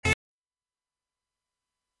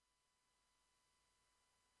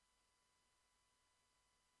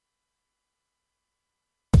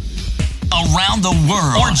around the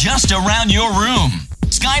world or just around your room.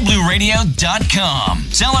 SkyBlueRadio.com.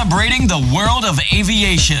 Celebrating the world of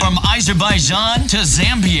aviation from Azerbaijan to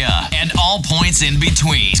Zambia and all points in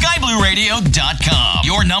between. SkyBlueRadio.com.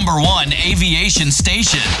 Your number one aviation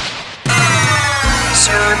station.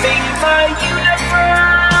 Serving the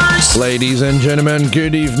universe. Ladies and gentlemen,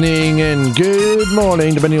 good evening and good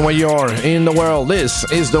morning, depending on where you are in the world. This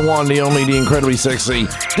is the one, the only, the incredibly sexy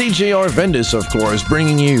DJ Arvandus, of course,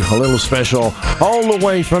 bringing you a little special all the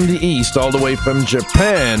way from the east, all the way from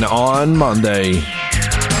Japan on Monday. The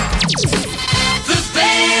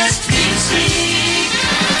best music.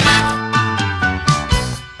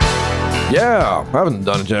 Yeah, I haven't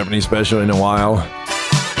done a Japanese special in a while.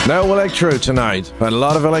 No electro tonight. Had a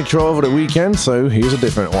lot of electro over the weekend, so here's a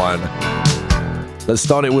different one. Let's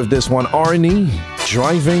start it with this one, Arnie,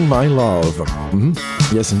 Driving My Love.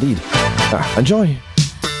 Yes, indeed. Enjoy. 「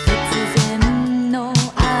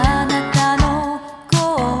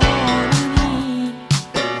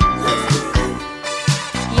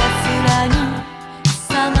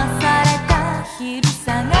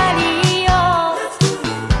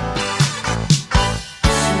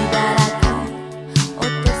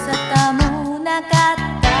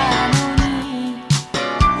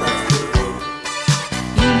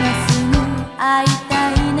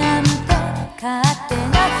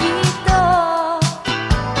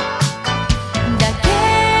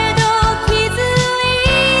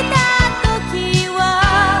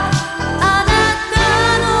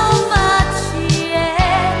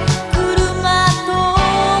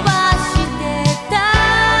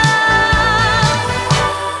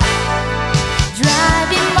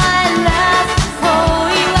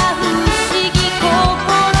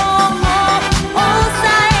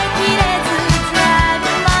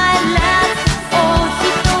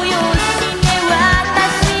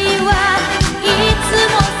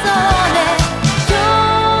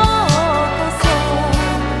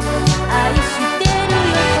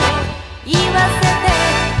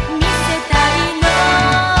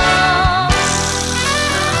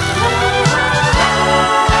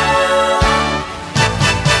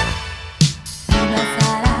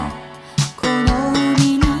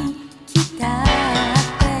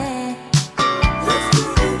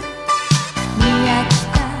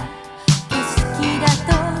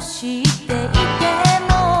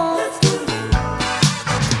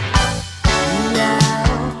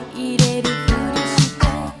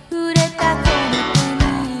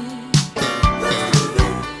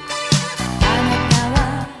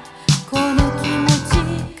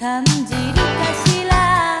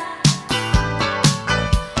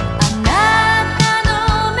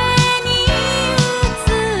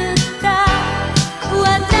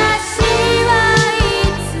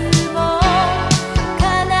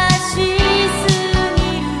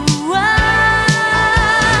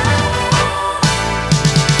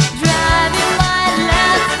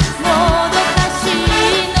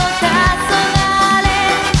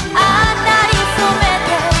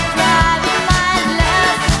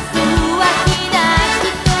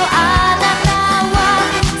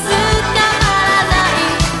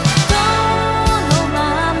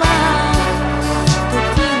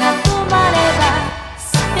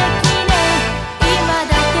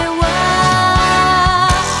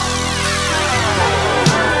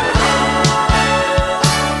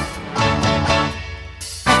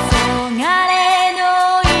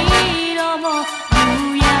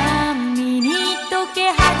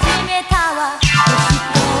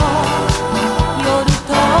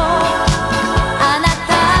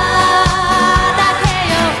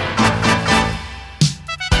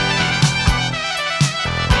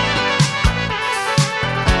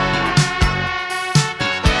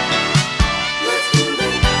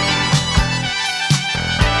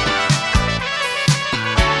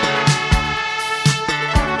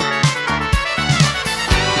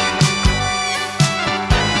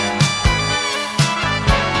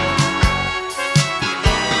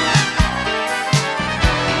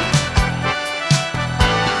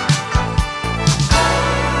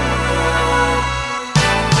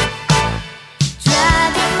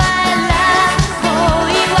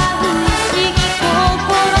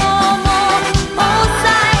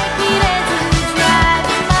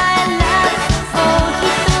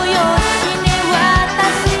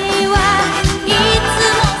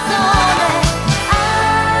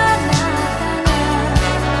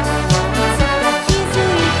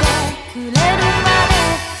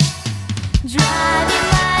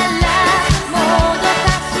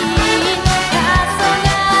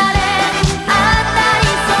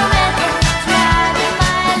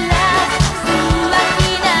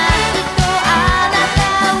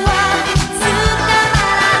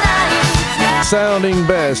sounding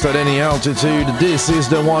best at any altitude. This is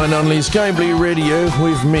the one and only Sky Blue Radio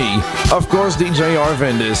with me, of course, DJ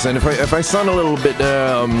Arvandus. And if I sound a little bit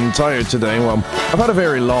tired today, well, I've had a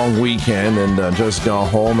very long weekend and just got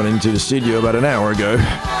home and into the studio about an hour ago.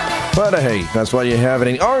 But hey, that's why you have it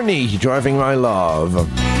in Arnie, Driving My Love.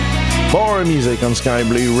 More music on Sky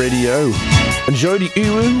Blue Radio. Enjoy the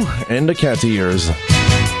Uwu and the Cat Ears.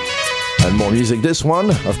 And more music, this one,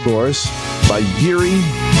 of course, by Yuri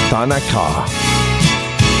Tanaka.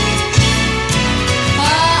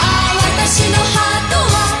 私のハート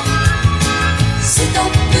はストッ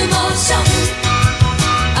プモーション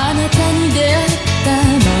あなたに出会った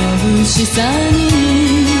眩しさに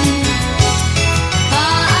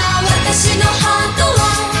私のハートは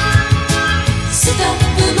ストッ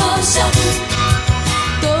プモーション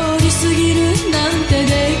通り過ぎるなんて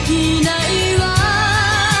できないわ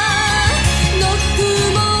ノック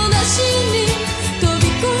もなしに飛び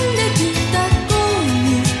込んできた恋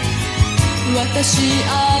私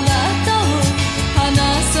あなたを離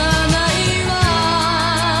さないわ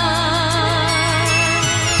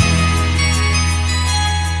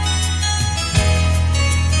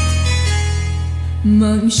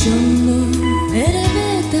マンションのエレベ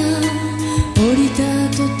ーター降りた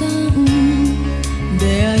途端出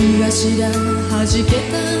会い頭弾け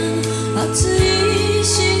た熱い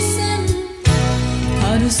視線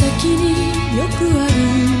春先によくある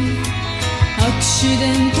アクシデ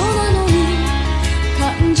ントなのに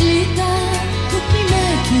感じたときめ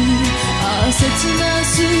きああ切な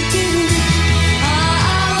すぎるあ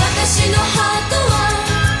あ私のハートは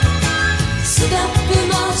ストップ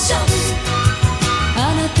モーションあ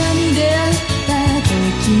なたに出会ったと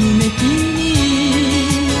きめきに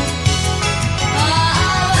あ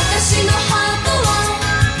あ私のハートは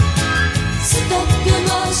ストップ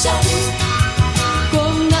モーションこ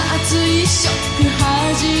んな熱いショック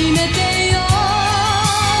初めてよ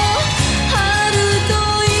春と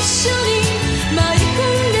一緒に舞い込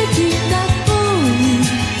んできた恋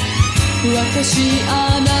私あ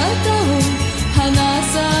なたを離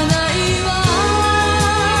さないわ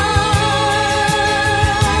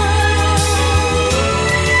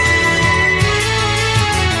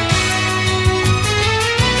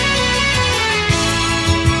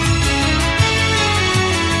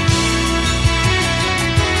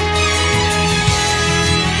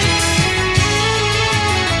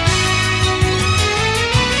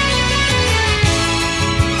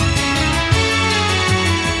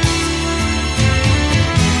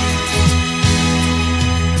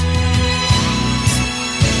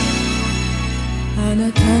あ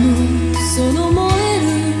なたのその燃える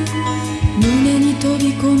胸に飛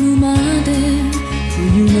び込むまで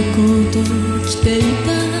冬のコートを着てい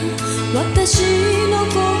た私の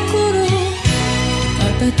心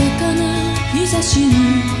暖かな日差しに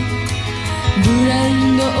ブライ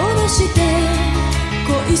ンド下ろして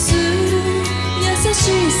恋する優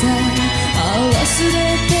しさ忘れ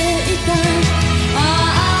ていたあ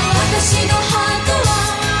あ私のハートは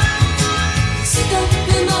ストッ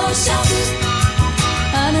プモーション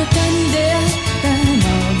あなたに出会った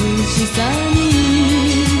眩しさに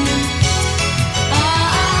あ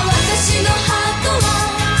あ私のハートは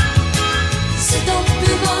ストッ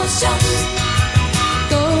プモーション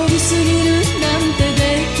通り過ぎるなんてで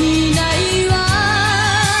きないわ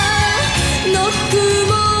ノック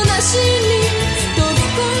もなしに飛び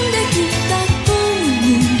込んできた恋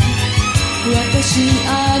私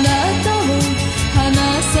あなたを離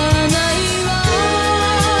さないわ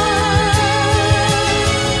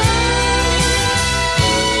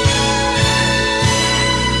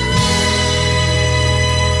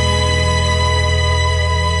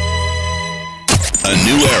A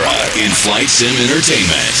new era in flight sim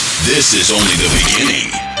entertainment. This is only the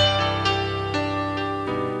beginning.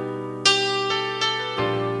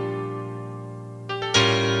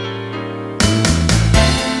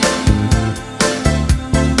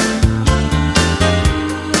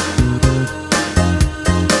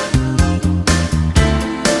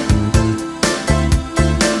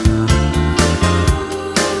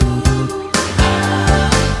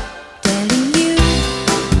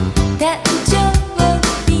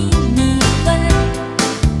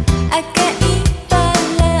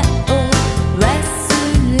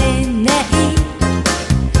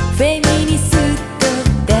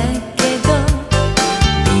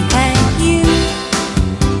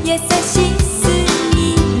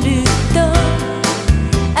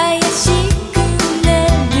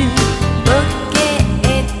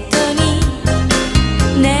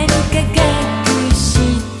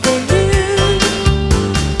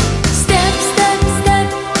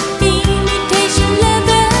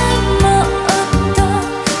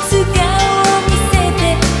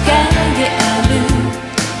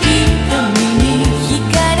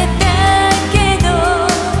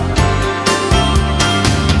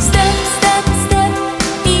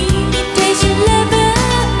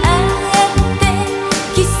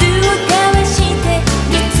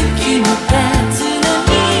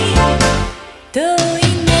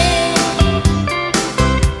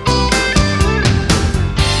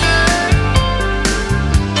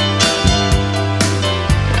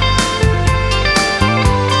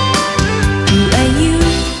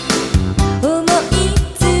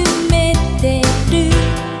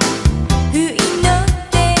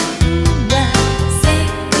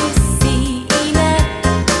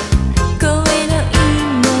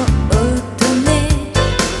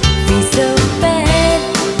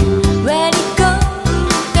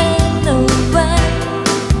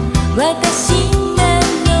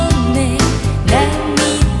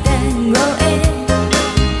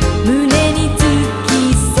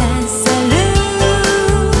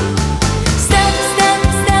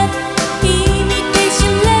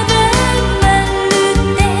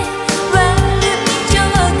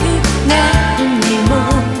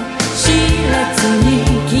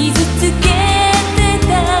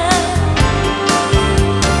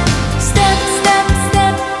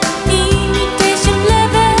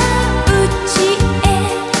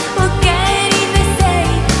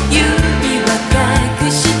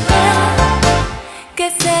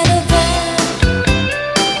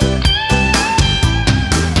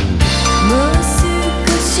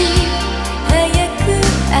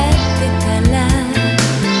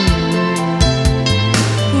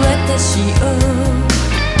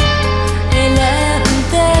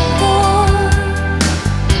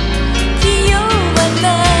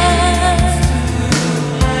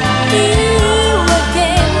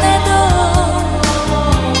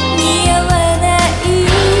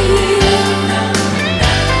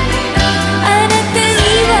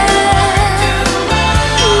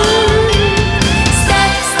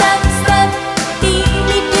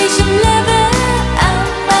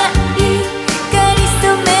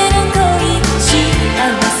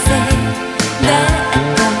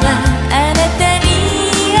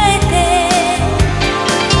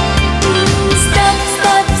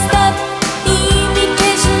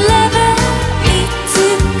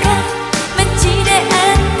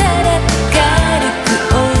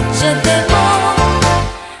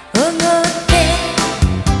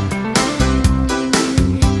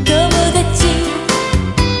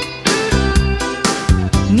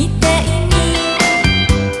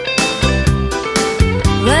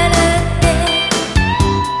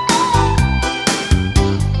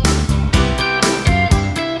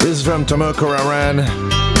 is from Tomoko Aran.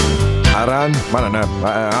 Aran? I don't know.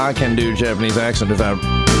 I can do Japanese accent without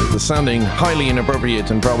sounding highly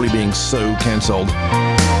inappropriate and probably being so cancelled.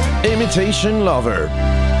 Imitation Lover.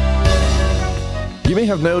 You may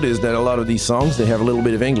have noticed that a lot of these songs, they have a little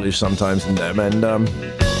bit of English sometimes in them, and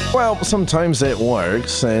well, sometimes it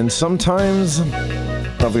works, and sometimes,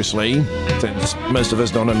 obviously, since most of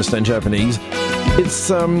us don't understand Japanese, it's,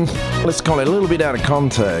 let's call it a little bit out of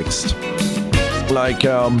context. Like,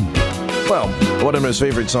 well, one of my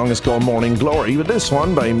favorite songs is called Morning Glory, but this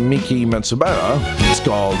one by Miki Matsubara is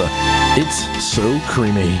called It's So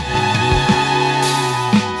Creamy.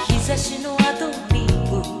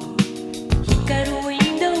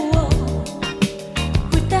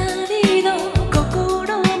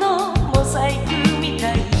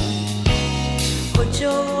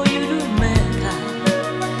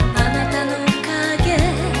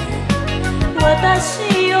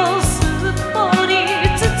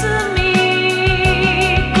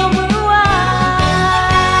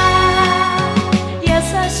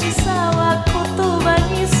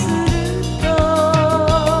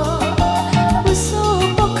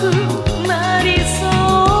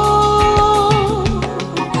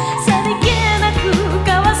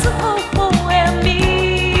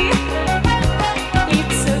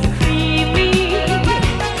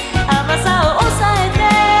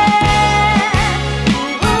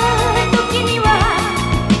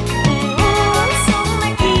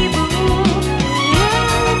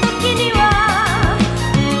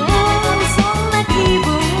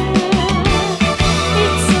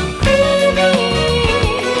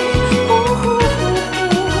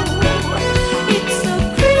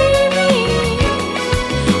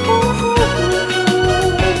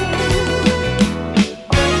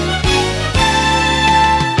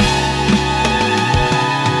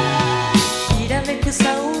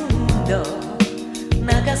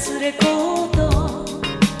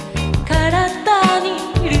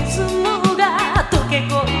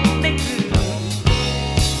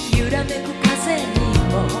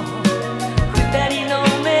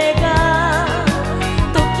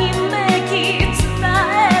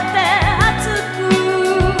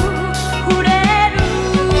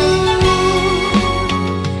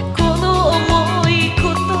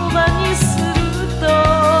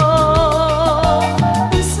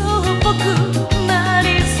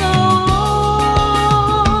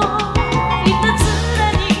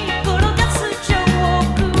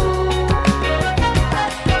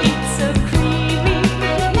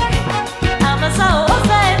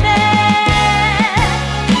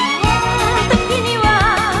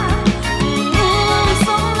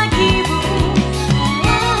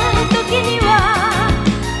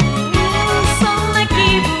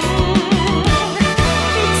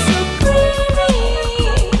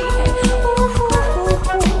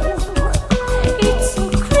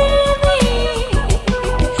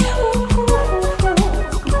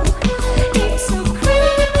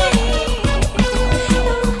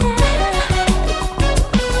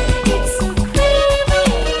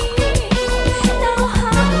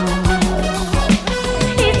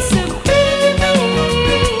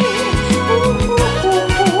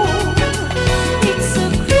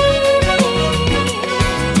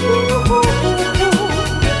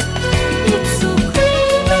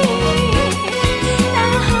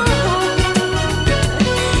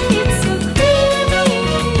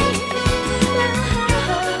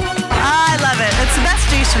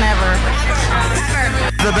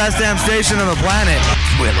 Station on the planet.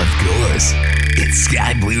 Well, of course. It's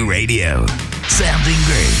Sky Blue Radio. Sounding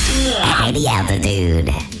great. At the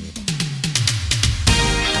altitude.「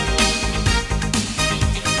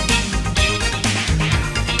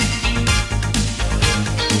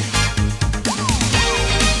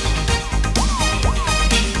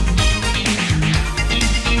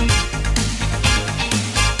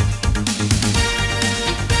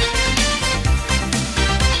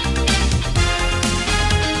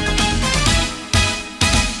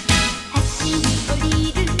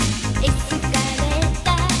エスカレータ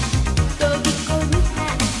ー飛び込む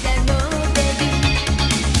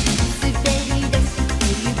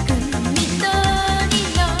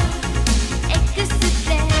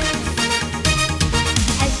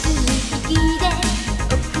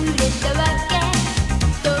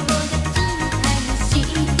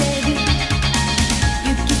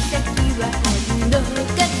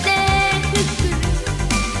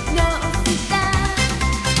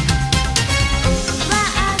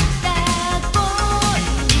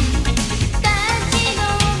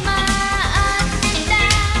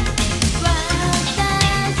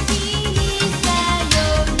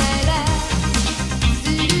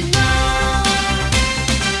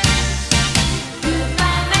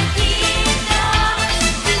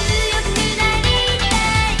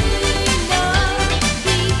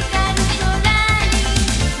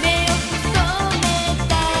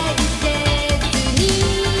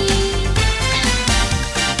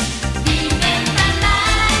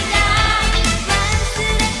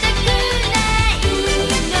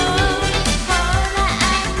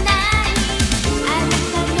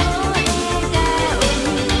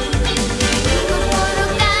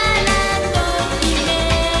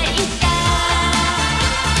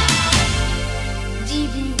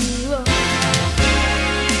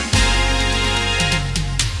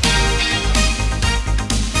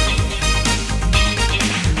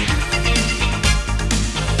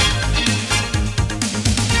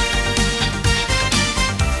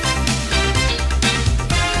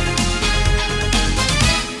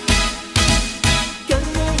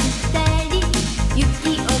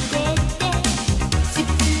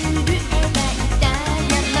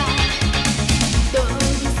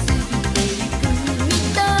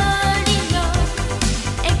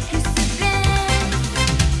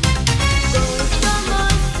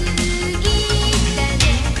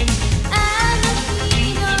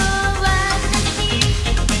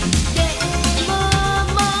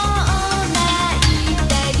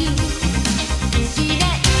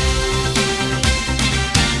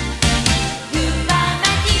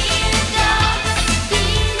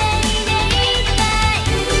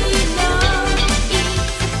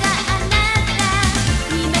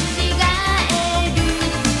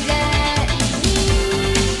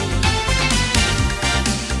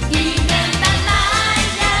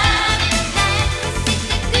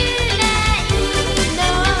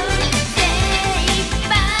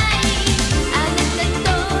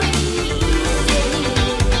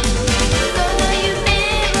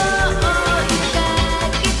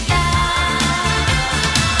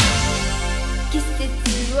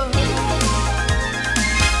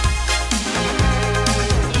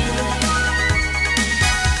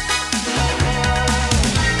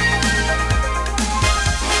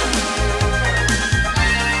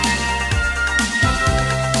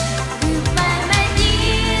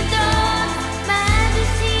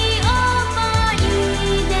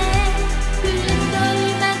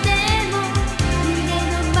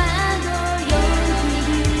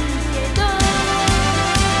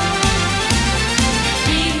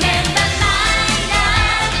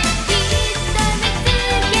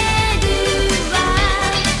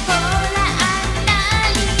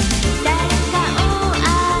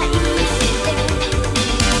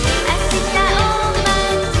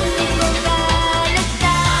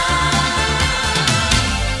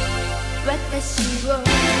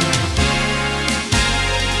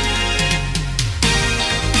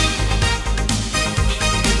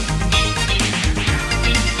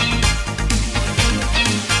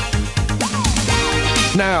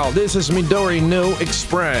now. This is Midori no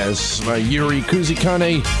Express by Yuri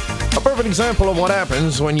Kuzikane. A perfect example of what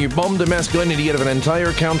happens when you bomb the masculinity out of an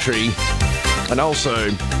entire country. And also,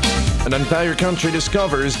 an entire country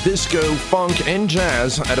discovers disco, funk, and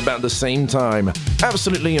jazz at about the same time.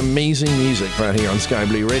 Absolutely amazing music right here on Sky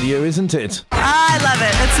Blue Radio, isn't it? I love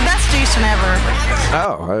it. It's the best station ever.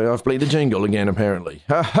 Oh, I've played the jingle again, apparently.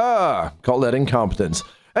 Ha ha! Call that incompetence.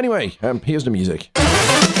 Anyway, here's the music.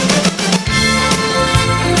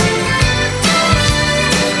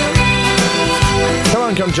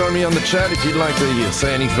 Come join me on the chat if you'd like to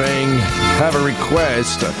say anything, have a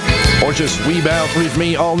request, or just weeb out with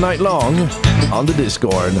me all night long on the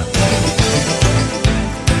Discord.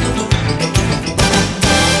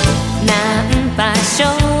 ナンパ少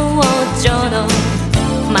女の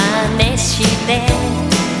真似して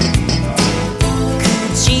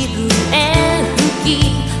口笛吹き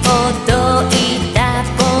ほどいた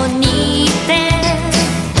ポニーテ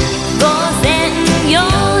午前4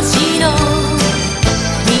時の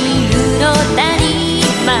ビルの谷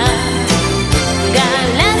間ガ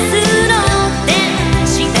ラスの天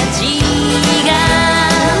使たちが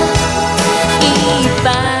いっぱ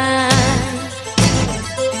い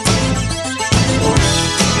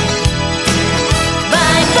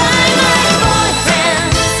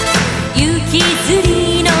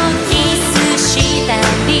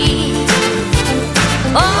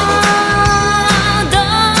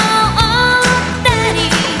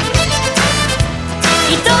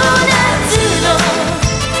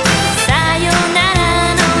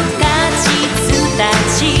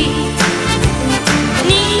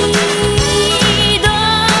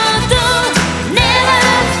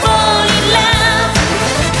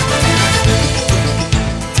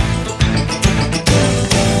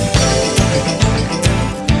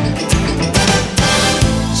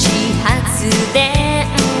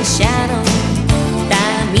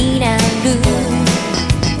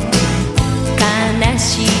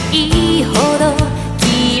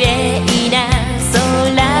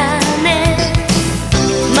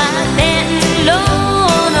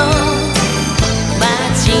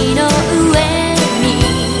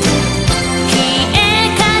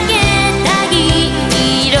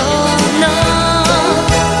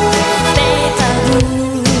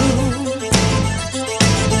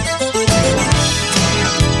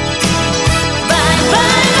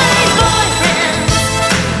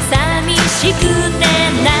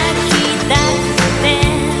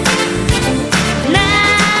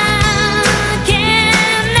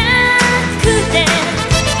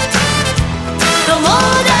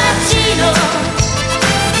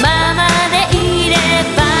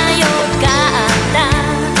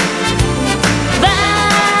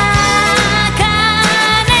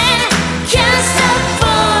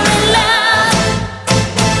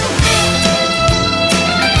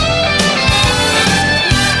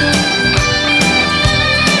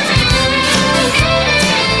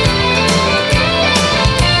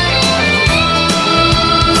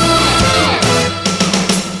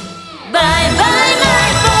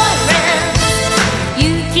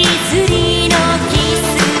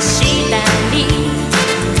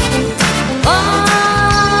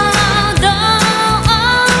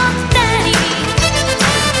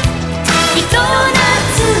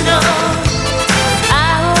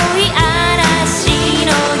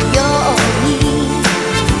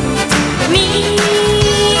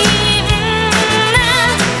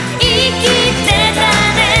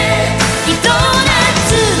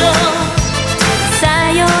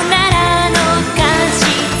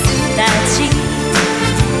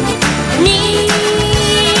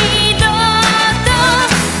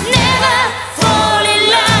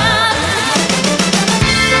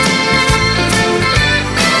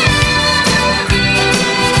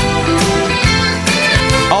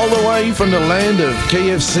From the land of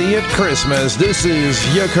KFC at Christmas, this is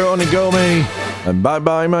Yoko Onigome, and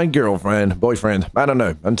bye-bye my boyfriend, I don't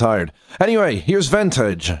know, I'm tired. Anyway, here's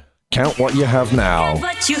Vintage, Count What You Have Now. Count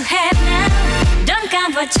what you have now, don't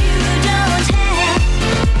count what you don't have.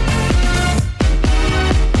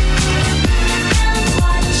 Count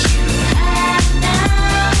what you have now,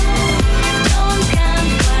 don't count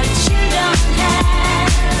what you don't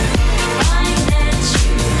have. Find that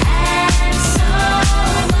you have so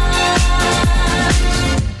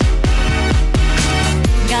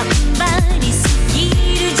頑張りすぎ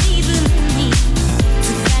る自分に疲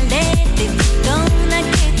れてふと泣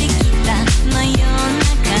けてきた真夜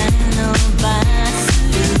中のバス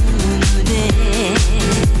ルームで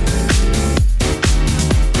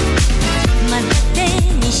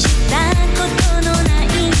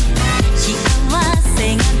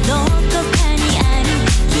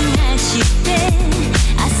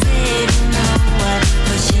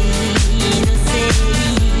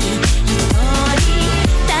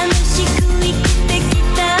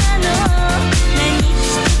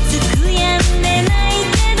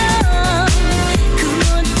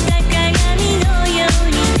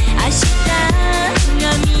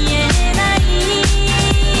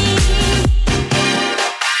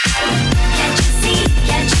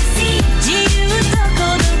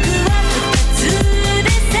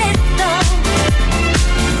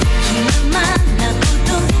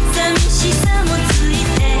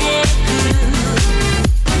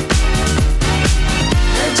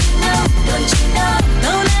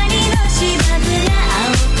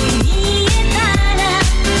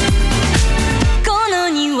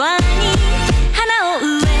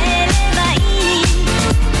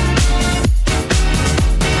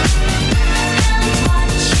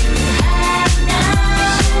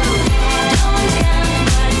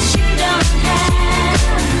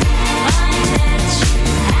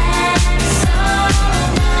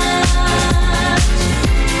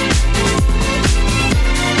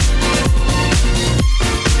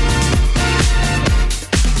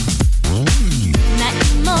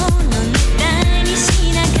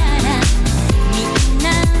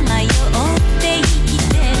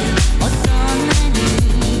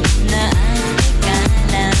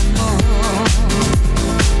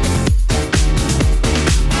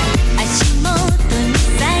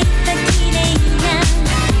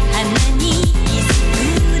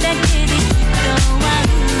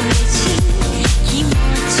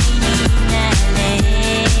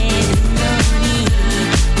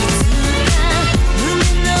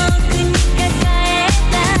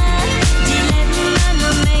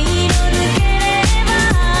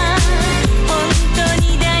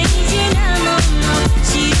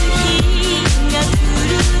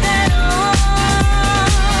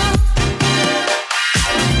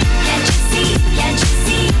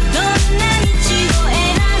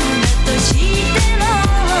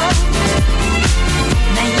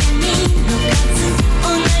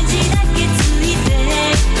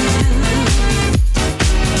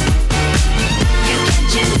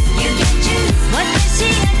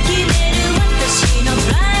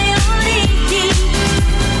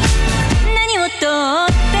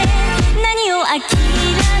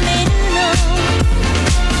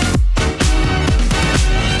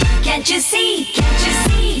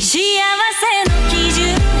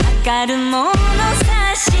るもの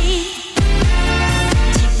さし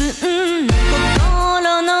自分の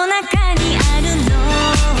心の中にあるの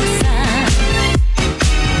さ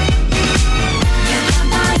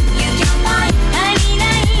足りな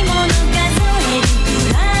いもの数える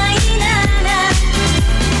くらいなら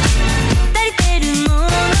足りてるもの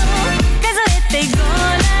数えてご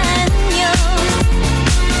らんよ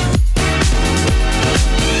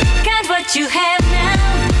Count what you have now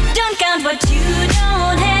Don't count what you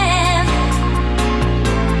don't have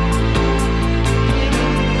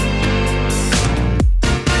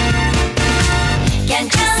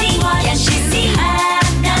Can't you see what you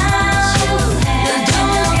have now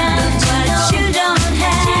Don't count what you don't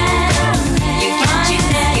have You can't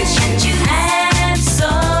have so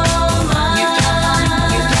much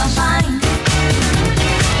You can't find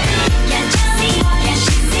Can't you see what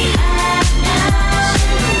you have now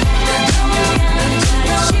Don't count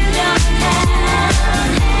what you don't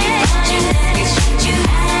have You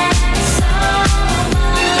have so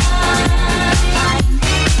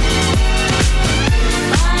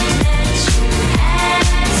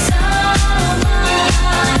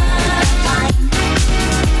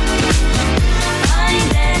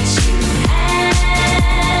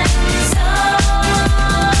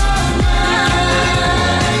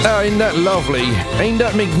Ain't that lovely? Ain't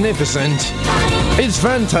that magnificent? It's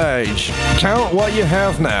vintage. Count what you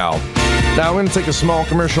have now. Now I'm going to take a small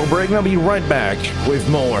commercial break and I'll be right back with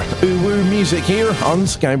more ooh-woo music here on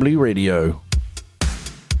Sky Blue Radio.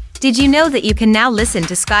 Did you know that you can now listen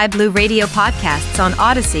to Sky Blue Radio podcasts on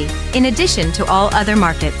Odyssey, in addition to all other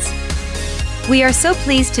markets? We are so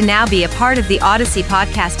pleased to now be a part of the Odyssey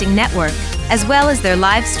podcasting network, as well as their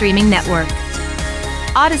live streaming network.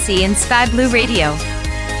 Odyssey and Sky Blue Radio.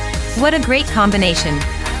 What a great combination.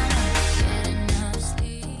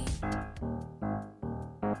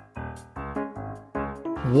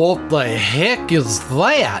 What the heck is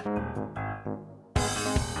that?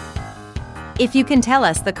 If you can tell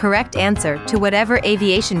us the correct answer to whatever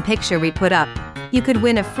aviation picture we put up, you could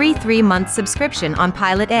win a free 3-month subscription on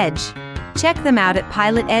Pilot Edge. Check them out at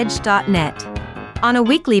pilotedge.net. On a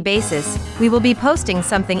weekly basis, we will be posting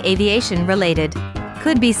something aviation related.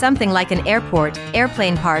 Could be something like an airport,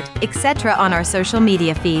 airplane part, etc. on our social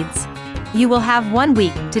media feeds. You will have 1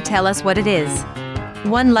 week to tell us what it is.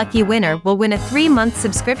 One lucky winner will win a 3-month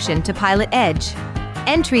subscription to Pilot Edge.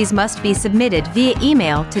 Entries must be submitted via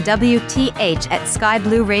email to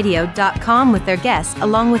wth@skyblueradio.com with their guess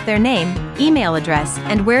along with their name, email address,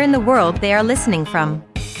 and where in the world they are listening from.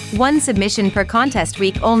 1 submission per contest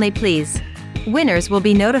week only, please. Winners will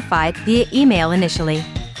be notified via email initially.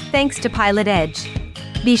 Thanks to Pilot Edge.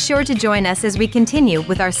 Be sure to join us as we continue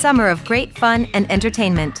with our summer of great fun and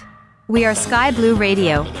entertainment. We are Sky Blue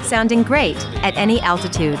Radio, sounding great at any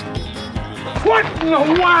altitude. What in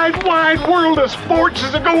the wide, wide world of sports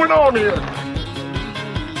is going on here?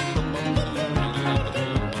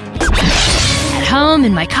 At home,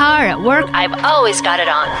 in my car, at work, I've always got it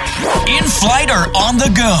on. In flight or on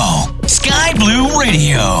the go, Sky Blue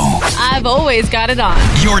Radio. I've always got it on.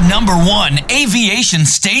 Your number 1 aviation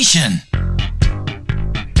station.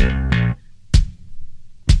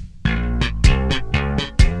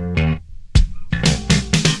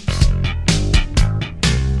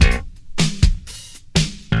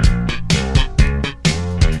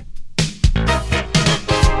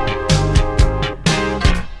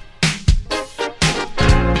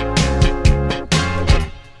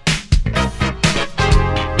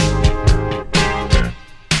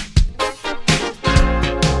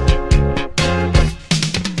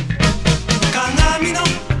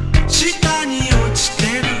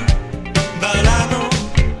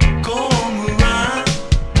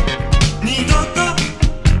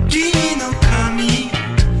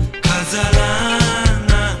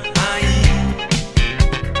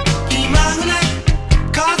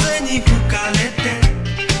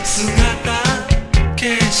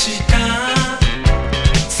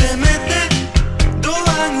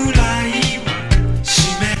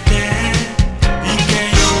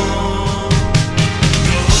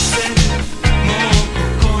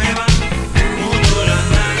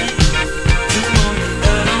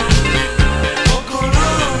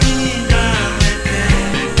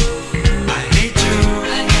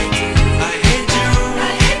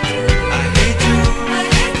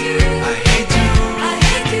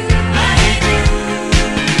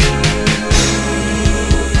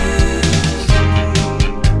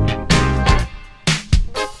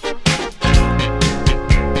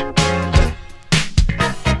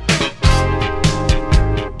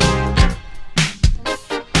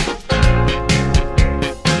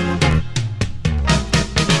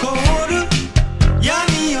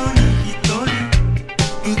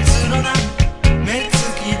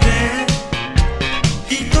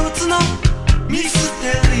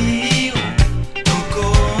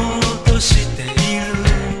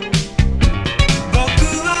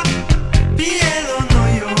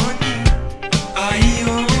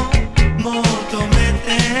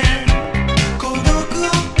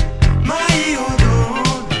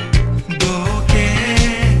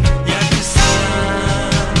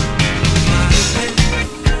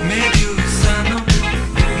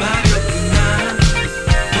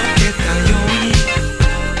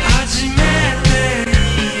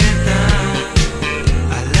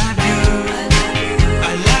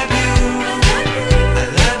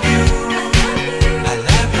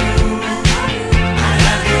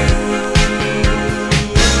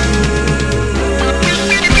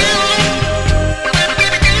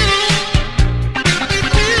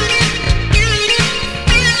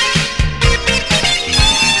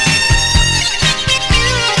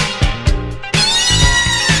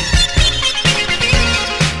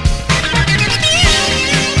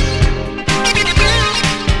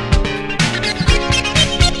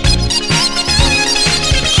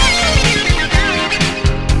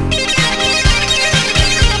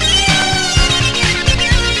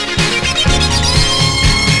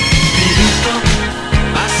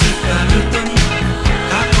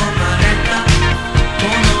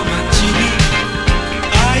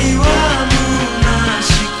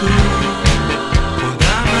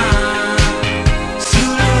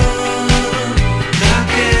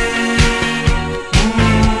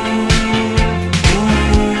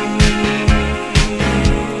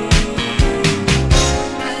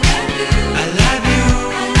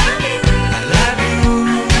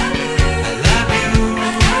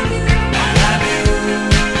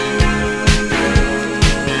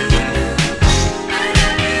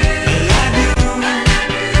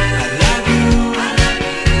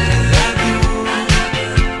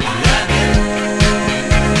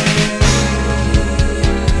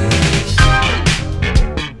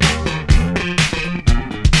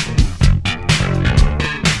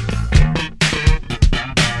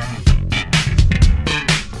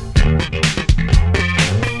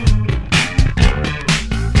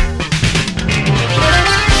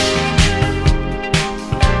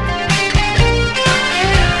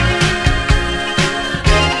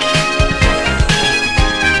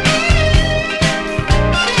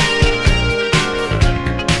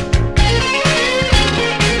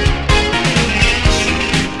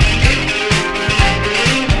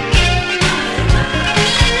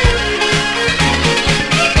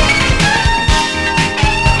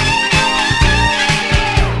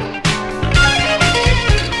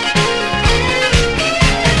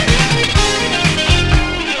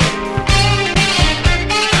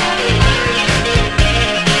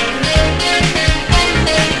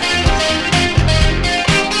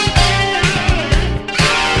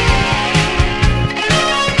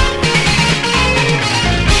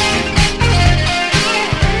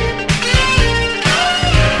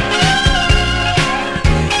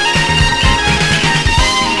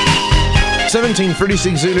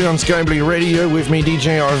 1736 Zulu on Sky Blue Radio with me,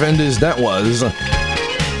 DJ Arvandus. That was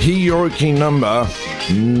Hiyorki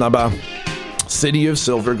Naba, City of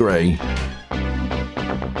Silver Grey.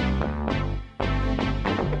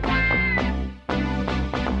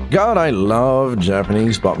 God, I love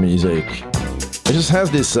Japanese pop music. It just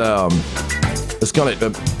has this, let's call it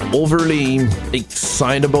overly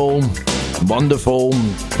excitable, wonderful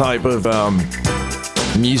type of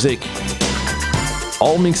music.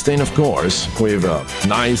 All mixed in, of course, with a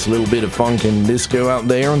nice little bit of funk and disco out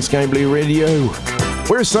there on Sky Blue Radio.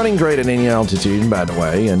 We're sounding great at any altitude, by the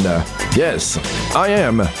way, and yes, I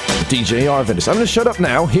am DJ Arvandus. I'm going to shut up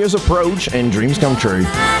now. Here's Approach and Dreams Come True.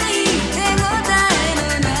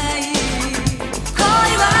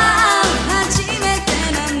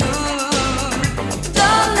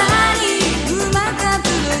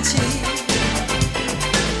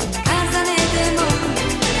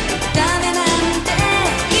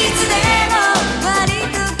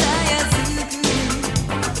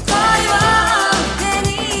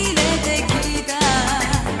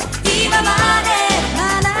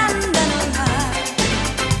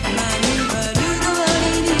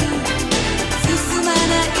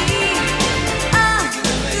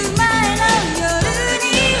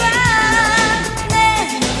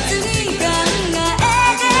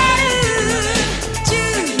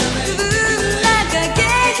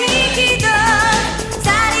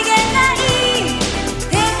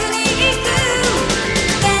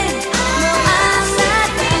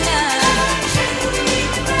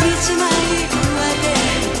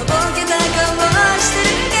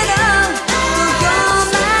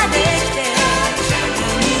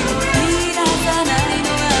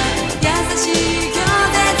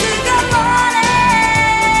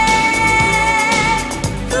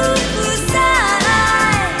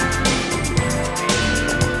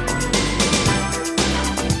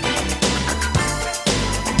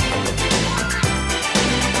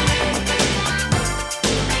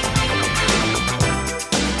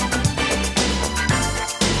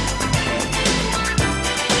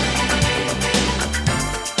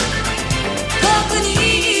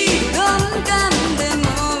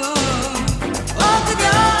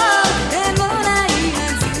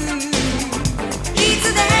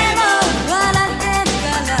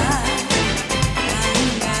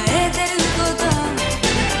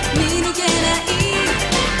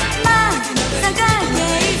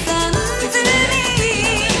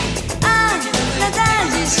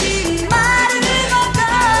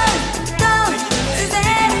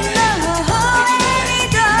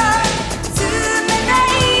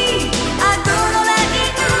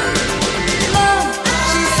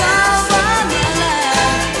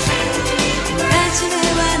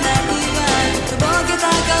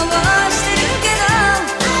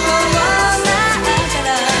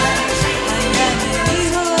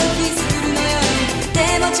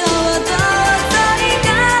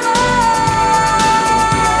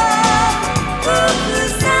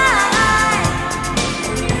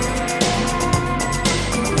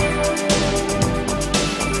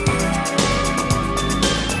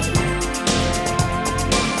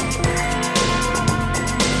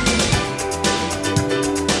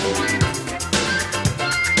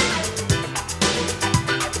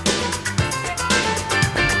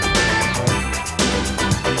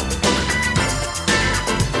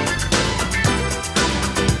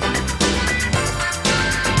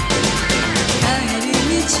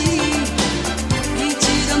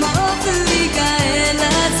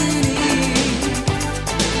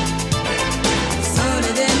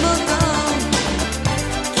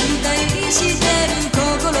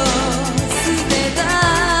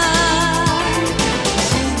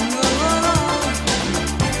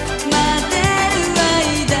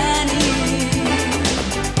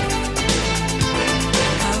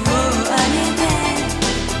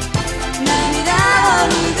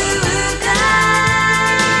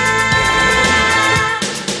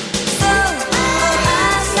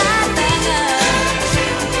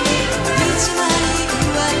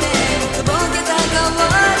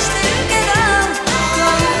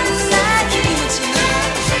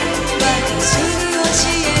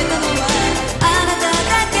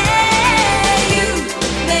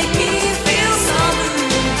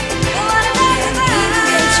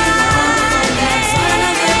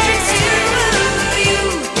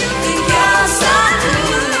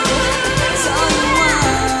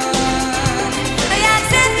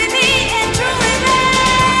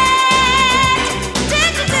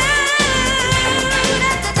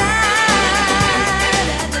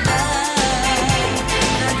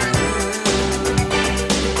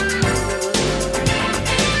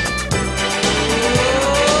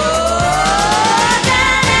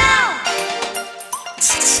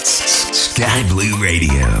 Sky Blue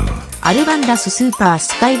Radio アルバンダススーパー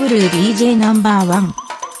スカイブルー DJ ナンバーワン。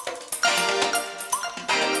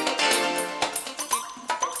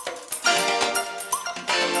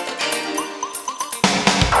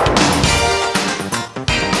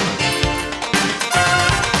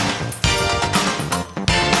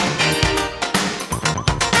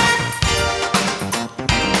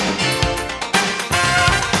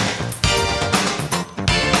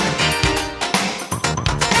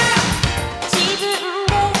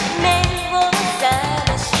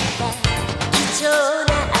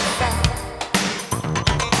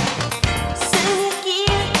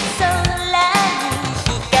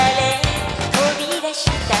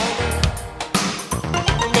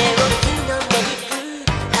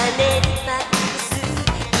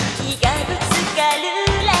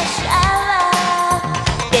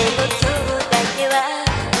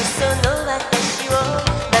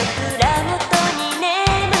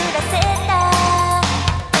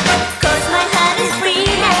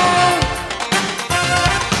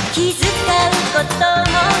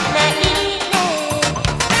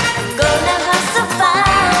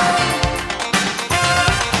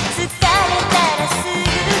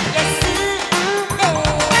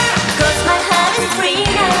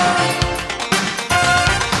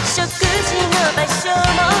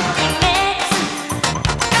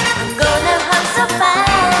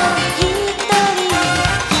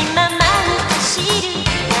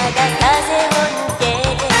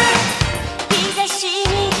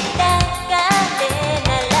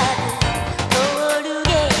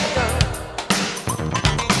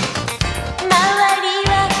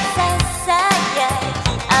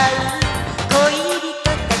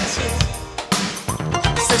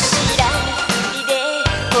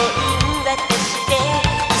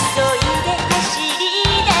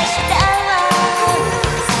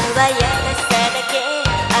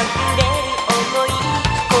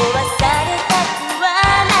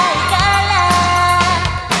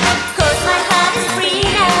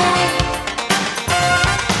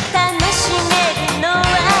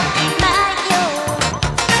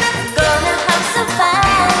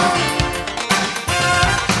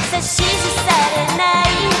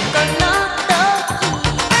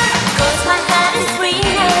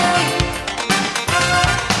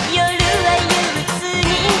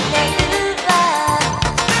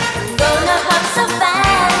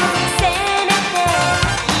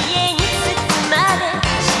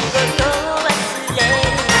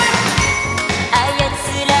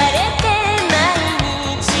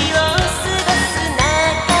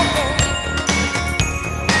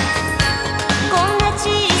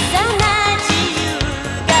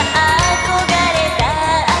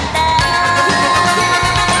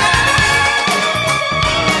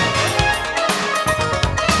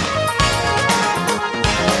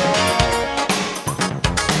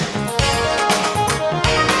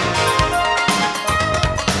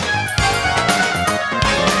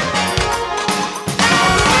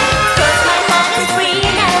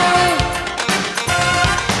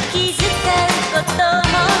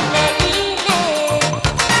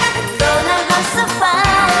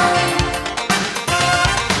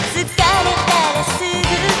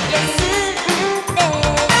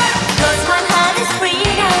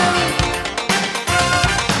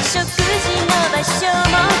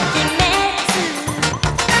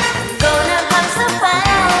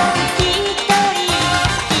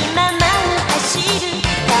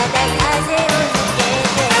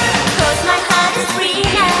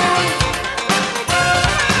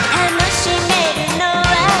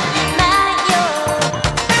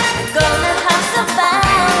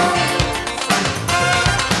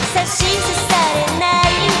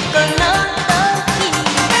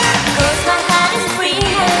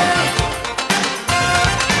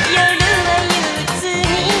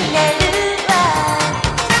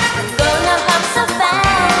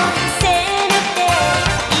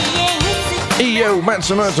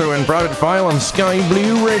Matsumoto and Private File on Sky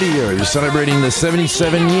Blue Radio, celebrating the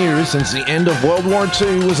 77 years since the end of World War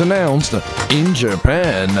II was announced in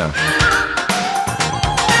Japan.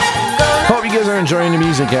 Hope you guys are enjoying the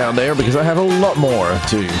music out there, because I have a lot more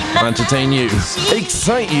to entertain you,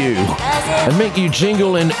 excite you, and make you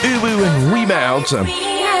jingle and ubu and weep out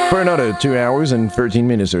for another 2 hours and 13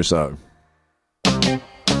 minutes or so.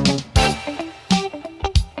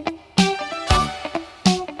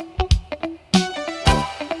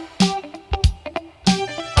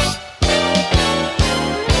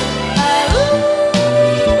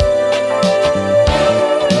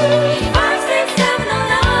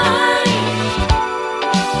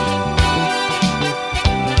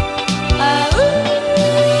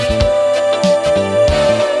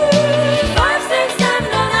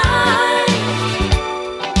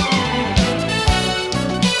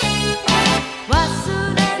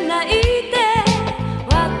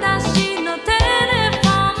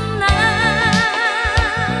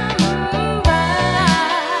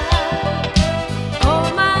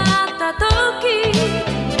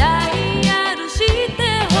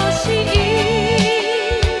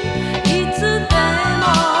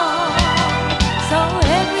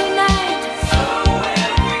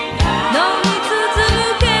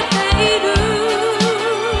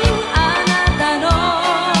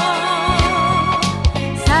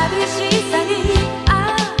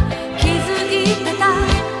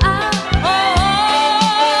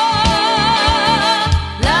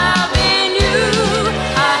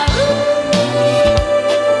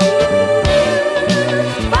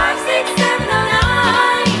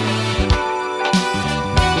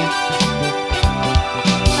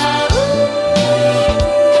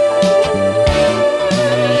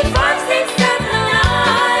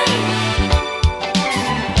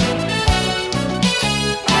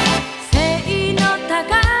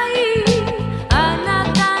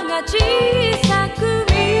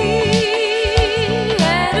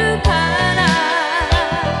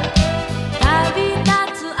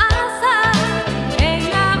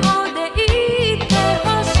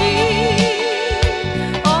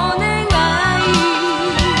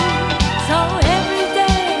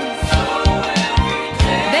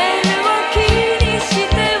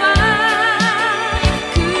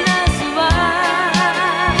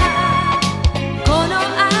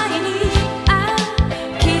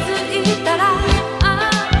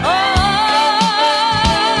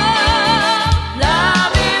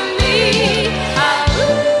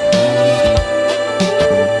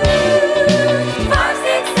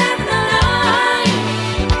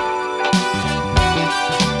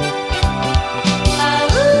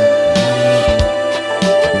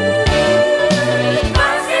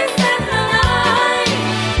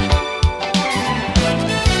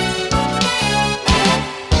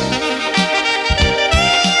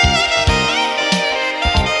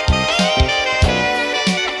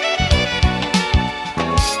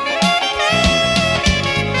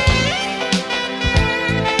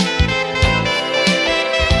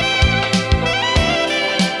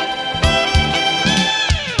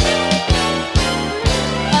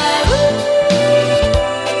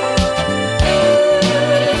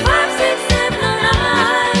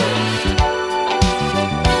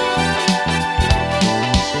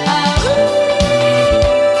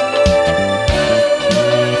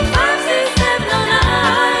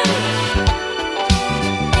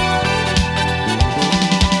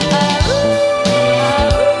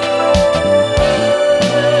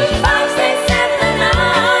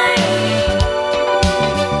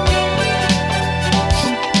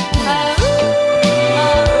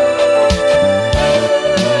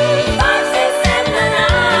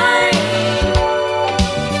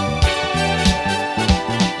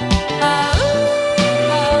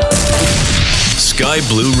 Sky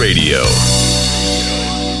Blue Radio.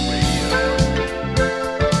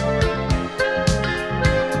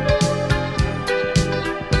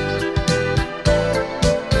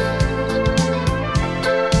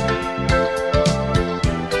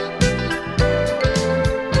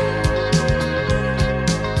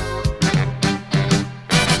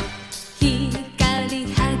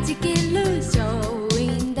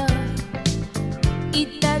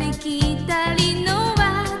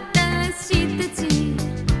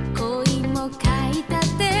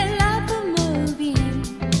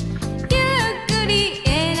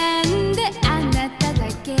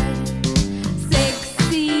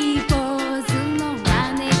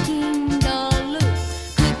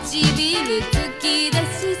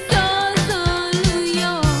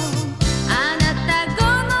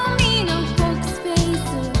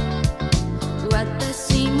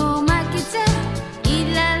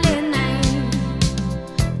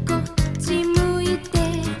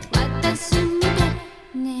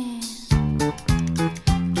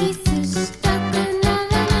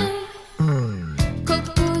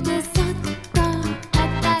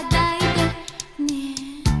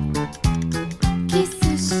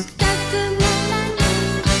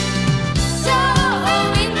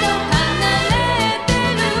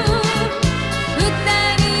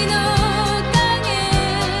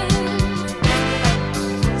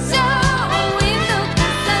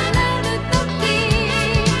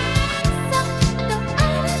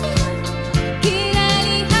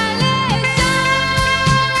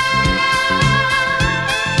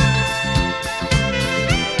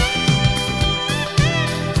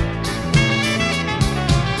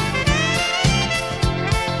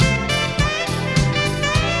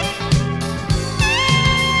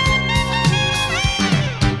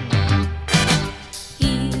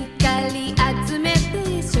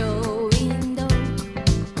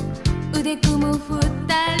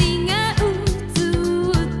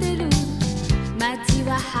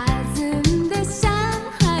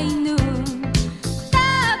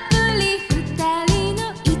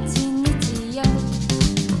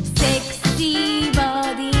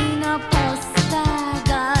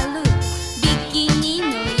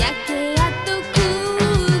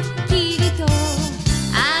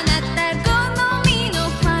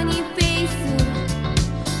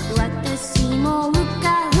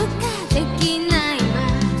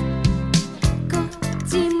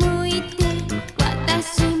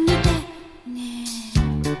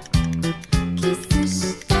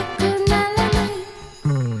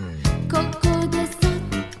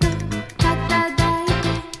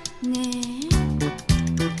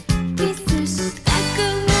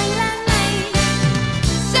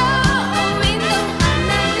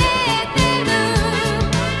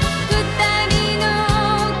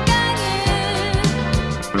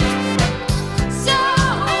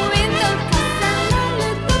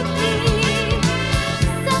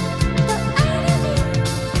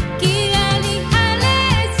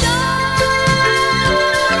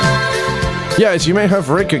 Yes, you may have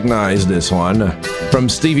recognized this one from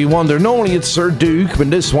Stevie Wonder. Normally it's Sir Duke,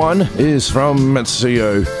 but this one is from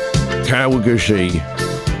Matsuyo Kawaguchi.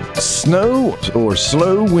 Snow or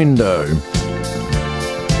Slow Window.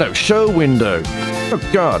 No, Show Window. Oh,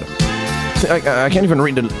 God. I can't even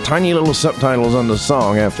read the tiny little subtitles on the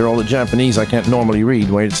song after all the Japanese I can't normally read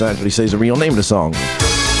where it actually says the real name of the song.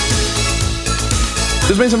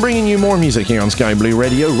 This means I'm bringing you more music here on Sky Blue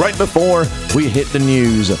Radio right before we hit the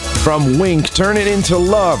news. From Wink, turn it into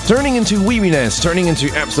love, turning into weebiness, turning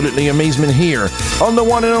into absolutely amazement here on the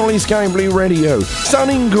one and only Sky Blue Radio,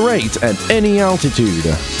 sounding great at any altitude.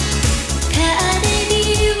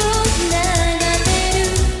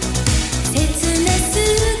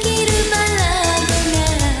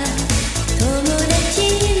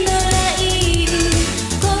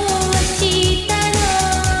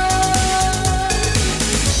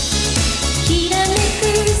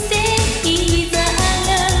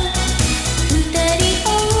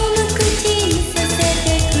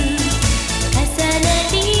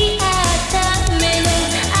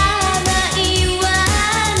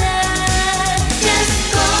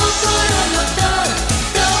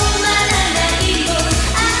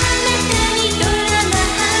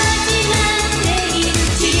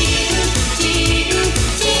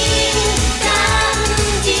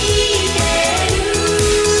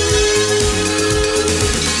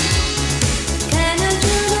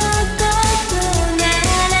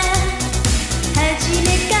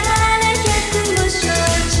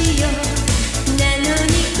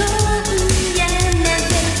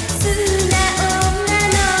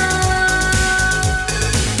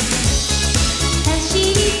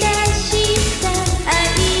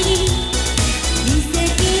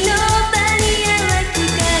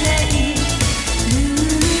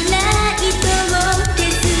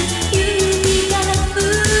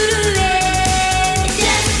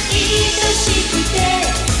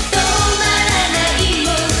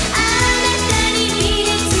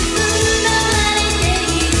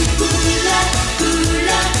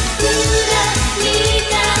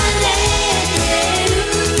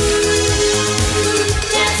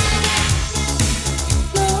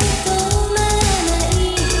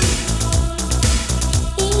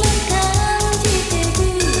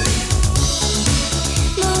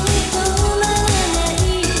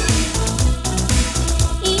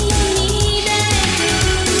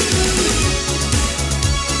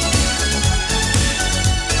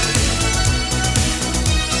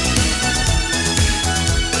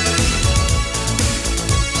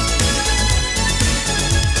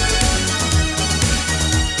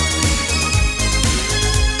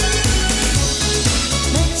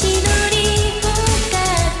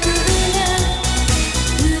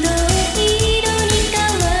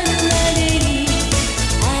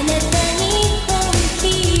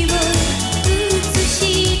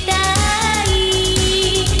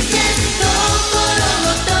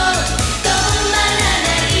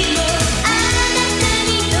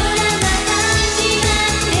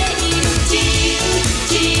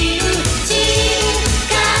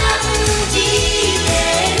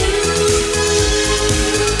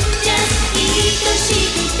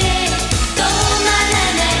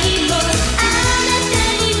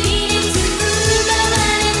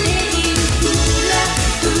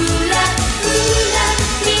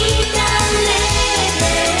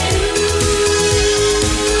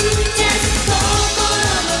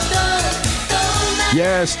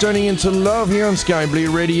 podcast turning into love here on Sky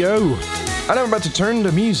Blue Radio. And I'm about to turn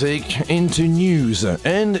the music into news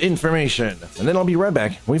and information. And then I'll be right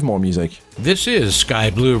back with more music. This is Sky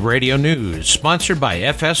Blue Radio News, sponsored by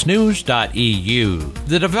fsnews.eu.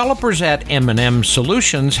 The developers at M&M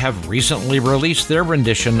Solutions have recently released their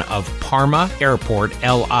rendition of Parma Airport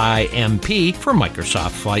LIMP for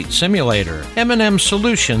Microsoft Flight Simulator. M&M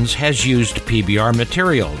Solutions has used PBR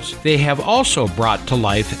materials. They have also brought to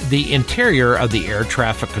life the interior of the air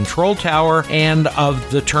traffic control tower and of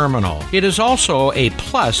the terminal. It is also a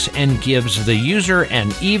plus and gives the user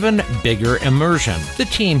an even bigger immersion. The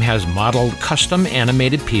team has modeled custom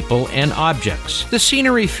animated people and objects. The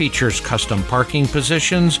scenery features custom parking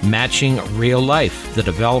positions matching real life. The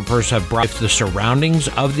developers have brought the surroundings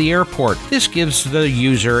of the airport. This gives the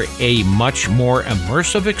user a much more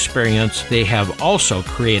immersive experience. They have also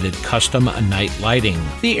created custom night lighting.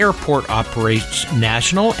 The airport operates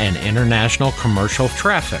national and international commercial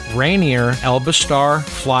traffic. Rainier, Elbastar,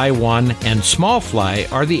 Fly One, and Small Fly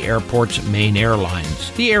are the airport's main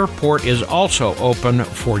airlines. The airport is also open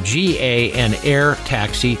for GA and air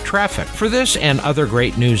taxi traffic. For this and other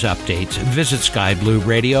great news updates, visit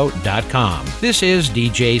skyblueradio.com. This is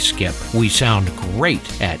DJ Skip. We sound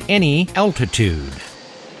great at any altitude.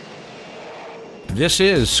 This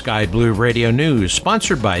is Sky Blue Radio News,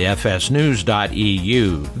 sponsored by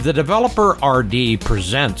fsnews.eu. The developer RD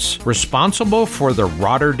Presents, responsible for the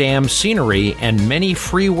Rotterdam scenery and many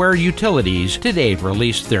freeware utilities, today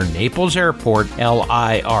released their Naples Airport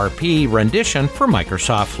LIRP rendition for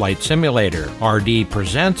Microsoft Flight Simulator. RD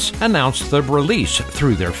Presents announced the release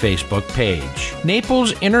through their Facebook page.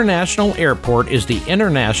 Naples International Airport is the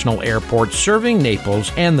international airport serving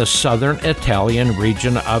Naples and the southern Italian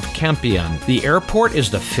region of Campione. The airport is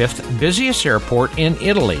the fifth busiest airport in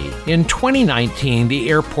Italy. In 2019, the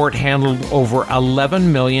airport handled over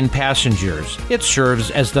 11 million passengers. It serves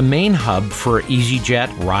as the main hub for EasyJet,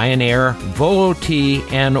 Ryanair, Volo-T,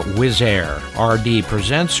 and Wizz Air. RD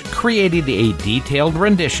Presents created a detailed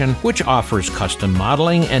rendition which offers custom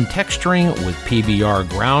modeling and texturing with PBR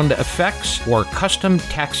ground effects or custom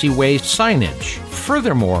taxiway signage.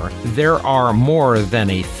 Furthermore, there are more than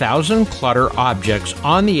 1,000 clutter objects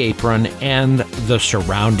on the apron and the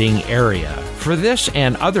surrounding area. For this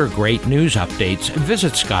and other great news updates,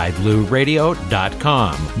 visit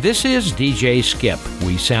skyblueradio.com. This is DJ Skip.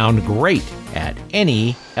 We sound great at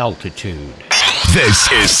any altitude. This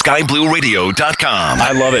is skyblueradio.com.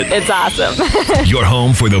 I love it. It's awesome. Your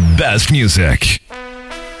home for the best music.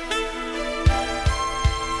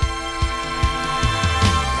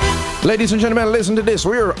 Ladies and gentlemen, listen to this.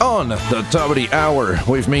 We're on the top of the hour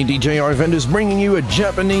with me, DJ Arvandus, bringing you a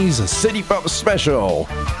Japanese city pop special.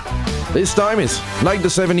 This time it's like the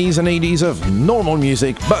 70s and 80s of normal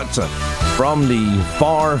music, but from the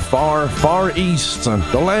far, far, far east,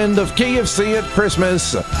 the land of KFC at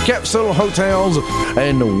Christmas, capsule hotels,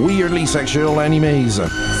 and weirdly sexual animes.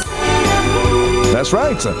 That's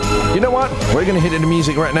right. You know what? We're going to hit into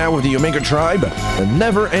music right now with the Omega Tribe, The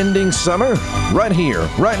Never Ending Summer, right here,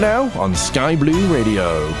 right now on Sky Blue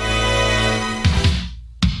Radio.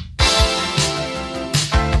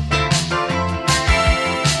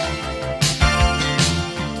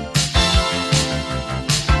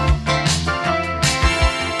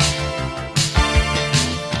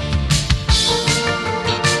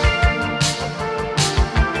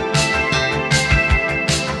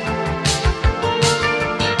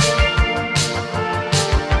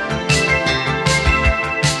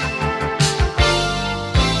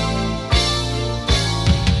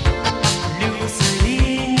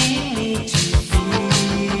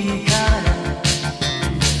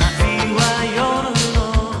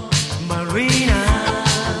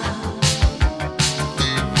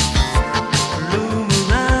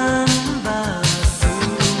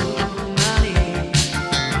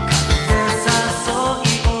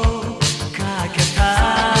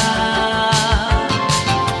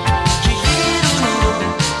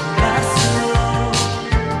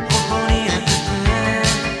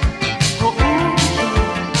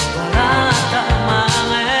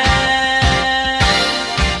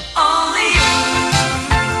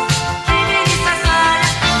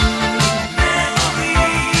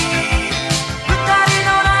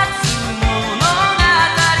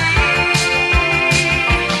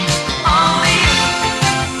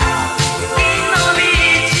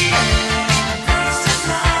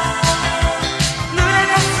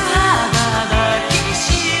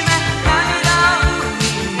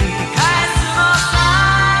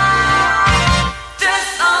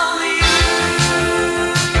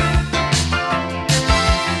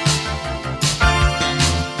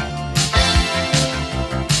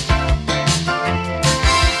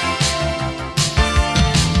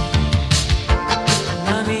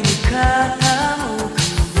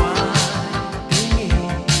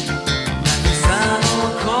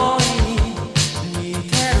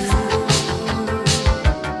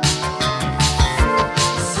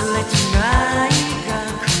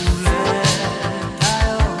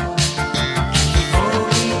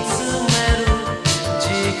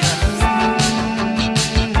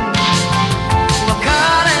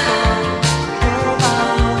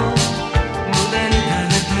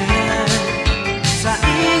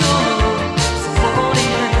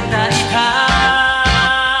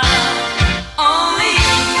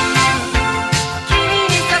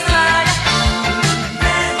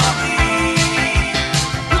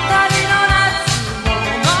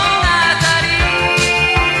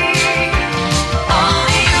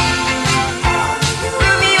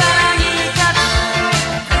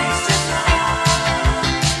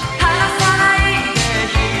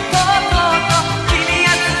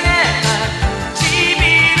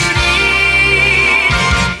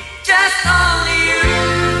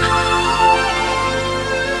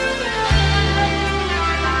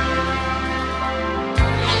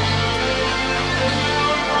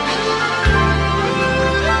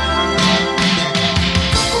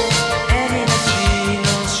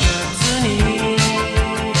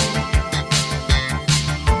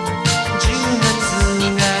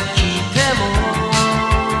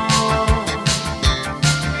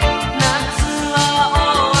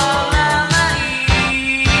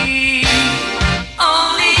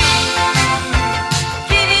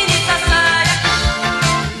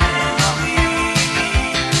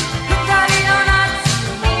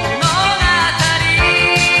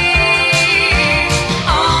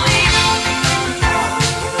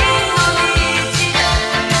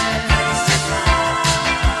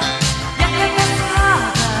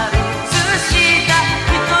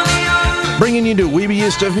 bringing you the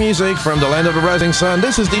weebiest of music from the land of the rising sun.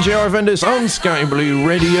 This is DJ Arvandus on Sky Blue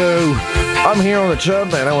Radio. I'm here on the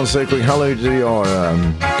chat, and I want to say a quick hello to our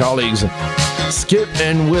colleagues, Skip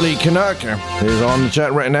and Willie Canuck, who's on the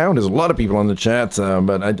chat right now. There's a lot of people on the chat,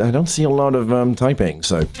 but I don't see a lot of typing.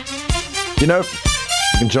 So, you know,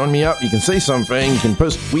 you can join me up, you can say something, you can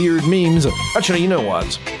post weird memes. Actually, you know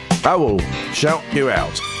what? I will shout you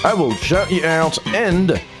out. I will shout you out,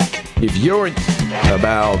 and if you're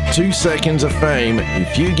about 2 seconds of fame,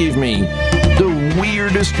 if you give me the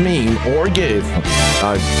weirdest meme or gif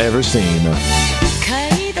I've ever seen.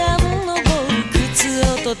 階段登る靴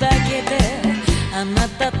音だけであな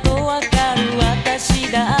たとわかる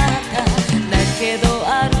私だった。だけど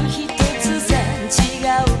ある日突然違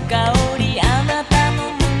う香りあなた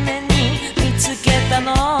の胸に見つけた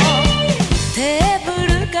の。テーブ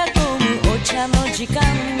ル囲むお茶の時間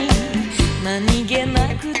に何気な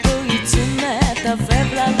く問い詰めたフェ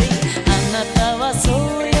ブラリー。あなたはそ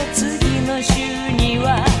うよ次の週に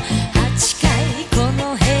は8回こ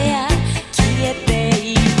の部屋消えて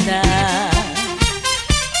いた。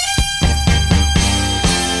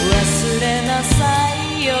忘れなさ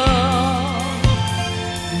いよ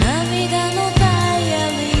涙のダイア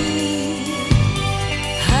リー。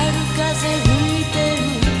春風吹いてる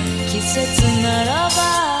季節ならば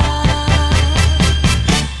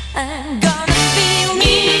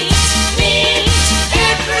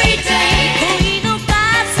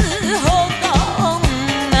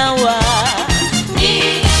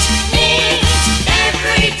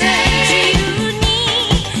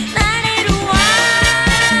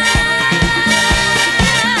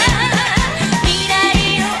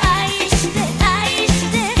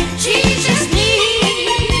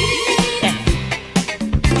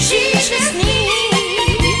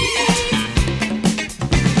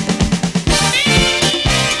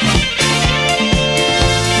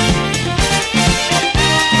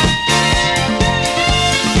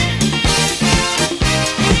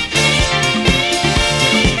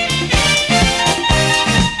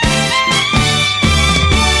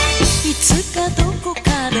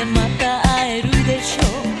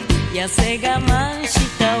痩せ我慢し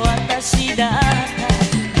た私だった。だ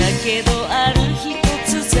けどある日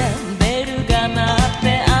突然ベルが鳴っ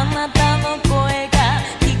てあなたの声が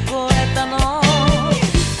聞こえたの。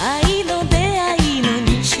愛の出会いの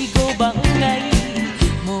西5番街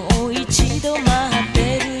もう一度待っ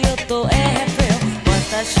てるよとエフェル。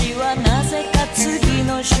私はなぜか次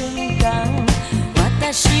の瞬間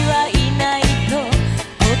私はいないと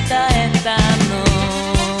答えたの。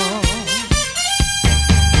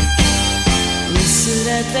薄れ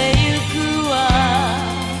てゆくわ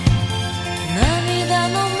涙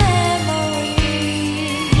のメモリ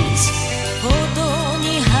ーズ。歩道に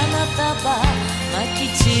花束まき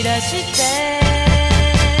散らして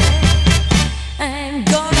I'm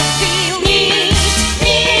gonna feel need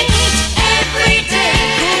every day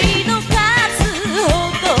恋の数ほ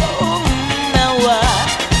ど女は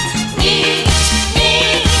need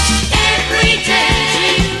every day 自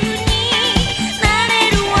由になれ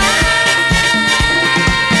るわ。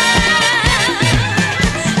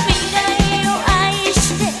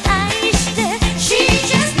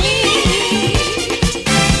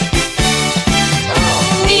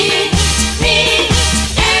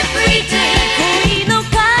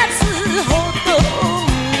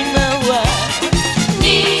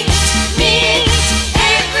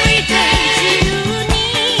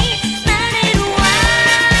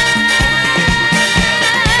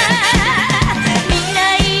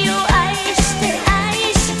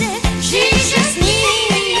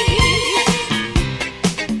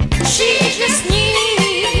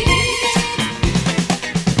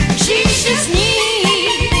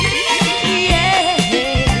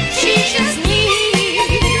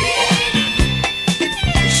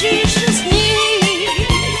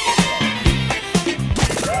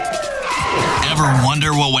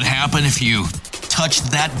If you touch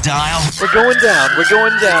that dial, we're going down.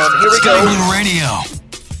 Here we Sky go. Blue Radio.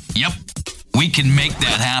 Yep, we can make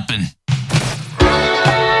that happen.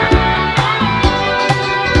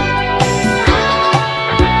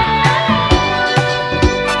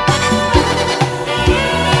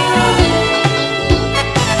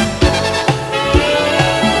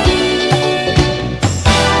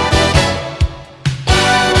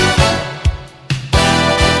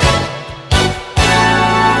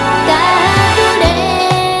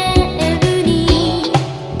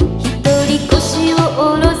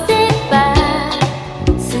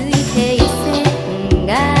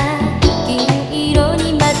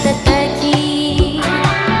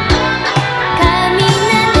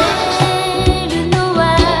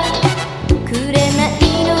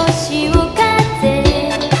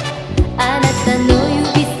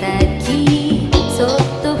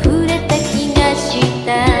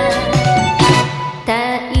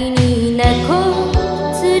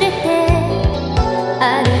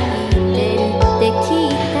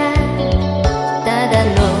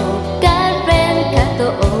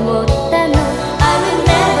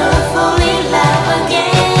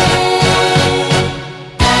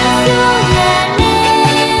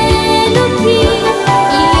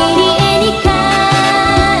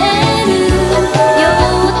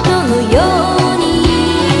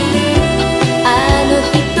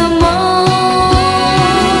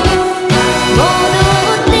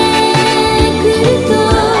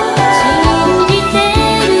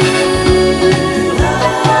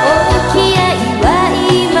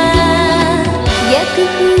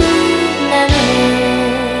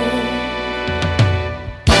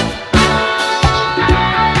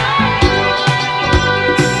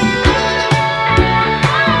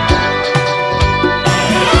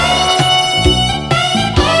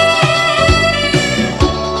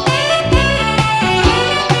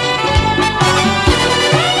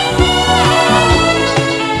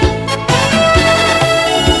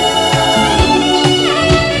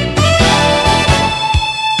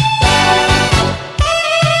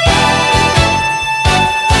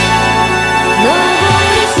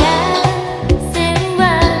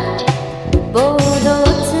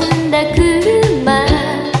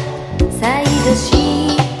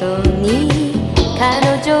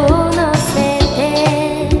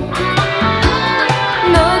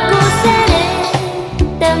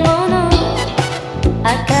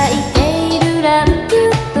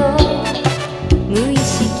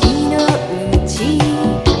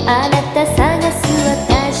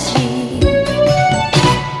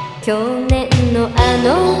 去年のあ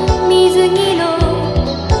の水着の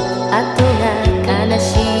後が悲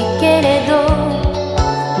しいけれど、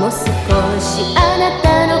もう少しあなた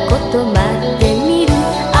のこと待ってみる。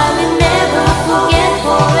 I will never forget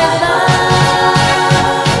forever。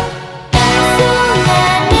 黄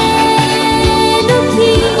昏の日、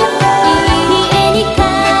入り江に帰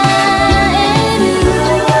る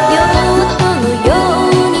ヨットのよ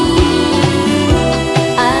うに、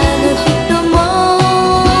あの人も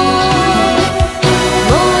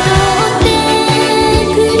戻って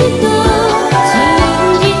くると信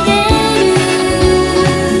じてる。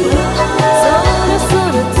そろそ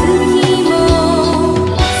ろ月も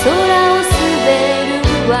空を滑る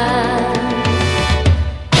わ。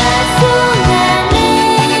黄昏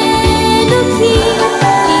の日、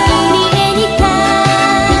入り江に帰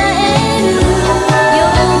るヨ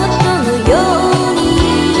ットのように、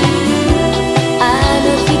あの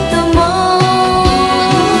人も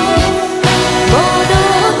戻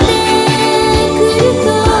ってくると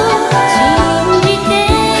信じて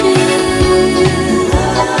る。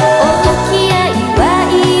沖合は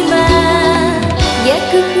今逆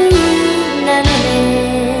風なのね。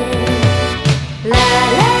ララ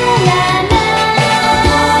ララ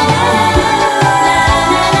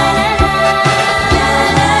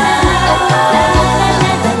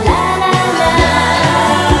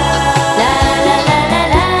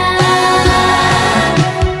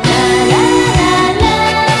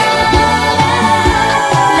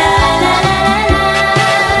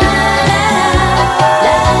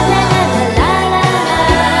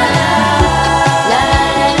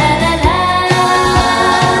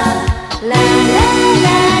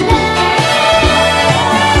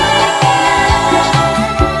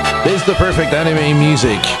It's the perfect anime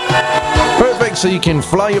music. Perfect so you can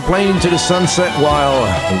fly your plane into the sunset while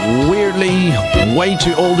weirdly way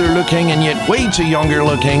too older looking and yet way too younger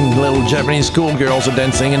looking little Japanese schoolgirls are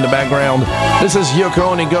dancing in the background. This is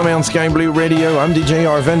Yoko Onigami on Sky Blue Radio. I'm DJ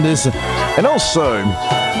Arvandus. And also,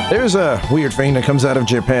 there's a weird thing that comes out of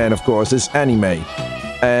Japan, of course, it's anime.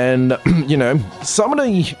 And, you know, some of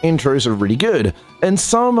the intros are really good. And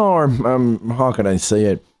some are, how can I say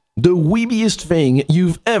it? The weebiest thing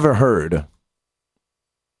you've ever heard.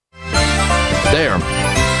 There.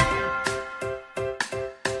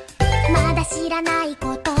 まだ知らない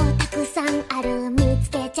ことたくさんある、見つ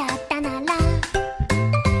けちゃったなら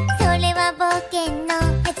それは冒険の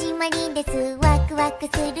始まりです。ワクワク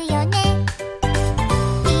するよね。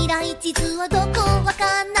未来地図はどこわ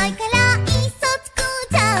かんないからいっそ作っ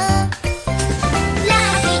ちゃおう。ラ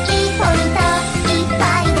ッキーポイントいっぱ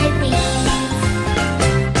いでフリーズ。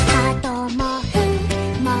ハートもふ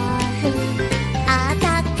もふ、あった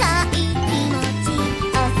かい気持ち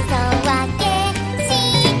お裾分けし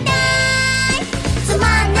たい。つま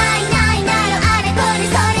んないないなるあれこれ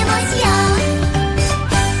それもしよう。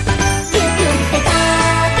ゆっくりで飛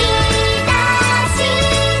び出し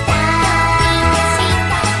たい。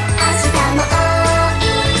明日も応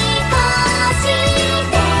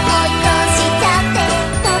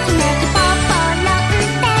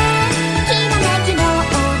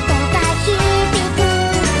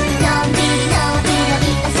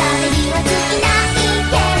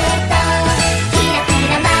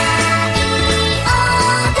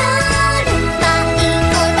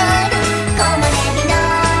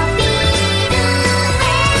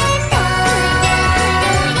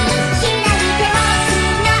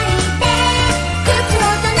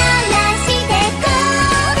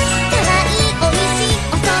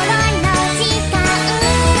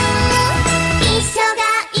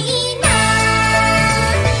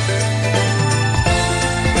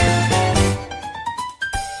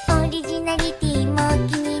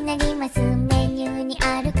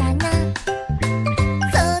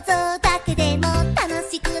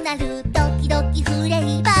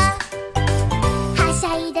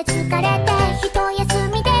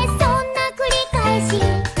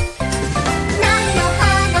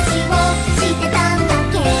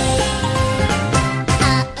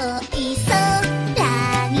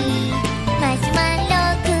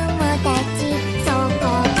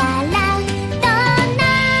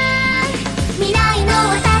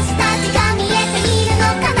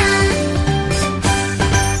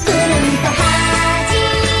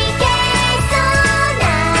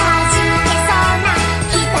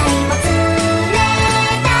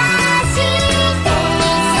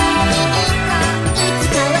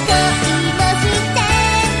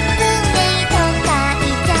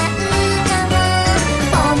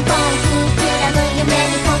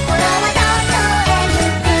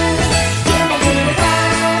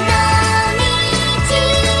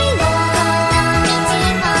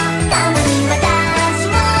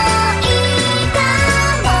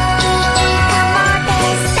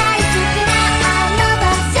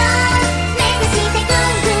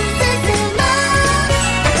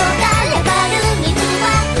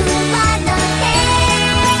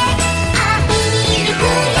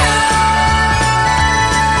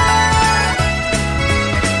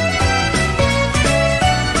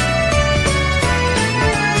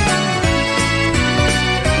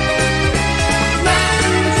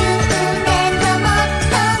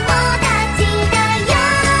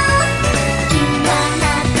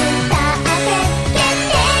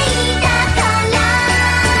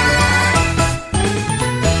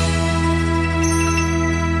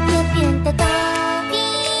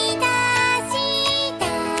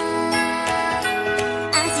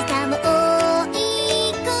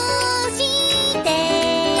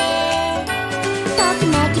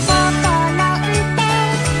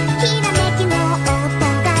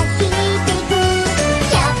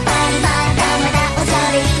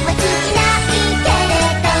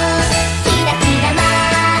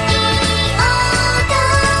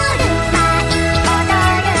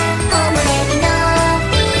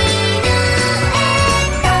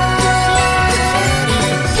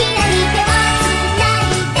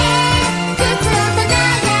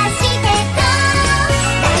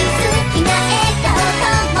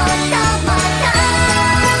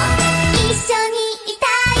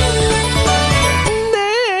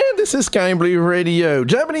This is Sky Blue Radio,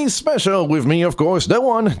 Japanese special with me, of course, the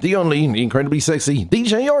one, the only, the incredibly sexy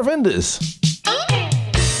DJ Arvandus.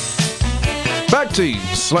 Back to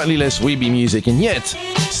slightly less weeby music, and yet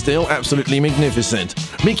still absolutely magnificent.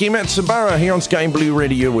 Miki Matsubara here on Sky Blue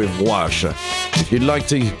Radio with Wash. If you'd like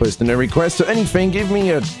to post in a request or anything, give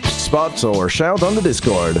me a spot or shout on the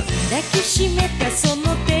Discord.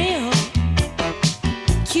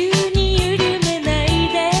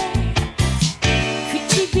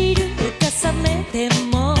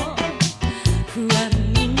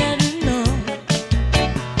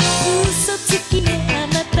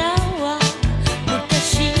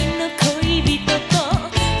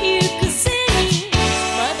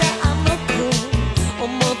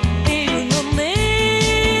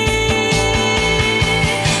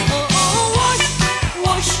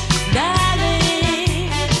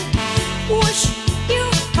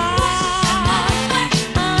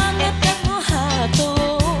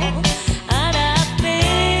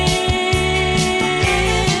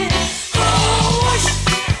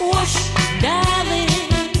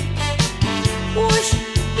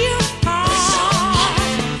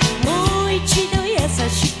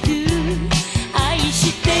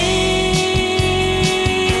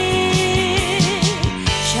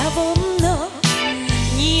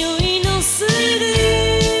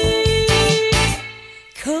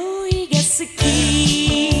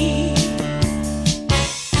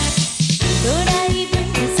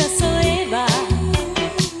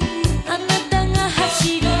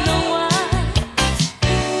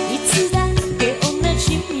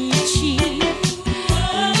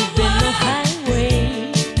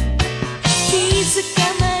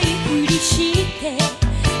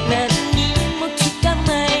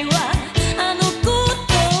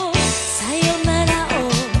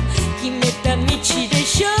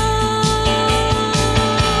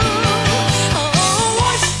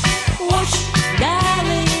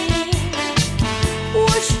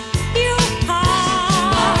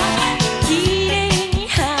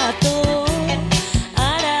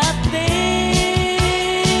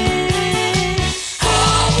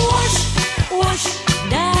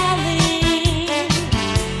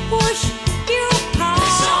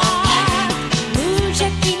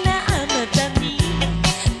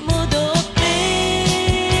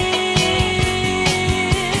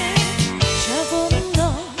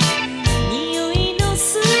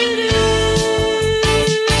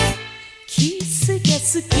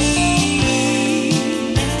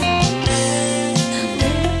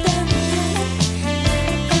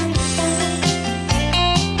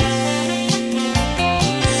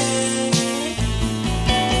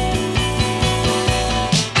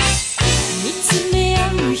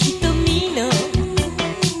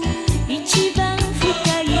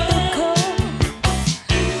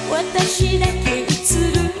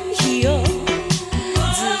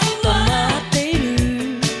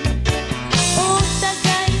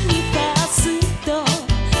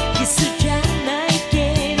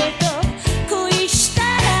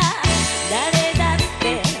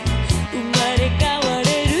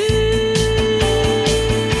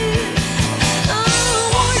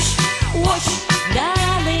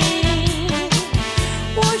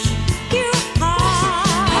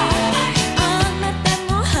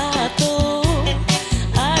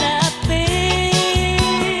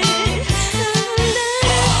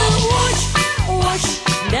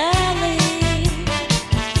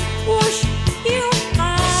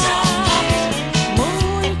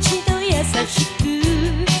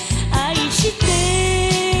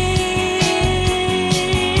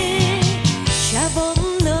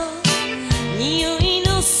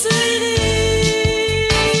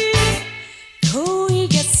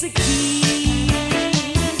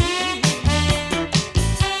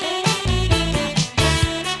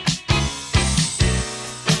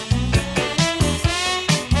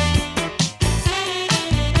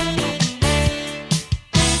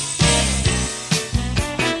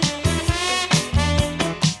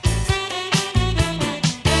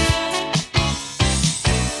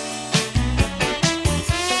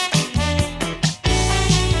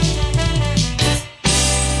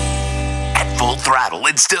 full throttle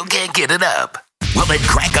and still can't get it up? Well, then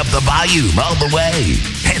crank up the volume all the way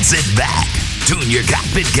and sit back. Tune your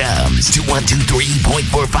cockpit comes to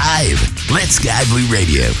 123.45. Let Sky Blue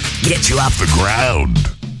Radio get you off the ground.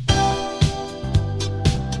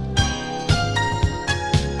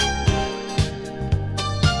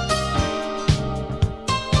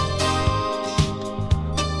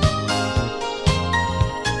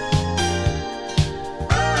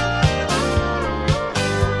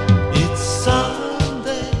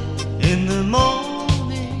 Sunday in the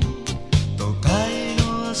morning 都会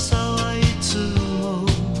の朝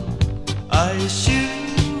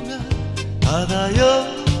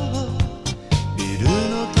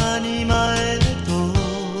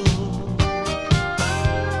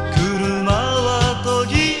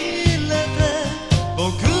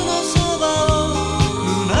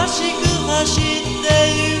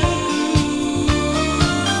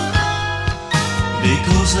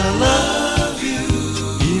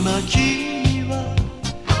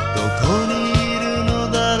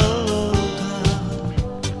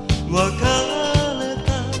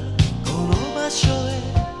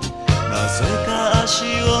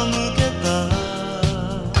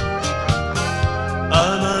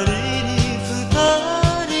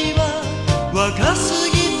若す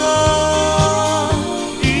ぎた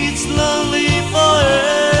It's lonely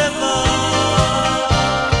forever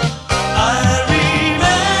I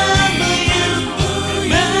remember you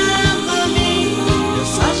Remember me 優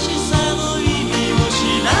しさの意味を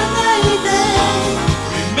知らないで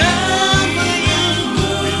Remember you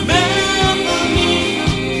Remember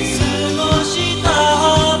me 過ごした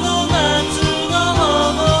あの夏の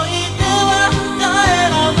思い出は帰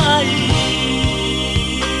らない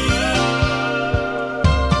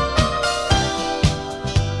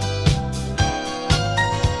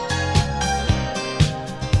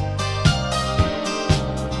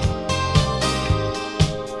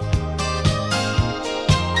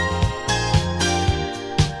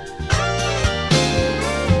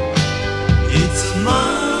It's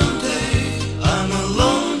Monday, I'm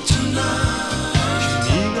alone tonight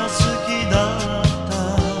君が好きだっ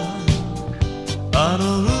たあ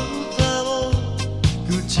の歌を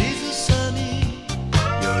口ずさみ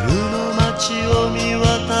夜の街を見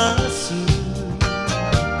渡す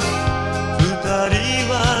二人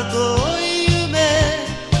は遠い夢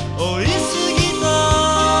追いすぎた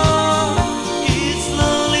It's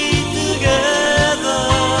lonely together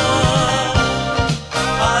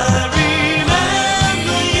I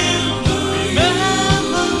remember you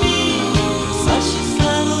Remember me 優しさ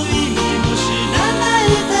の意味も知らない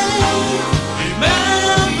で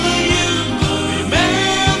Remember you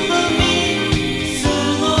Remember me 過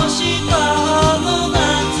ごしたあの夏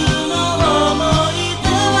の思い出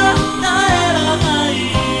は帰らない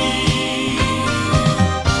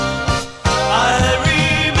I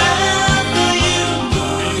remember you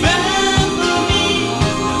Remember me 優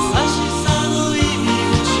しさの意味を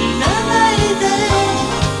知らないで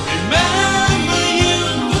Remember you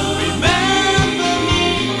Remember me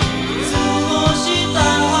過ごしたあ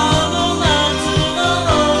の夏の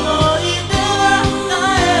思い出は帰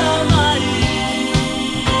らない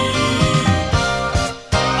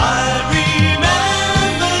I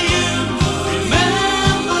remember you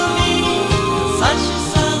Remember me 優し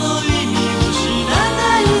さの意味を知ら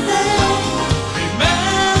ないで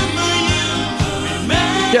Remember you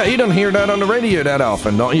Remember Yeah, you don't hear that on the radio that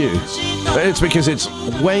often, don't you? It's because it's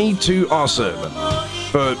way too awesome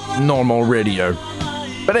for normal radio.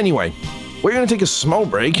 But anyway, we're going to take a small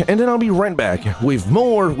break and then I'll be right back with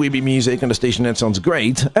more Weeby music on the station that sounds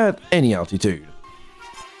great at any altitude.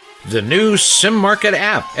 The new SimMarket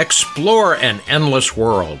app, Explore an Endless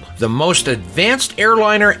World. The most advanced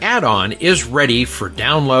airliner add-on is ready for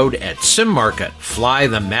download at SimMarket. Fly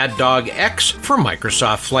the Mad Dog X for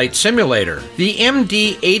Microsoft Flight Simulator. The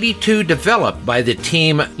MD-82 developed by the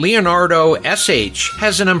team Leonardo SH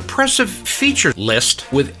has an impressive feature list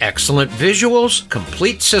with excellent visuals,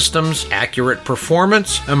 complete systems, accurate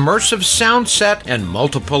performance, immersive sound set, and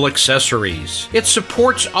multiple accessories. It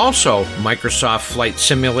supports also Microsoft Flight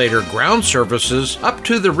Simulator ground services up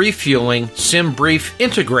to the refueling, SimBrief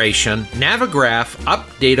integration, Navigraph,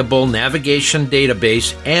 updatable navigation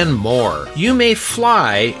database, and more. You may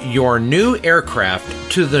fly your new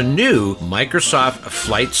aircraft to the new Microsoft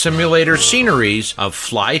Flight Simulator sceneries of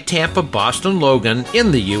Fly Tampa Boston Logan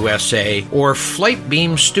in the USA or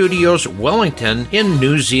Flightbeam Studios Wellington in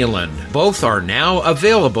New Zealand. Both are now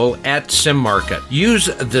available at SimMarket. Use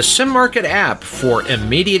the SimMarket app for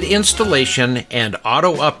immediate installation and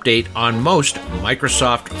auto update on most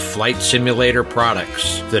Microsoft Flight Simulator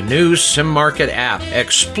products. The new SimMarket app.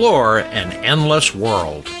 Explore an endless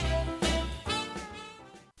world.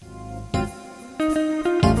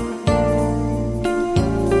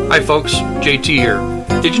 Hi folks, JT here.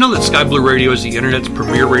 Did you know that Sky Blue Radio is the internet's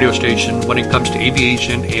premier radio station when it comes to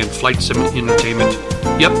aviation and flight sim entertainment?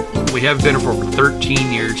 Yep, we have been for over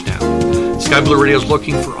 13 years now. Sky Blue Radio is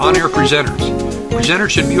looking for on-air presenters. Presenters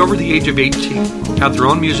should be over the age of 18, have their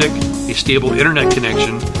own music, a stable internet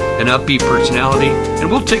connection, an upbeat personality,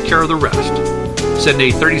 and we'll take care of the rest. Send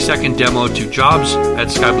a 30-second demo to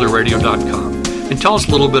jobs@skyblueradio.com and tell us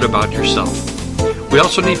a little bit about yourself. We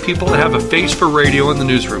also need people that have a face for radio in the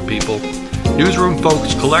newsroom, people. Newsroom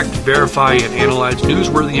folks collect, verify, and analyze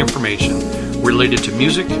newsworthy information related to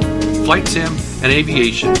music, flight sim, and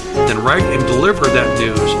aviation, then write and deliver that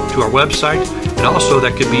news to our website, and also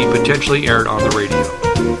that could be potentially aired on the radio.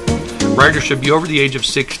 Writers should be over the age of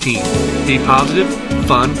 16, be positive,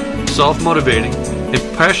 fun, self-motivating, and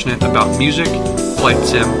passionate about music, flight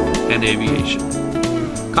sim, and aviation.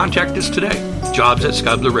 Contact us today,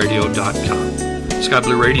 jobs@skyblueradio.com. Sky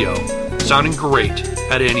Blue Radio, sounding great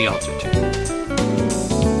at any altitude.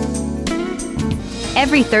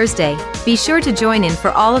 Every Thursday, be sure to join in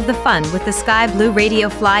for all of the fun with the Sky Blue Radio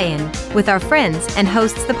Fly-In with our friends and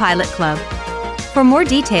hosts the Pilot Club. For more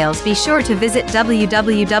details, be sure to visit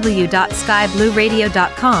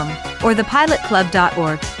www.skyblueradio.com or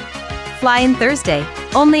thepilotclub.org. Fly in Thursday,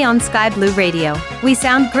 only on Sky Blue Radio. We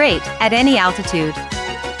sound great at any altitude.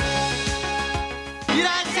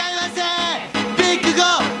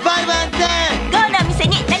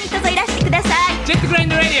 Check the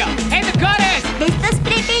Grand Radio and the goddess!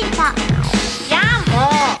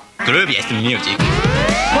 Dopiest music.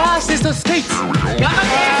 Fastest of states!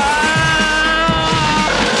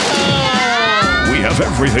 We have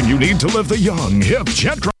everything you need to live the young, hip,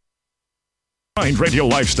 jet grind radio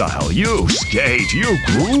lifestyle. You skate, you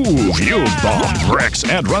groove, you bomb bricks,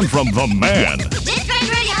 and run from the man. Jet Grind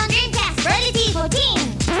Radio on Dreamcast, Early T14.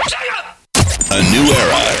 A new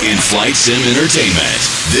era in flight sim entertainment.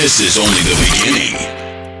 This is only the beginning.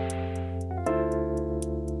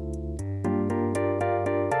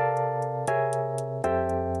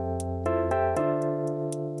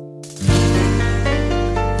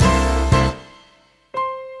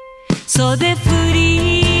袖振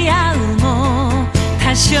り合うも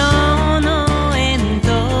多少の縁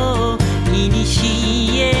といに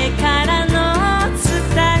しえからの伝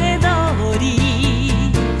え通り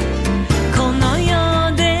この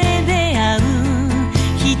世で出会う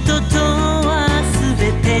人とは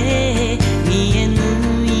全て見えぬ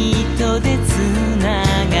糸でつな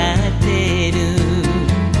がってる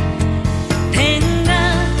天が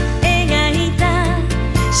描いた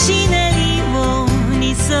シナリオに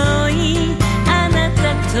沿いあな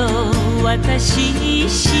たと私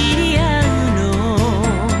知り合うの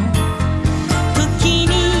時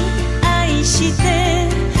に愛して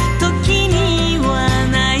時には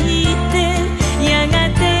泣いてやが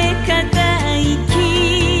て固い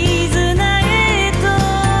絆へ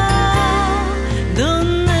とどん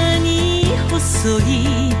なに細い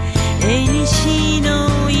縁の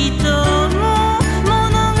糸も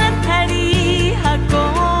物語運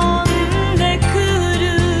んでくる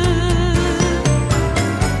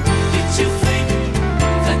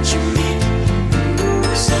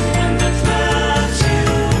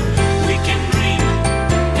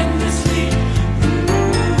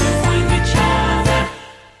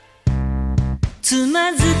つ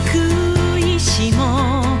まずく石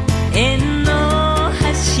も縁の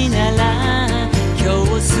橋なら今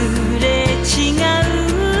日すれ違う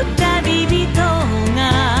旅人が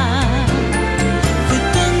ふ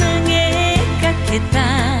と投げかけた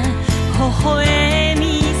微笑み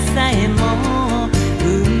さえも運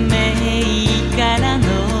命からの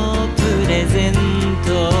プレゼン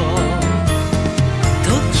ト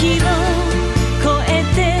時を超え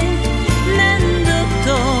て何度と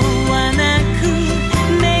はなく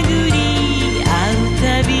巡り合うた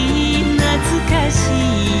び懐かしい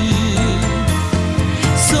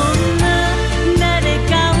そんな誰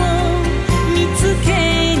かを見つけ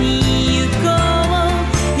に行こう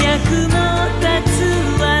役も立つ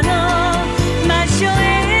輪の場所へ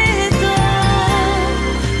と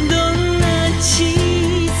どんな小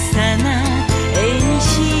さな縁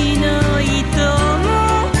の糸も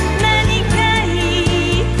何かい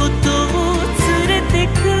いことを連れて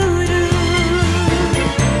くる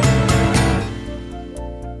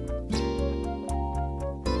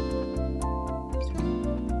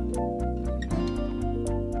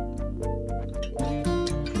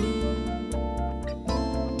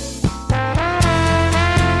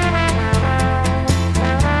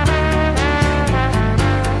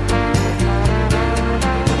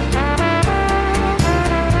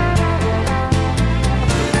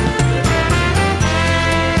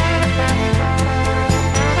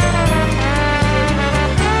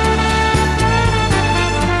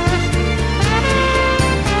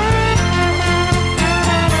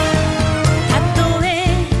たとえ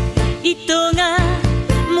糸が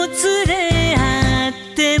もつれ合っ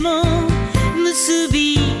ても結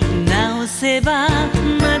び直せば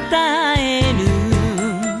また会える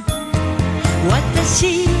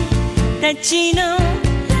私たちの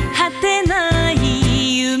果てな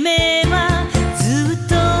い夢はずっ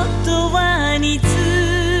と永遠に続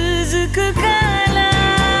くから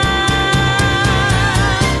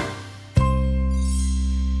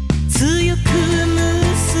強く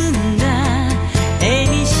結んだ縁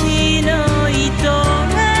の糸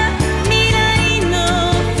が未来の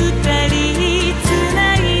二人つ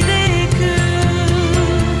ないでく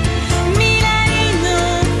未来の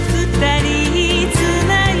二人つ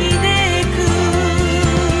ないでく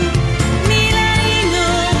未来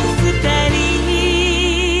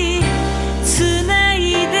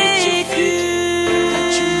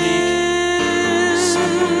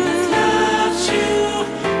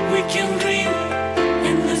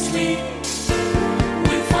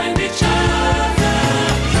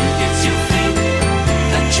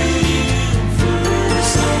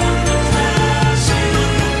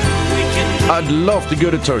I'd love to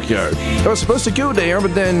go to Tokyo. I was supposed to go there,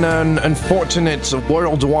 but then an unfortunate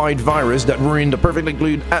worldwide virus that ruined the perfectly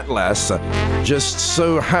glued atlas just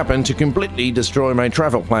so happened to completely destroy my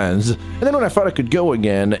travel plans. And then when I thought I could go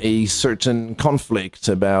again, a certain conflict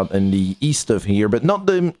about in the east of here, but not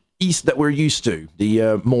the east that we're used to,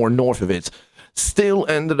 the more north of it, still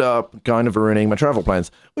ended up kind of ruining my travel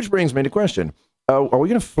plans. Which brings me to question. Are we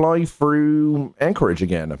going to fly through Anchorage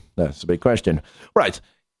again? That's a big question. Right,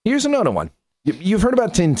 here's another one. You've heard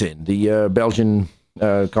about Tintin, the Belgian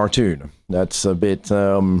cartoon. That's a bit,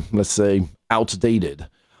 let's say, outdated.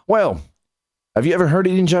 Well, have you ever heard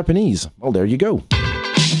it in Japanese? Well, there you go.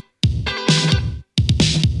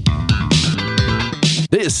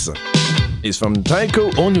 This is from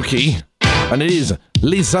Taiko Onyuki, and it is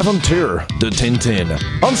Les Aventures de Tintin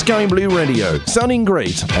on Sky Blue Radio, sounding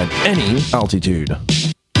great at any altitude.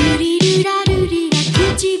 ルリルラルリラ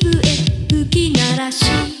口笛吹き鳴らし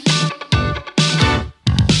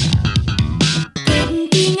天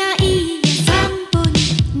気がいい散歩に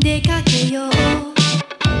出かけよう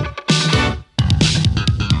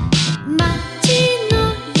街の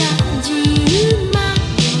やじ馬を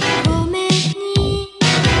止めに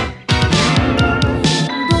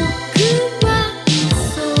僕は急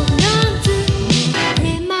がずに手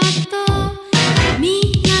間と港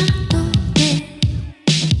で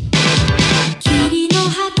霧の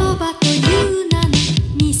鳩場という名の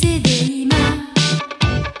店で今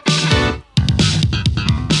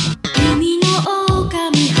海の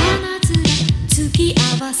狼花面突き合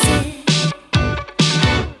わせ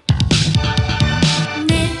眠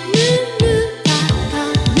る宝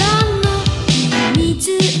の秘密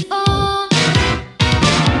を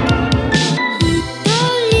独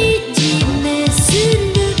り占めす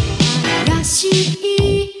る怪し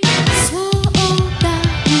い相談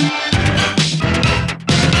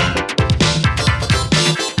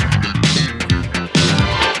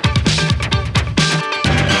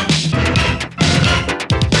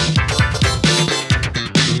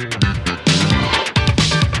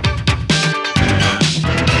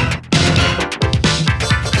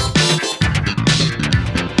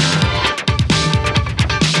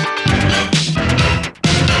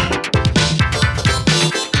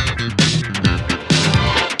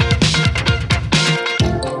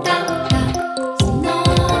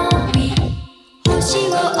星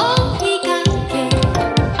を追いかけ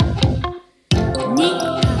に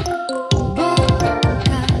ぼか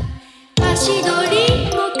足取り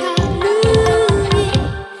も軽い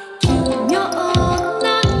奇妙な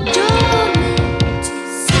情熱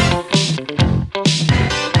さ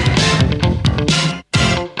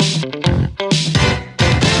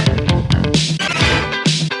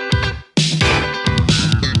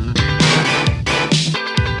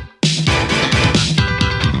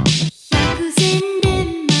百戦錬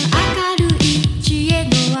磨明るい知恵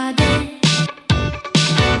の輪で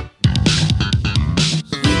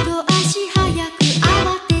一足早く慌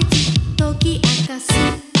てず解き明かす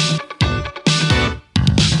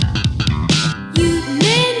夢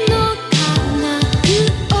の科学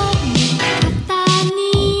を味方に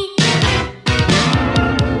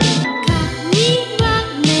神は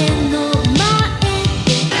目の前で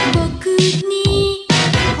僕に微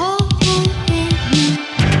笑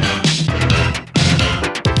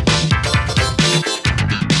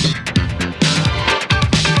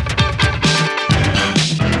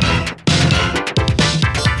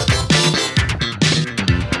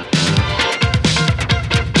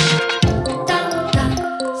むだんだん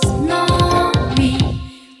スノーリー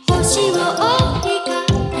星を追いか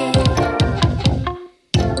け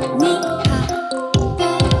にかぼ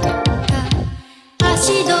か足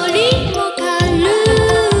取りも軽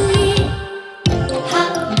いハ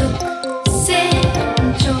ッド船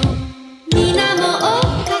長水面を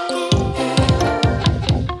かけて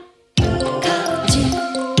舵取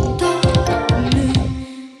る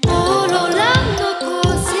オーロラの宝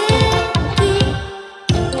石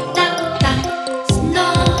だんだんスノ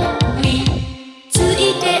ーリーつい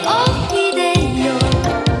ておいでよ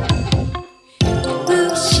不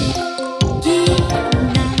思議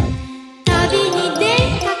な旅に出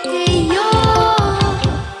かけよう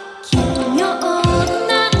奇妙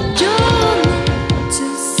な情熱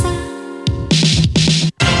さ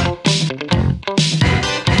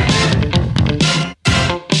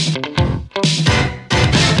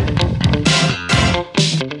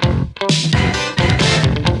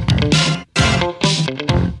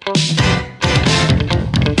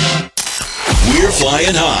We're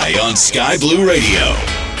flying high on Sky Blue Radio.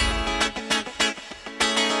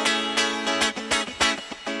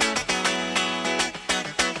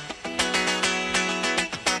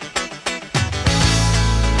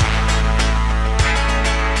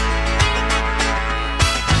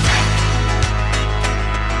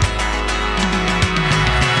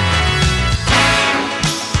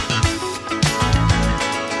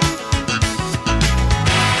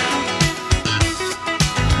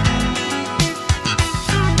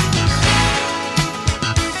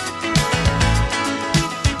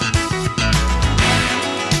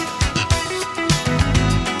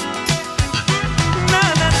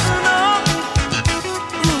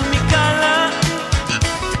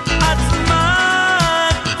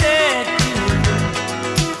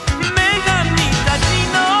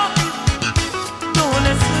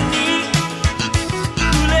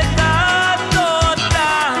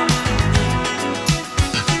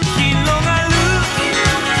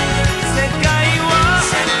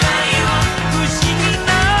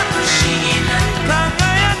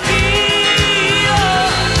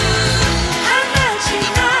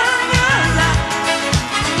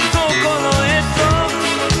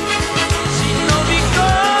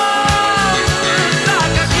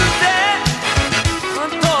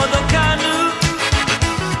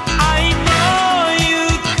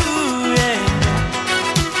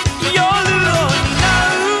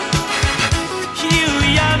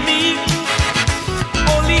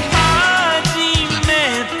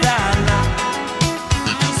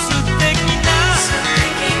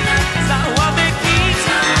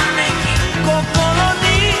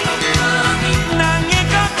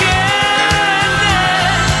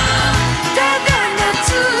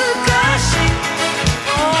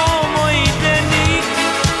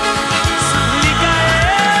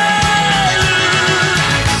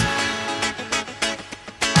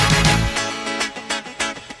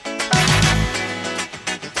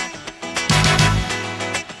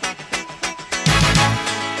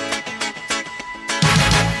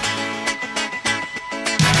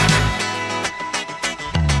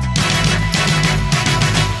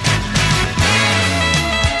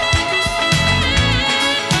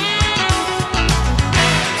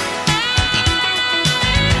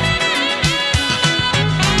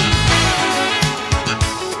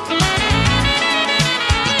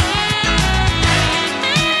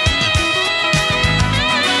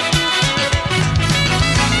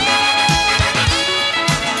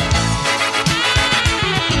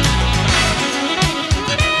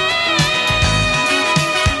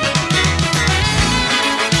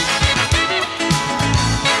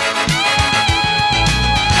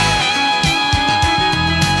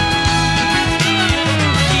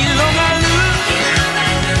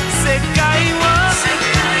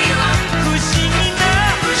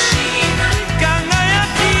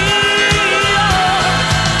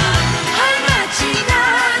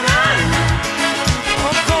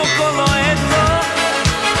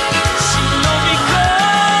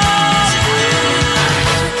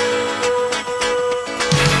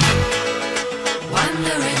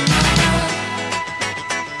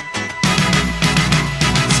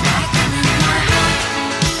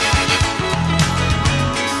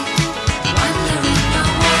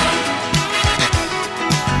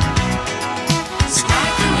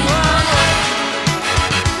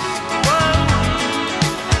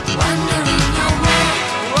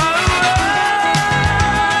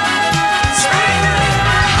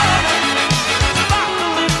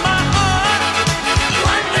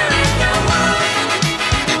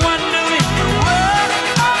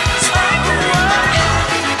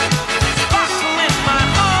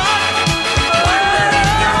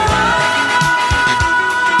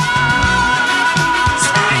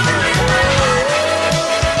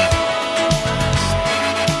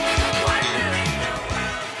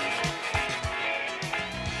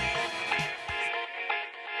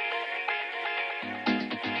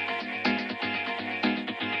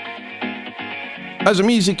 As the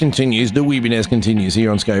music continues, the weebiness continues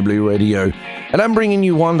here on Sky Blue Radio. And I'm bringing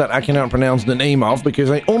you one that I cannot pronounce the name of because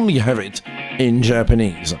I only have it in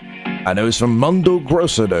Japanese. I know it's from Mondo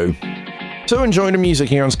Grosso though. So enjoy the music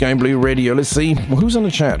here on Sky Blue Radio. Let's see, who's on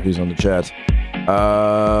the chat?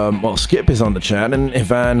 Well, Skip is on the chat and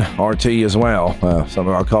Ivan RT as well. Some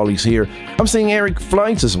of our colleagues here. I'm seeing Eric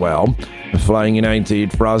Flight as well. Flying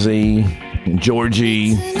United, Frozzy,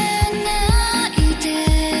 Georgie.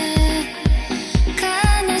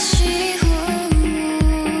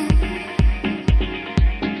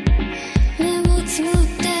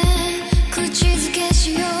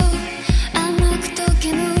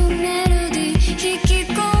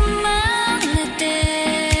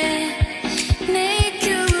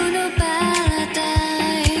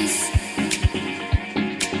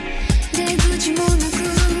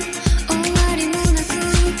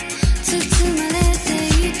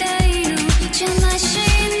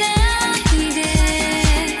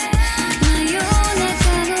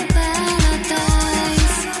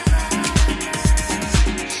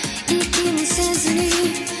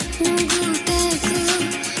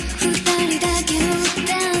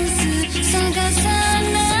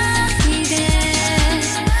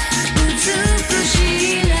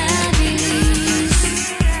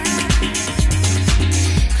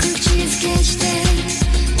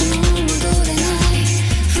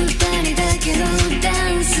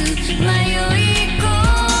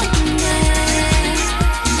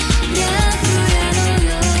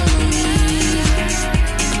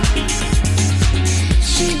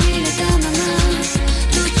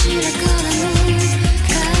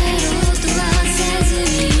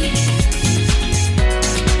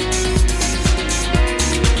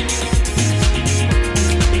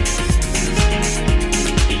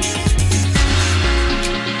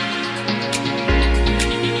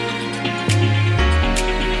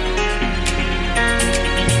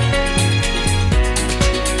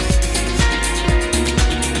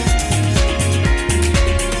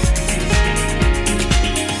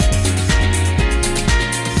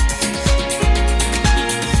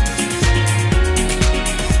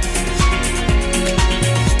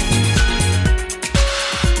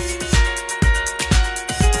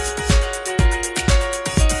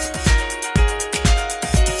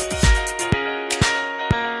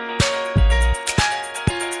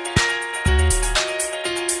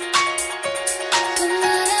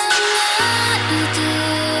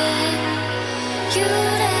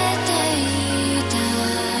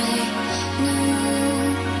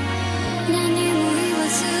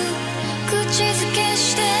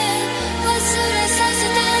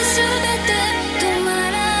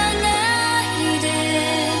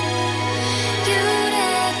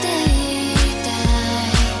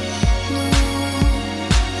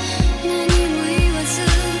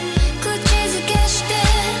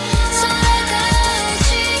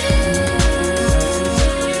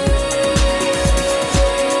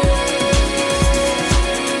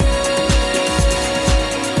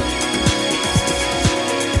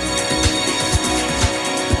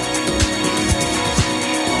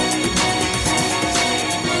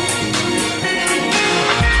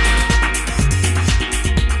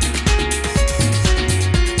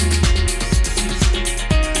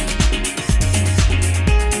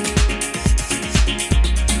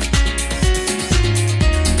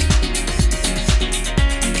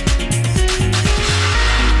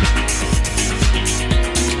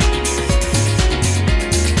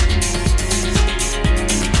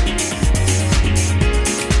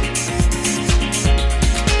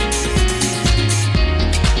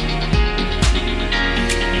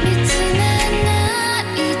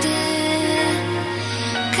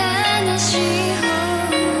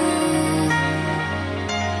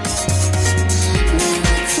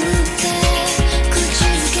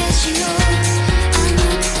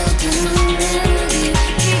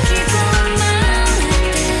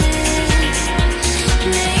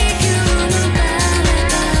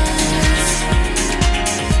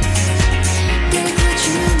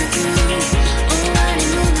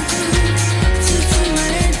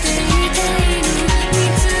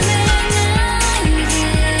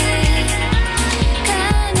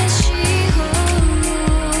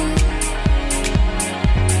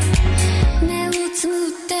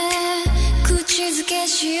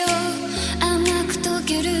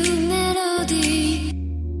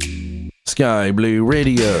 Sky Blue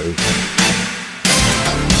Radio.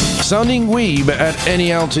 Sounding weeb at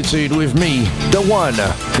any altitude with me, the one,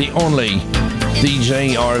 the only,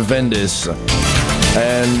 DJ Arvandus.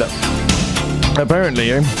 And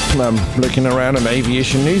apparently, I'm looking around at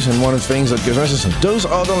aviation news, and one of the things that goes on is, does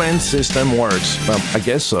Autoland system works? I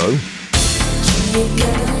guess so.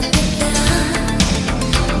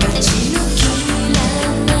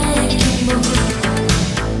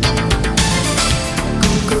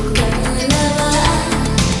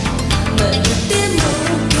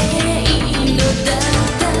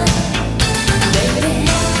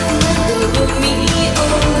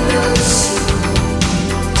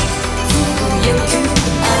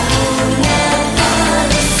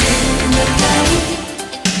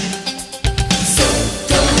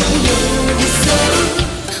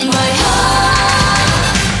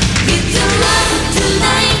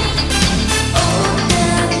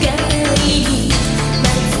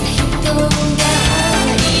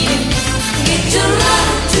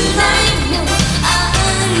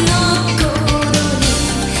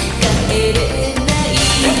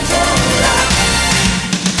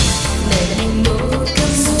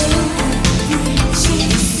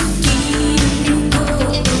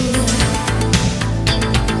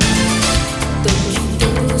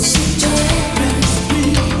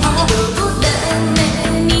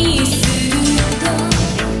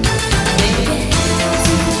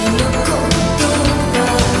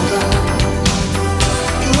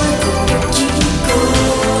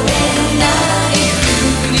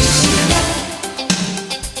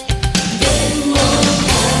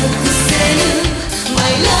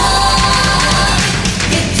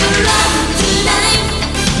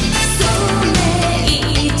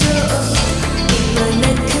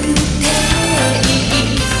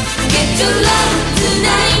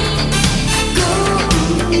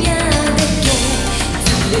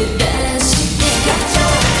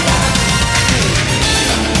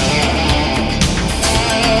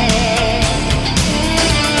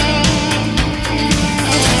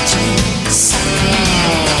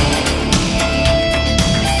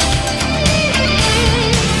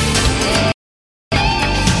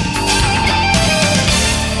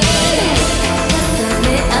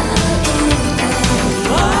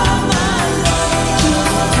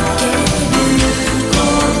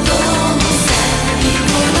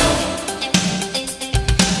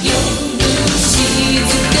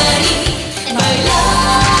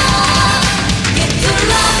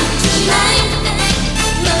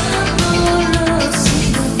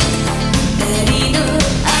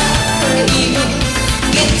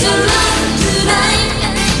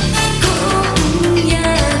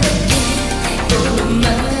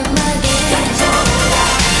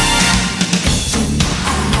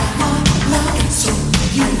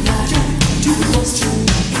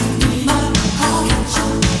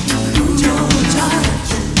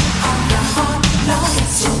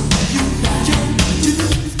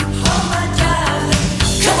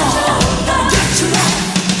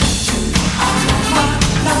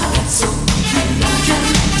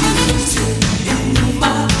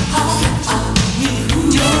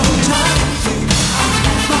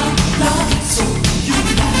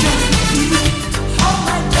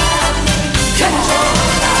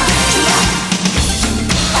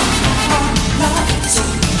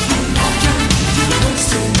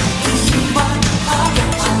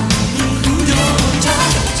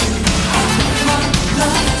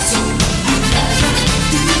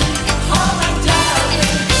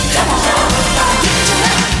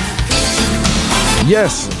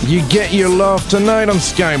 Yes, you get your love tonight on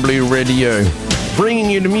Sky Blue Radio, bringing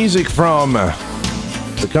you the music from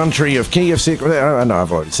the country of KFC. I know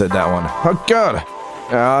I've already said that one. Oh God,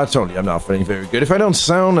 I told you I'm not feeling very good. If I don't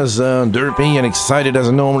sound as derpy and excited as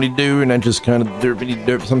I normally do, and I just kind of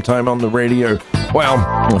derp sometime on the radio, well,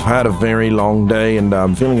 I've had a very long day and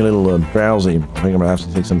I'm feeling a little drowsy. I think I'm gonna have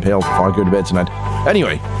to take some pills before I go to bed tonight.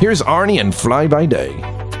 Anyway, here's Arnie and Fly by Day.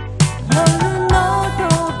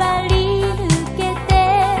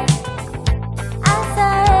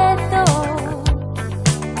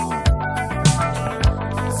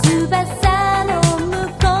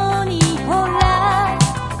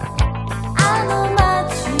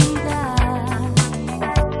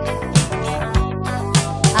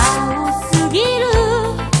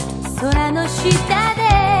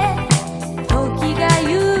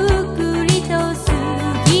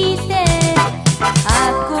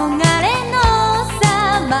 I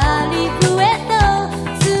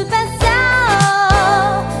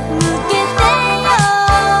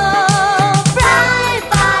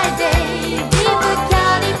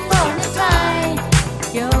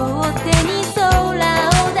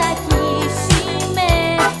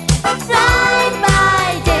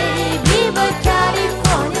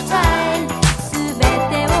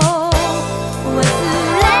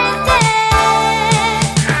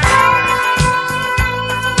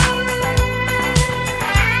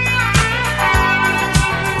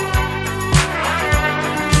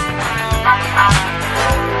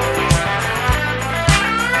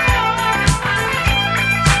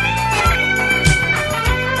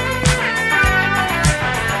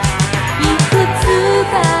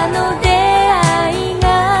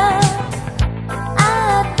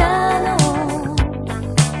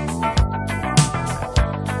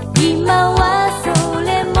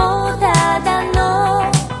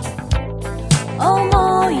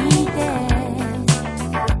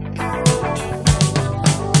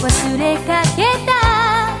れかけた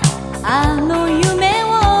あの夢を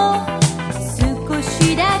少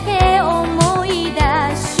しだけ思い出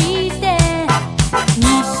して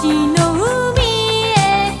西の海へ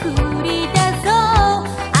繰り出そう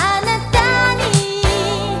あなたに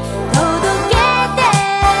届けて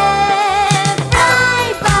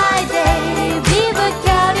Fly by day, viva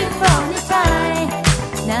California time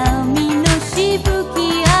波のしぶき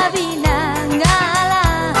浴びながら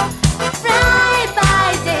Fly by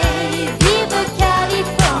day, viva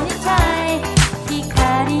California time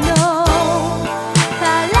光のパ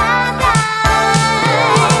ラダイス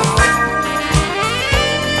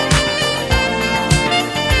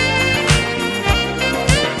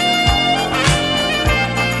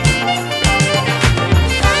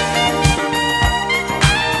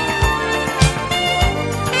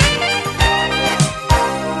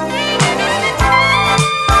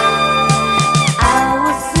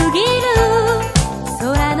青すぎる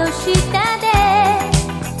空の下で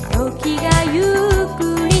時がゆっく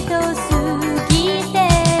りと過ぎて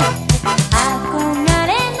憧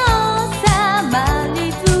れのサマーリ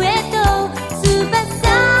フへと翼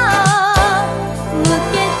を向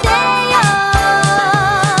けてよ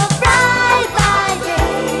Fly by day,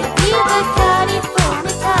 viva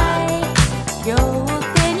California time 両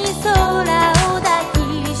手に空を抱き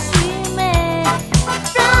しめ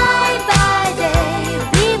Fly by day,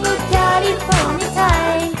 viva California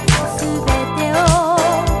time すべてを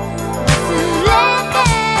忘れて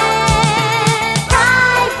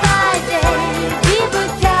Fly by day, viva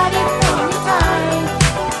California time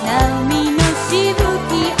波のしぶ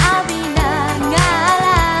き浴びながら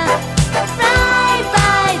Fly by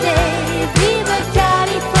day, viva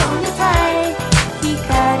California time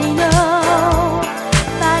光の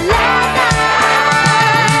パラダイ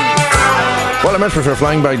ス Well, I much prefer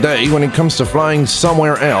flying by day. When it comes to flying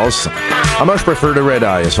somewhere else, I much prefer the red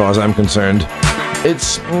eye as far as I'm concerned.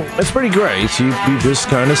 It's pretty great. You just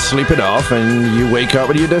kind of sleep it off and you wake up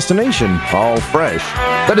at your destination, all fresh.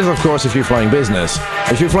 That is, of course, if you're flying business.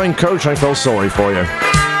 If you're flying coach, I feel sorry for you.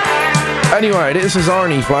 Anyway, this is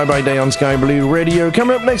Arnie, Fly By Day on Sky Blue Radio.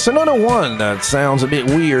 Coming up next, another one that sounds a bit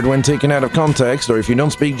weird when taken out of context, or if you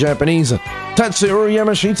don't speak Japanese, Tatsuro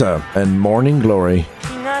Yamashita and Morning Glory.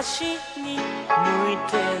 東に向い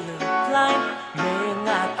てるフライ目が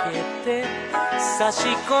けて差し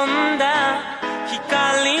込んだ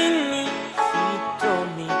光に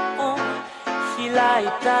瞳を開い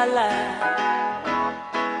たら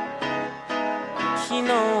昨日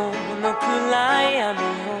の暗闇を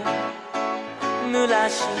濡ら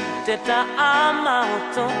してた雨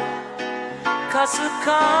音かす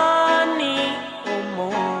かに思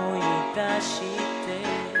い出して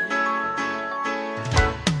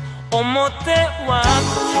表は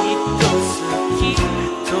きっと透き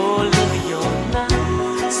通るような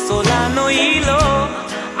空の色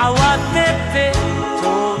慌てて飛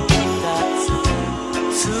び立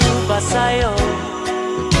つ翼よ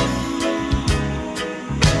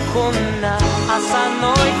こんな朝の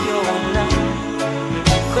ような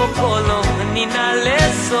心になれ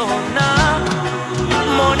そうな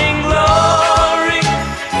Morning Glory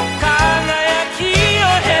輝きよ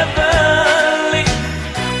Heavenly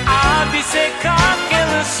浴びせかける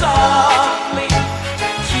Softly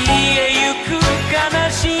消えゆく悲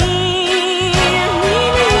しみ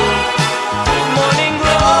Morning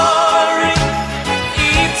Glory い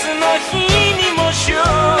つの日にも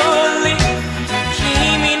Surely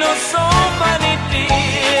君のそばに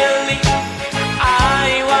Dearly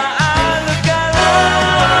愛はあるから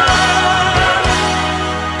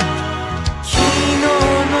昨日の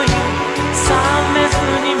夜覚めず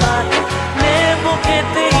にまで寝ぼけ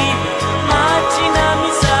ている街並み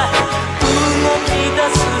さえ動き出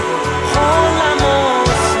すほらもう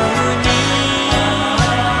すぐに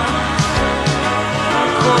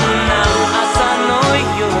こんな朝の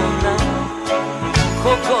ような心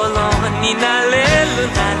になれる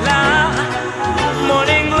なら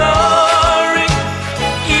Morning Glory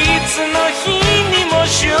いつの日にも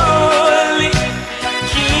Surely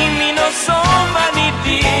君のそばに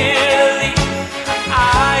Dearly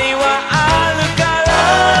愛はあるから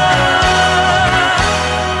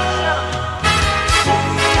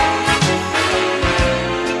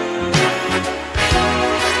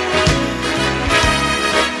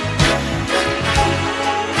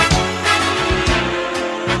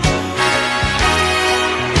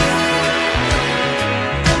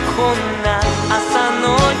こんな朝の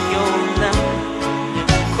ような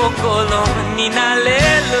心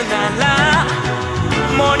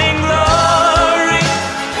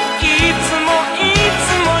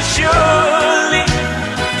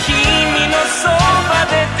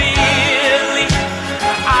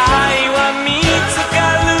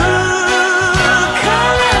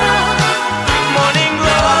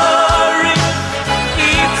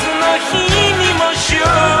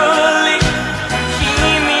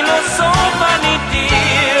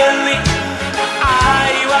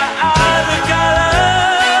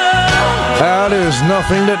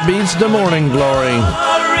nothing that beats the morning glory.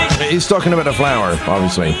 He's talking about a flower,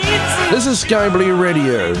 obviously. This is Sky Blue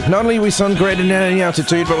Radio. Not only we sound great in any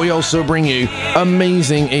altitude, but we also bring you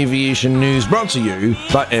amazing aviation news brought to you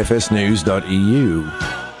by fsnews.eu.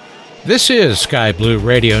 This is Sky Blue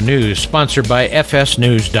Radio News, sponsored by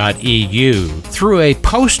fsnews.eu. Through a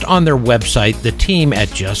post on their website, the team at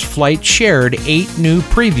Just Flight shared 8 new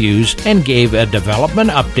previews and gave a development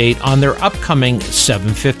update on their upcoming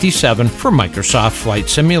 757 for Microsoft Flight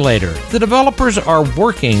Simulator. The developers are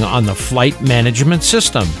working on the flight management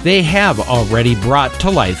system. They have already brought to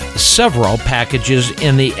life several packages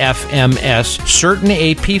in the FMS, certain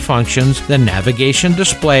AP functions, the navigation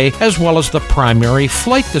display, as well as the primary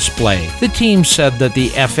flight display. The team said that the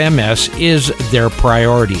FMS is their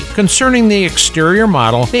priority. Concerning the exterior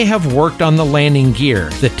model, they have worked on the landing gear.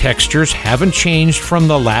 The textures haven't changed from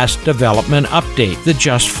the last development update. The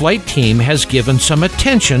Just Flight team has given some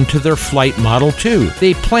attention to their flight model too.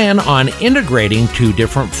 They plan on integrating 2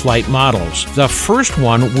 different flight models. The first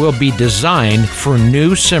one will be designed for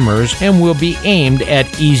new simmers and will be aimed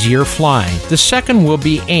at easier flying. The second will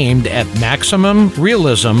be aimed at maximum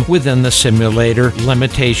realism within the simulator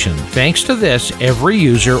limitation. Thanks to this, every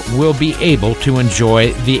user will be able to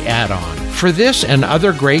enjoy the add-on. For this and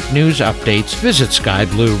other great news updates, visit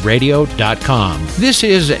skyblueradio.com. This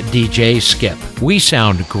is DJ Skip. We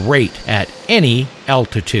sound great at any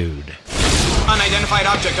altitude. Unidentified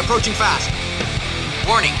object approaching fast.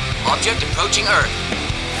 Warning, object approaching Earth.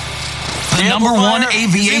 The number 1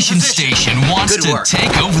 aviation station wants to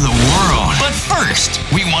take over the world. But first,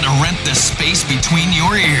 we want to rent the space between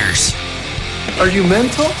your ears. Are you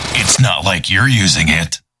mental? It's not like you're using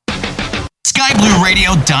it.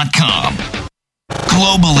 SkyBlueRadio.com.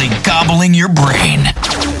 Globally gobbling your brain.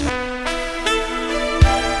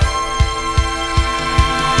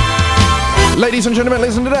 Ladies and gentlemen,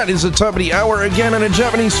 listen to that. It's the top of the hour again on a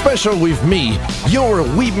Japanese special with me, your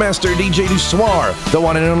Weebmaster DJ du Soir, the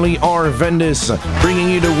one and only Arvandus,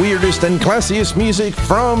 bringing you the weirdest and classiest music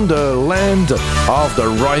from the land of the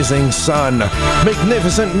rising sun.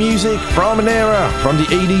 Magnificent music from an era, from the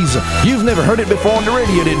 80s. You've never heard it before on the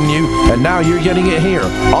radio, didn't you? And now you're getting it here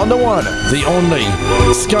on the one, the only,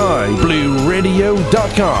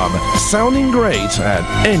 SkyBlueRadio.com, sounding great at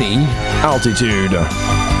any altitude.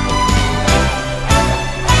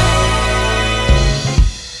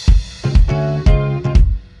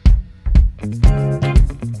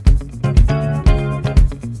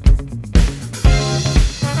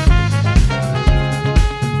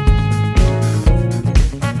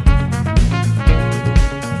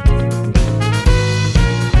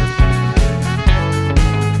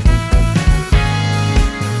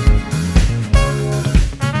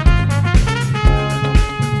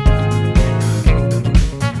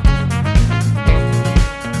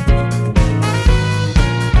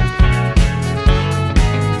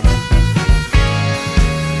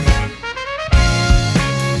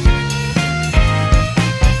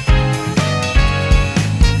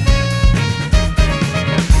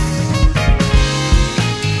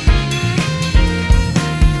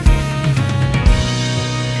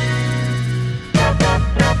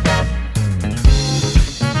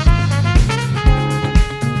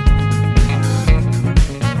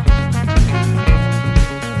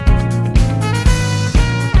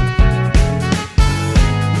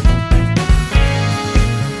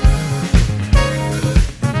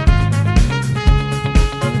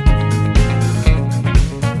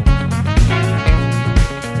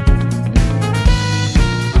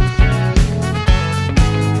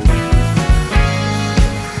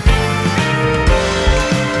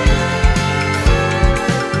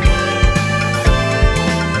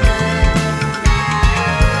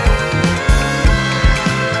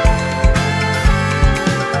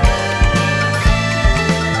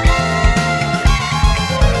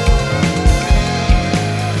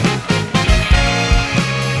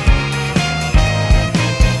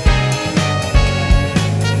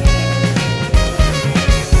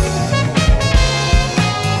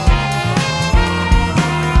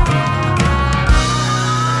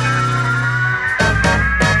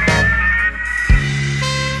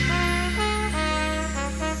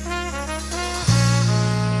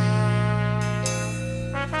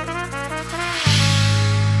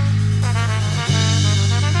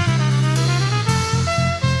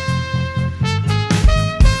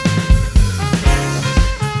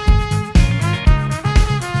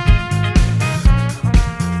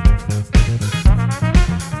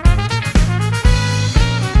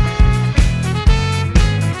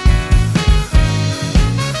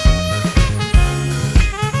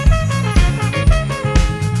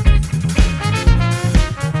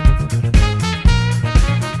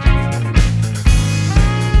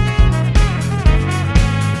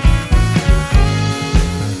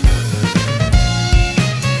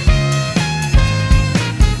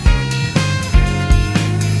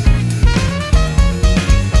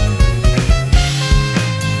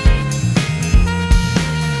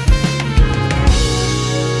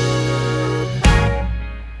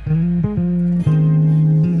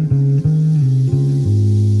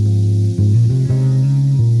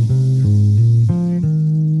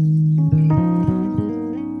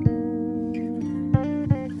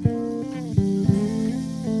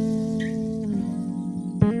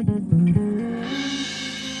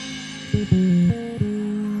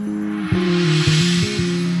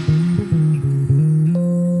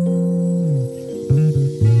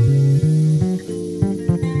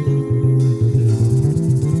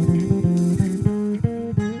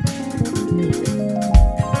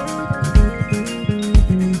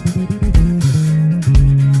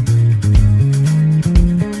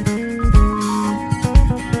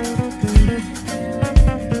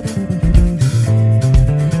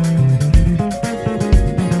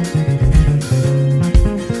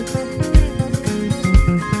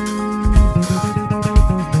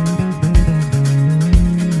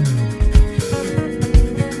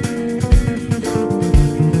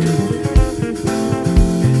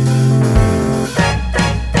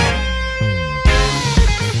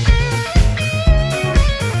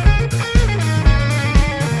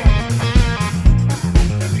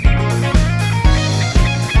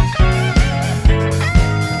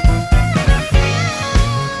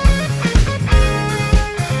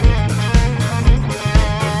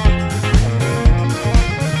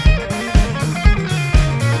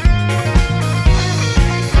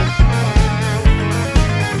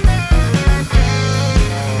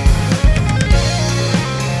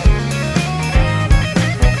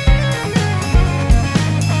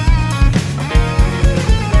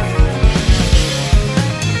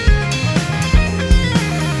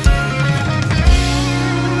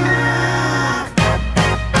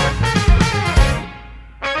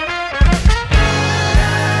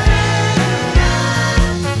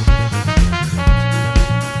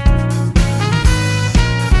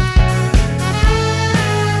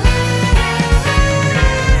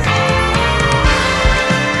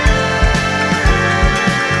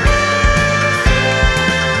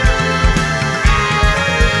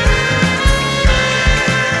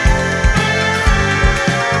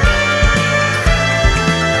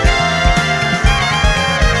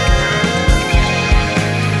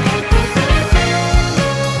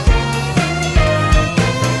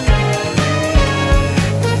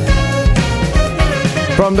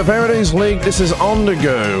 From the Paradise League, this is On The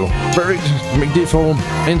Go. Very beautiful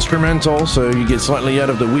instrumental, so you get slightly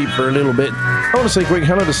out of the weep for a little bit. I want to say a quick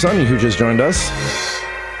hello to Sunny, who just joined us.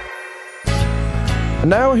 And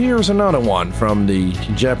now here's another one from the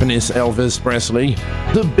Japanese Elvis Presley,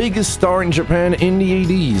 the biggest star in Japan in the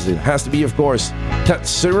 80s. It has to be, of course,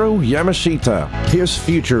 Tatsuro Yamashita. Here's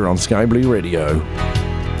Future on Sky Blue Radio.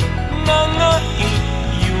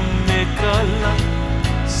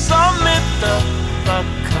 ばか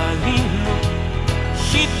りの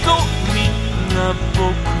瞳が僕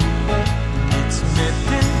を見つめ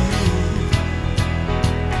てる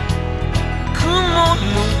雲の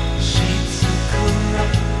雫が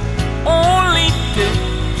降りて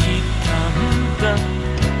きたんだ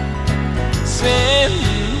千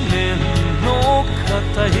年の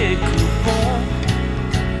片へ雲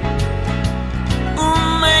運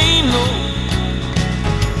命の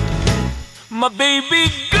My baby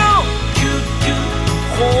go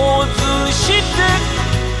ポーズして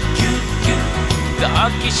キュッキュッ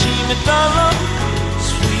抱きしめたら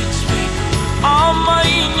Sweet sweet 甘い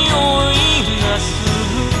匂いがす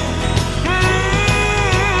る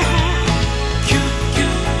キュッキュッ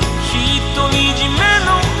独り占め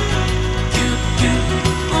のキュッキュッ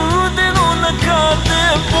腕の中で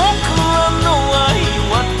僕らの愛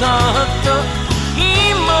渡った今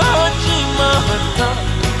始まった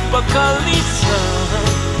ばかりさ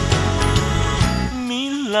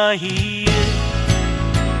未来へ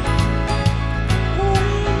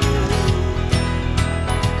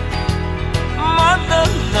まだ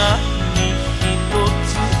何一つ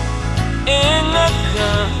描か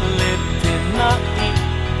れてない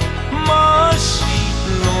真っ白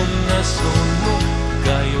なその画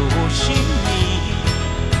用紙に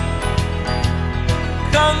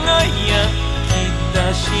輝き出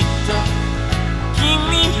した君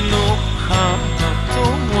のハート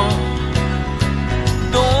は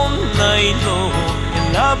どんな色を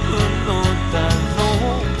選ぶのだろ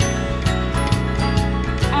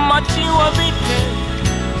う待ちわびて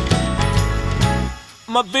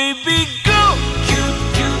My baby go キュッ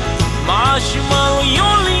キュッマシュマロよ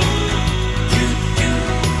りキュッキュッ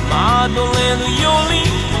マドレーヌより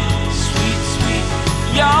Sweet sweet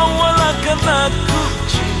柔らかな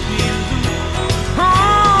唇 Oh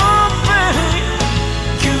baby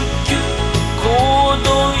キュッキュッ行動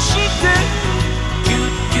して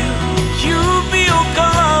指を絡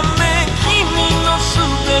め君のす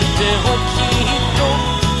べてをきっと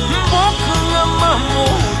僕が守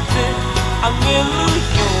ってあげる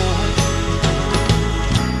よ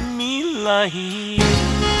未来へ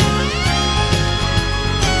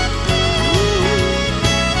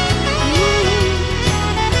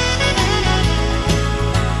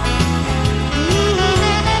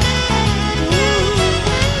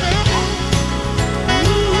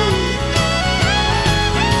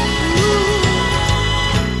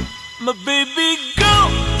My baby go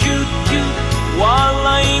キュッキュッ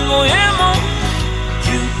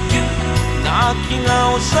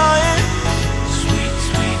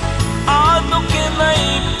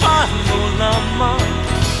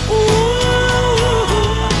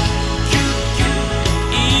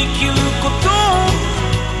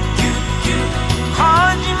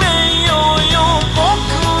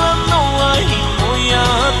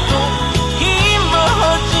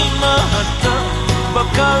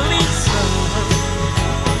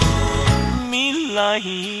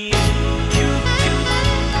Milahi.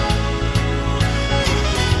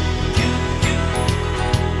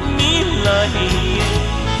 Milahi.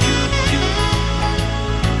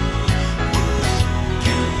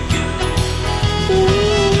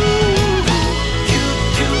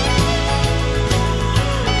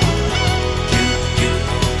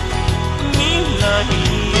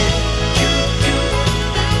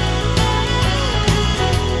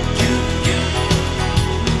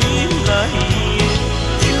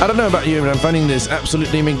 I don't know about you, but I'm finding this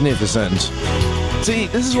absolutely magnificent. See,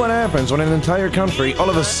 this is what happens when an entire country all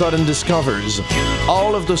of a sudden discovers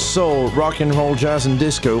all of the soul, rock and roll, jazz, and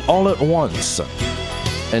disco all at once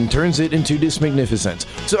and turns it into this magnificent.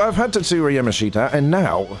 So I've had Tatsuro Yamashita, and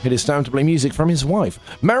now it is time to play music from his wife,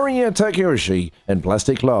 Maria Takeyoshi, and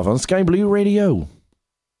Plastic Love on Sky Blue Radio.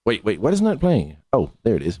 Wait, why isn't that playing? Oh,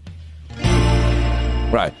 there it is.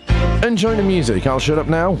 Right. Enjoy the music. I'll shut up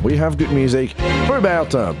now. We have good music for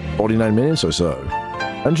about 49 minutes or so.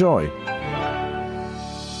 Enjoy.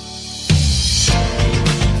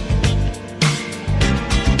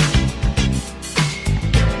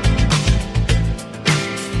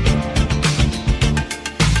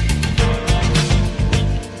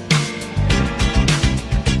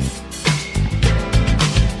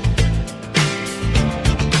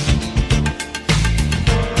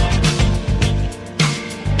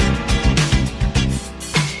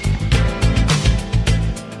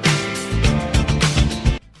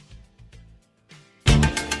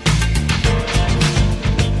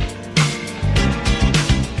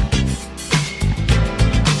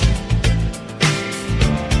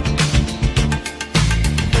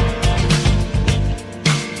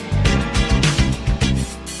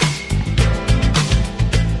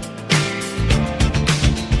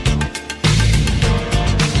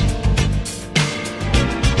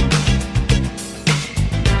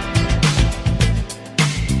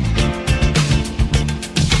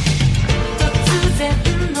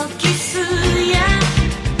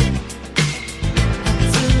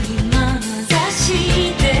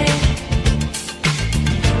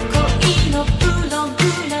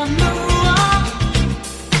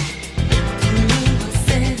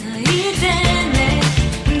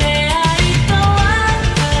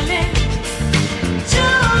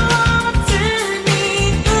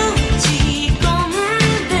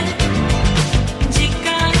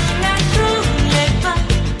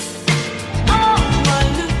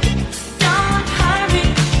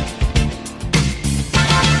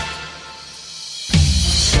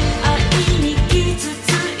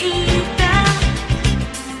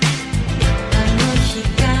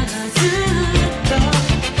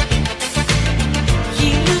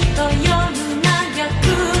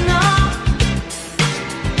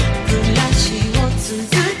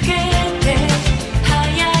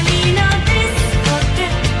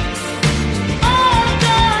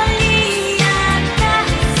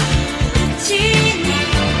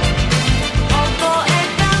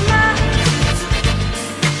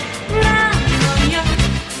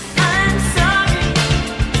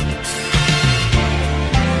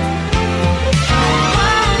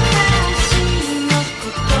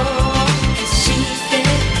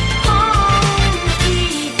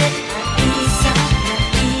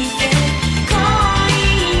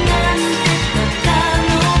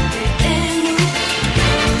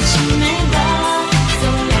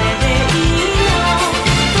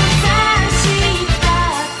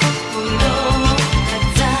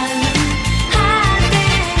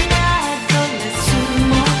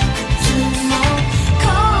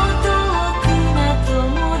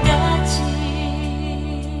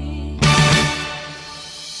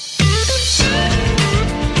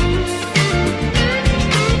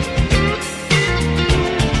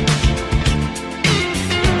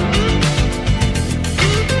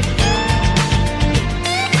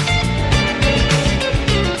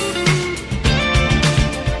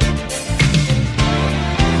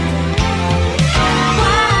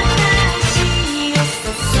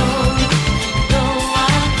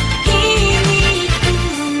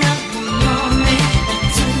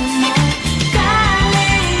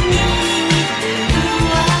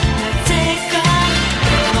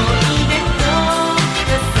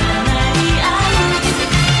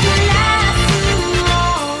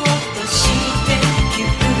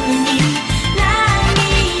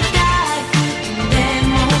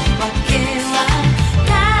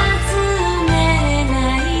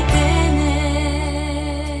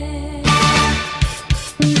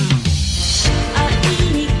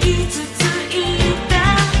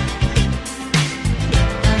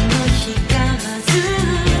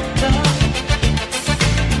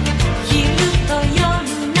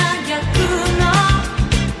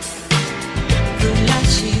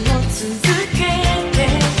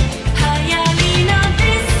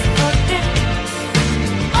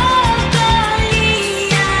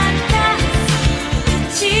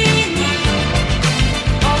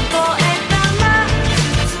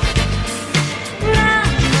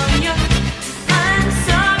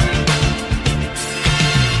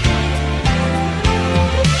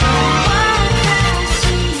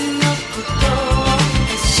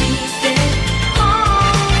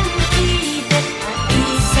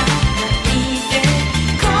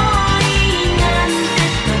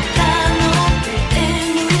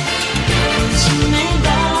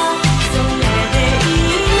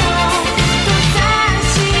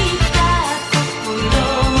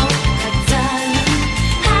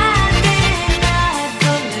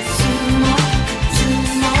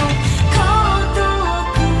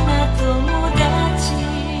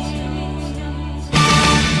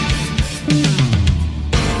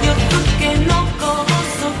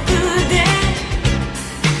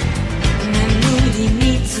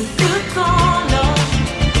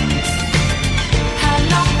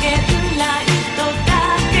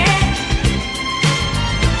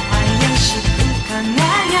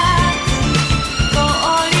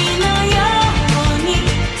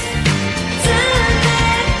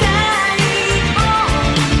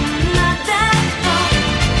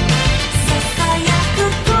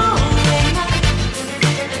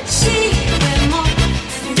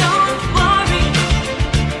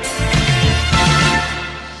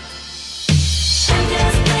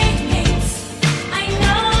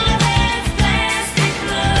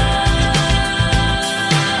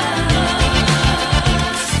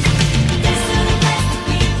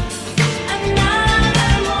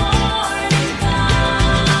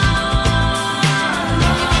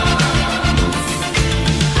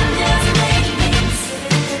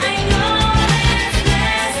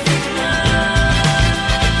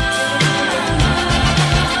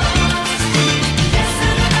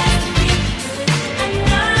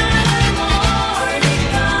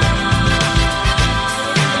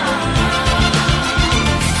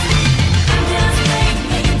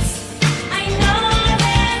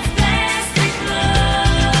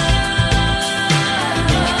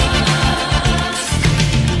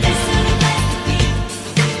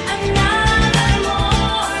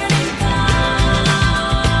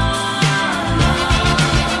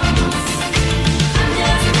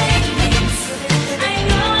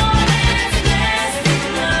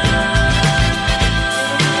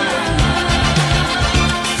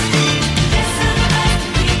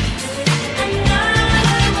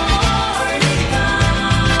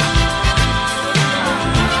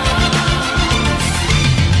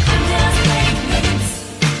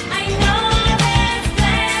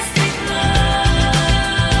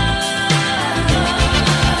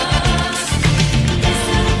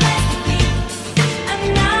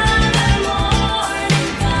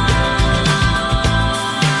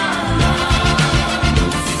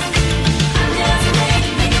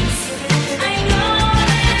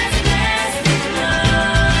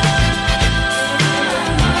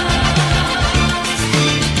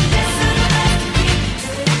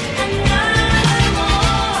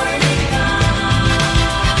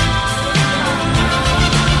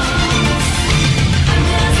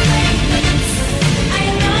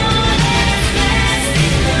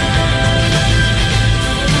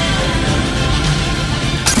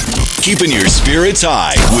 Keeping your spirits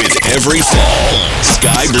high with every fall.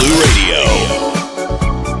 Sky Blue Radio.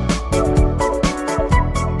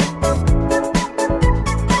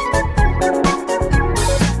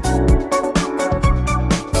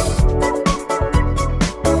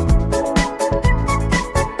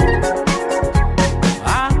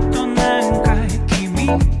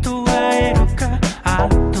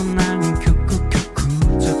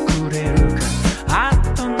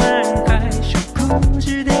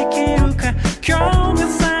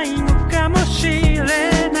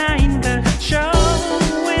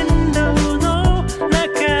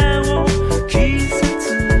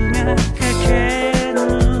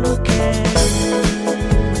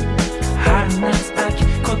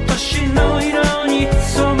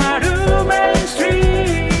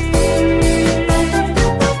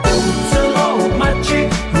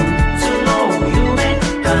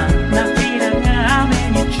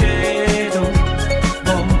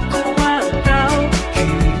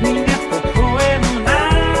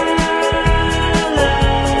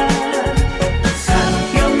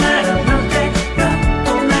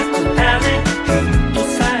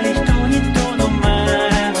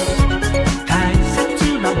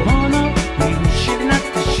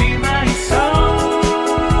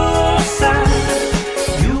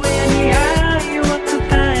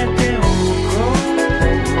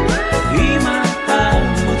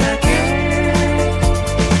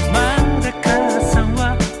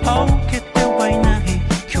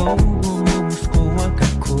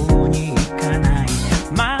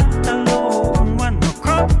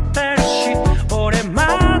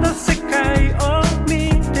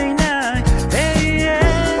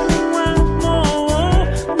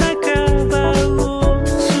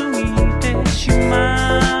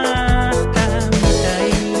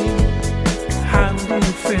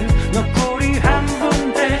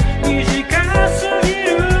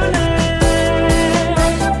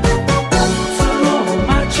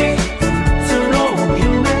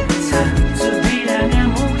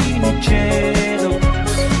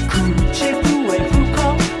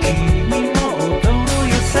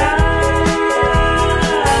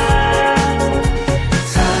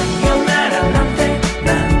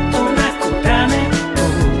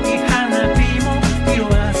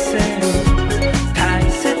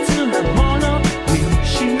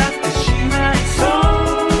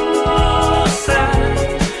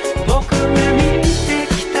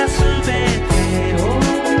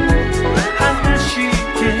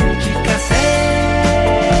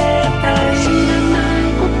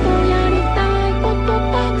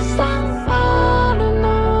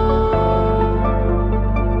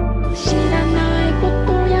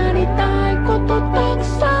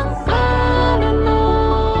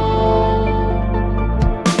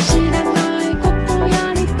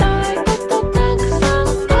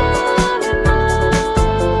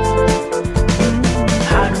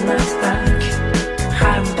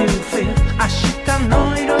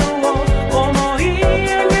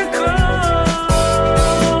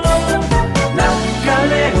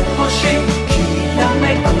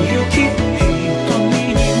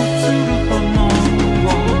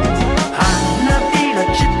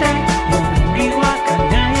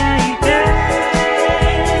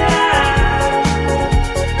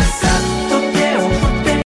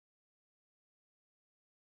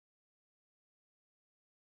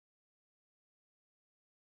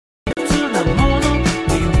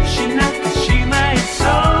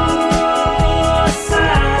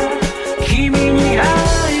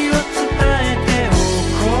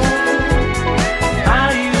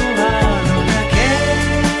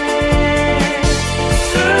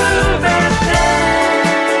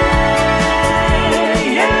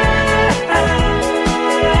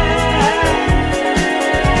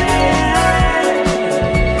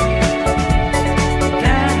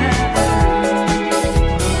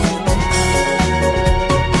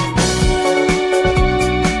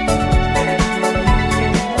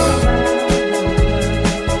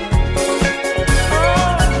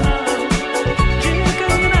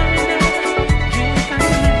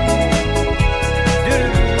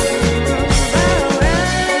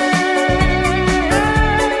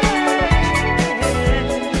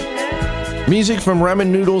 Music from ramen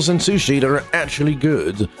noodles and sushi that are actually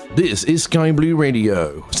good. This is Sky Blue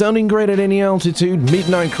Radio. Sounding great at any altitude,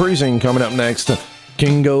 Midnight Cruising coming up next.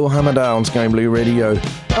 Kingo Hamada on Sky Blue Radio.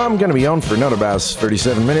 I'm going to be on for another about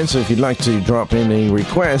 37 minutes, so if you'd like to drop in a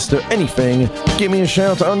request or anything, give me a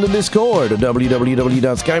shout on the Discord at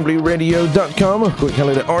www.skyblueradio.com. Quick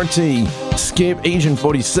hello to RT, Skip, Agent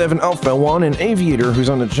 47, Alpha 1, and Aviator, who's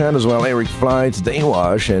on the chat as well, Eric Flight,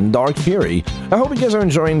 Daywash, and Dark Fury. I hope you guys are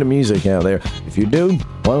enjoying the music out there. If you do,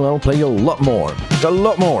 well, I'll play a lot more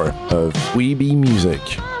of Weeby music.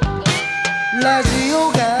 ラジ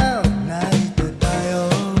オが泣いてたよ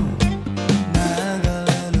流れ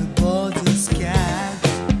るボーズスキャッ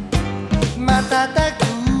ト瞬く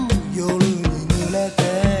夜に濡れて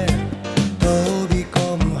飛び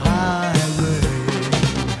込むハイウェ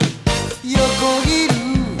イ横切る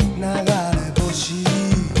流れ星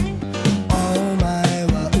お前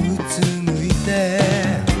はうつむいて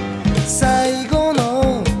最後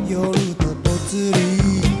の夜とぽつり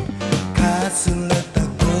かすれた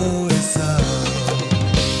声さ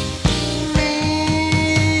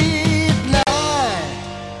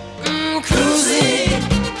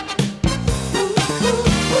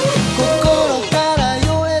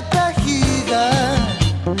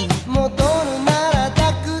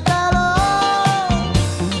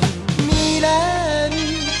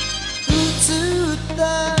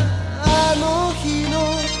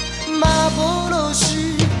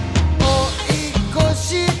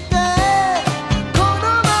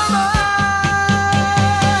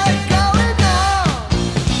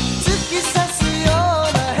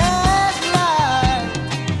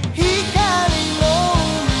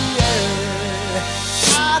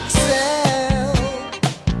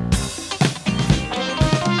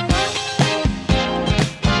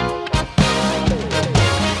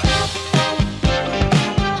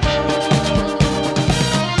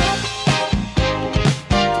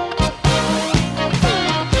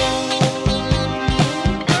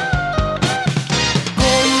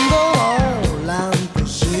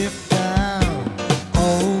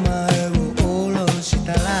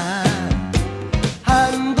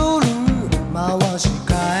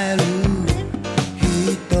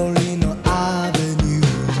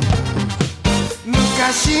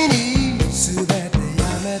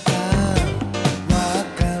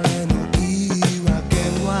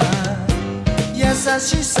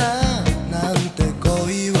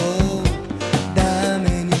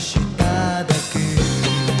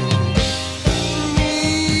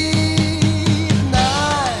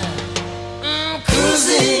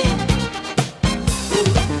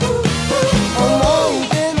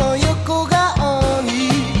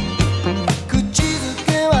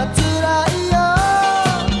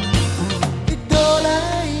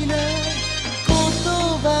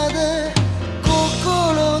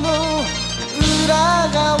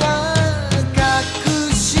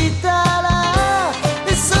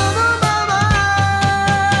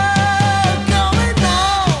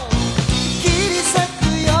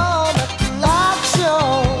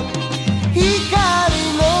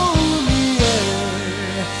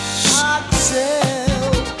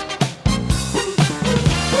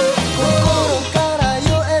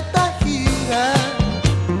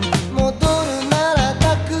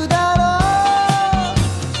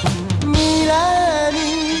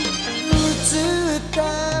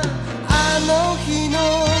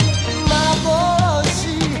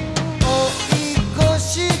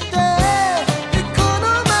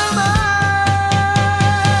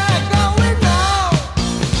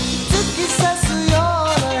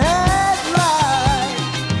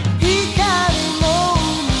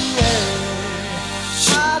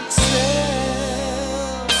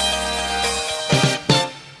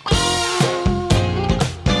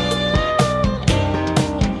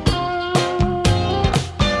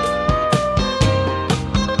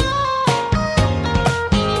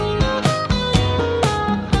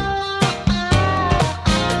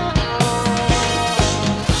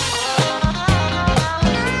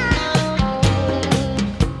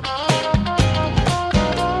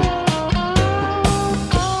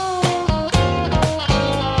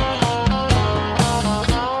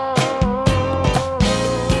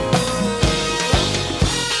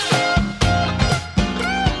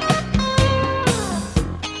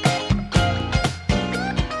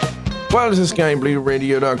Well, this is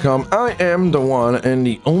SkyBlueRadio.com. I am the one and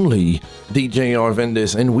the only DJ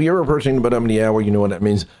Arvandus, and we are approaching the bottom of the hour. You know what that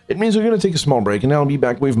means. It means we're going to take a small break, and I'll be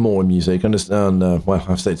back with more music. Well,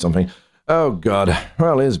 I've said something. Oh, God.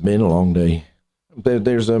 Well, it's been a long day.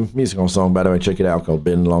 There's a musical song, by the way, check it out, called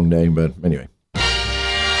Been a Long Day, but anyway.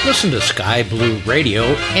 Listen to Sky Blue Radio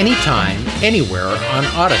anytime, anywhere on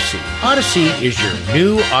Odyssey. Odyssey is your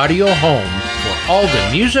new audio home for all the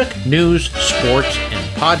music, news, sports, and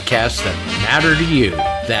podcasts that matter to you.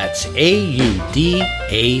 That's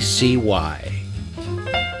AUDACY.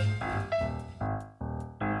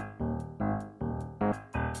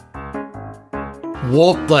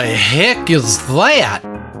 What the heck is that?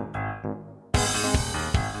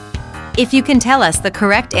 If you can tell us the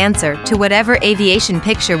correct answer to whatever aviation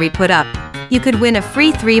picture we put up, you could win a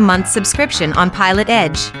free 3-month subscription on Pilot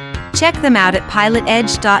Edge. Check them out at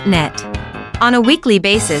pilotedge.net. On a weekly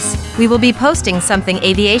basis, we will be posting something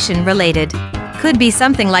aviation related. Could be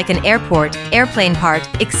something like an airport, airplane part,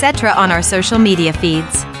 etc. on our social media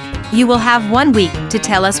feeds. You will have 1 week to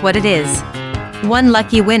tell us what it is. One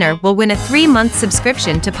lucky winner will win a 3-month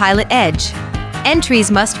subscription to Pilot Edge. Entries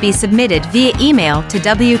must be submitted via email to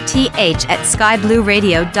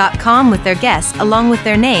wth@skyblueradio.com with their guess along with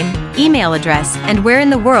their name, email address, and where in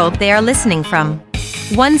the world they are listening from.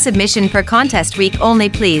 1 submission per contest week only,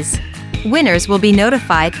 please. Winners will be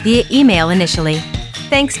notified via email initially.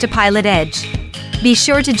 Thanks to Pilot Edge. Be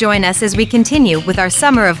sure to join us as we continue with our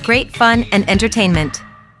summer of great fun and entertainment.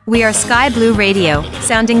 We are Sky Blue Radio,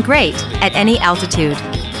 sounding great at any altitude.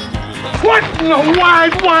 What in the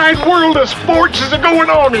wide, wide world of sports is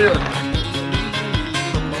going on here?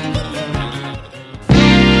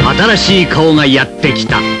 新しい顔がやってき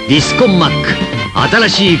たディスコマック。新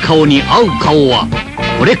しい顔に合う顔は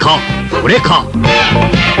これかこれか。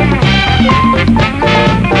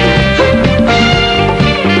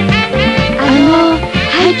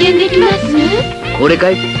拝見できます？俺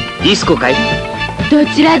かい？ディスコかい？ど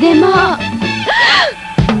ちらでも。あ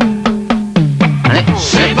れ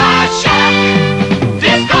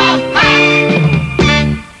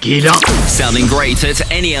？Get up! Sounding great at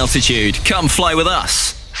any altitude. Come fly with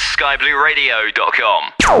us.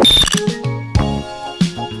 skyblueradio.com.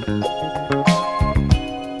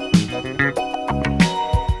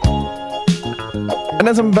 And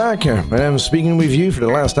as I'm back here, and I'm speaking with you for the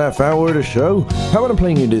last half hour of the show, how about I'm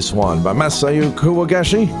playing you this one by Masayo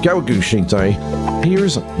Kawaguchi.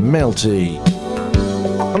 Here's Melty.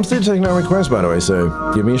 I'm still taking our requests, by the way, so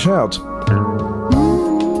give me a shout.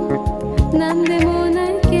 なんでもな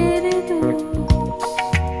いけれど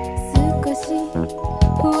少し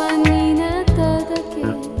不安になっただけ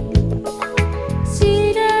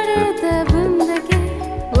知られた分だけ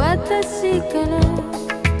私から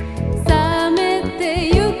冷めて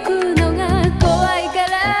ゆくのが怖いか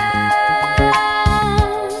ら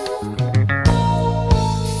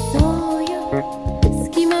そうよ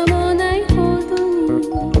隙間もないほど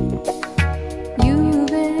に夕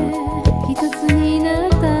べ一つ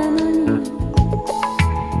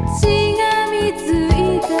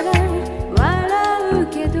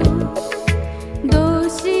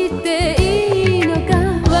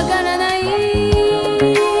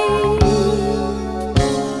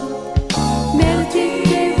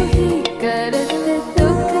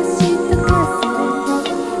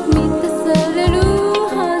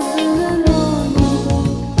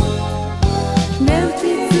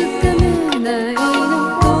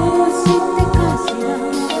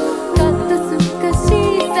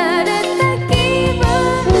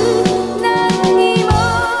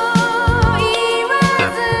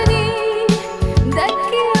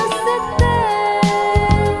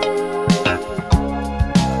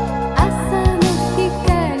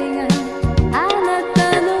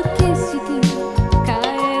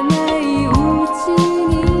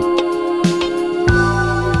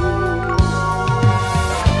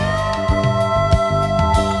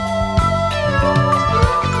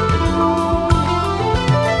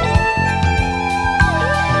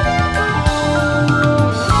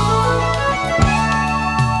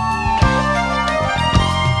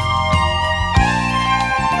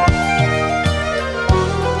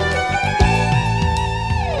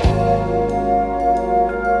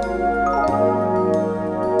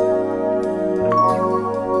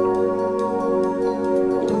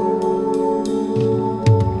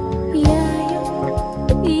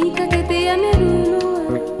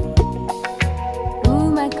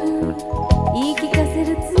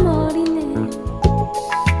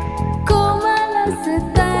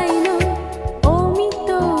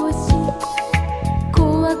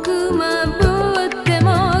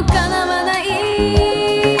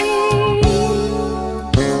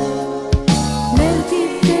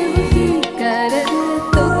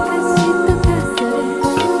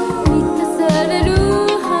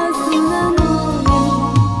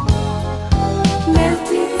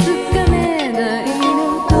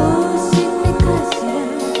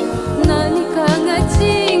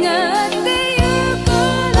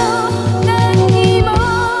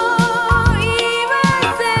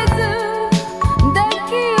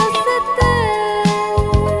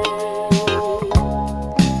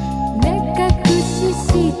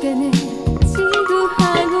してねちぐは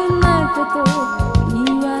ぐなこと言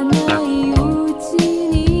わないうち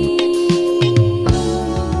に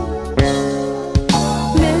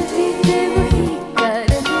目ひでを引かれ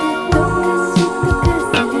てどかした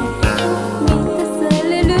傘で満たさ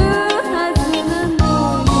れるはずなの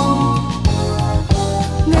に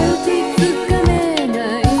目つかめな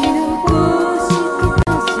いのどうしてか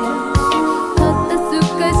しら肩す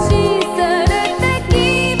かしされて気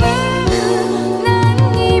分何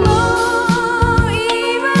にも言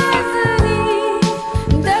わずに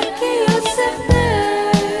抱き寄せて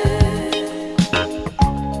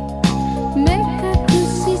目隠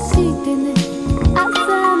ししてね朝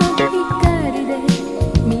の光で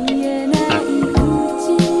見えないうち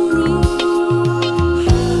に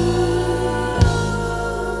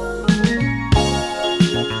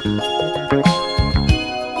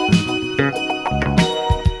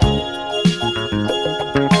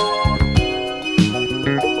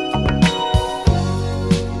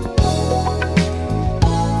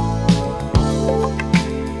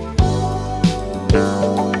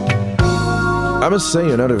I must say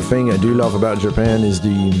another thing I do love about Japan is the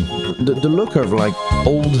look of like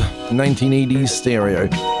old 1980s stereo.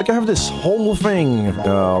 Like I have this whole thing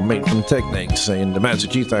made from Technics and the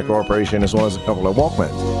Matsushita Corporation as well as a couple of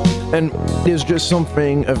Walkmans. And there's just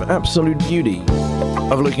something of absolute beauty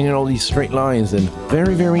of looking at all these straight lines and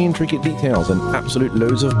very, very intricate details and absolute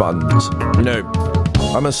loads of buttons. You know,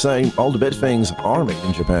 I must say all the best things are made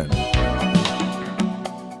in Japan.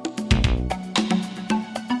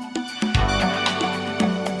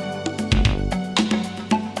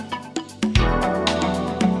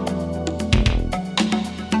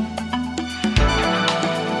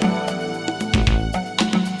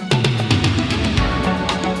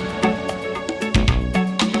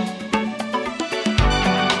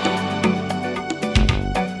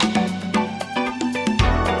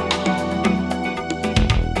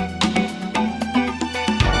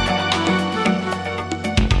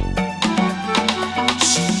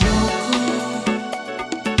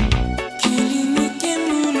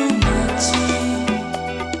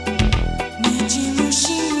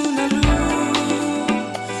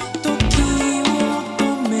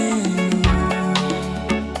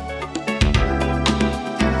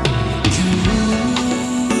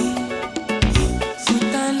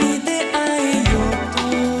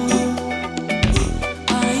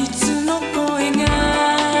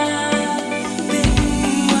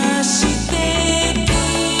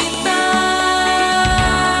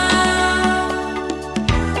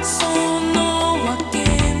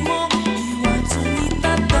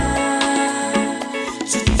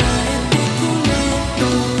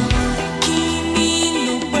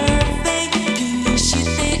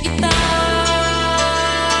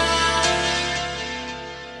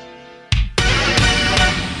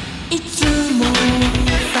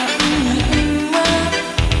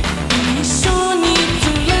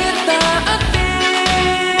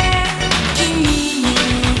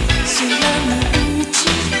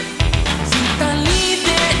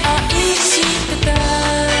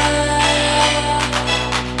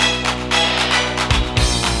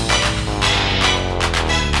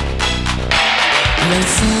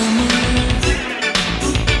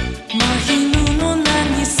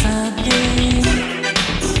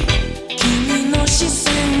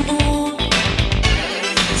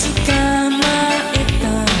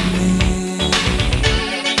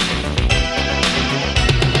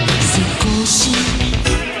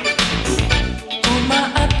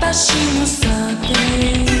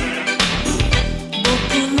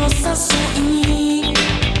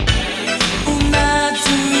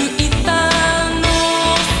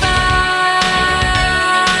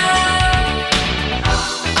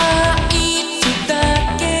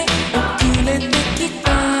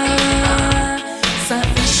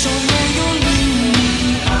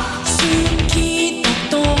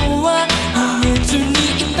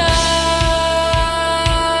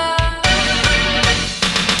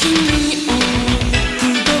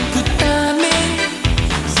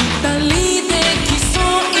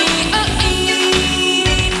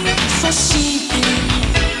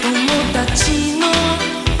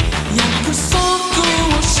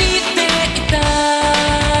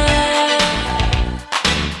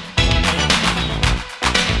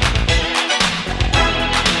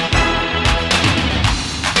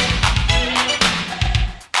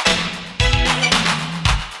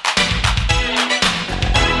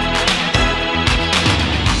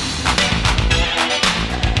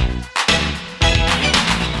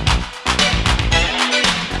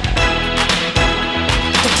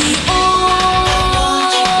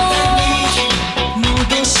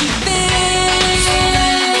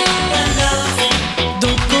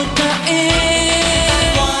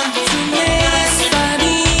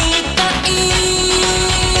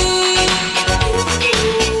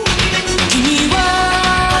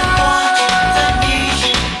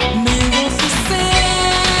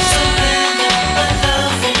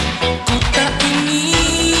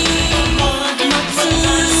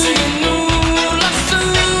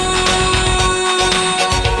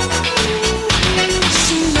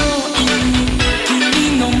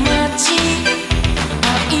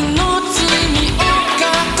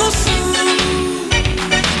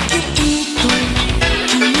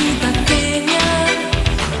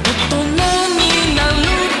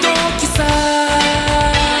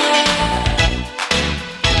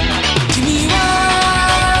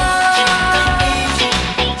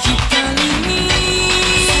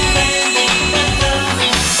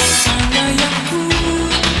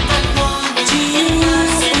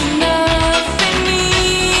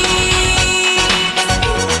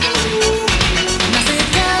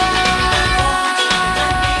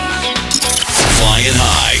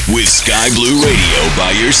 Sky Blue Radio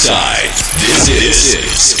by your side. This is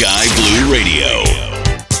Sky Blue Radio.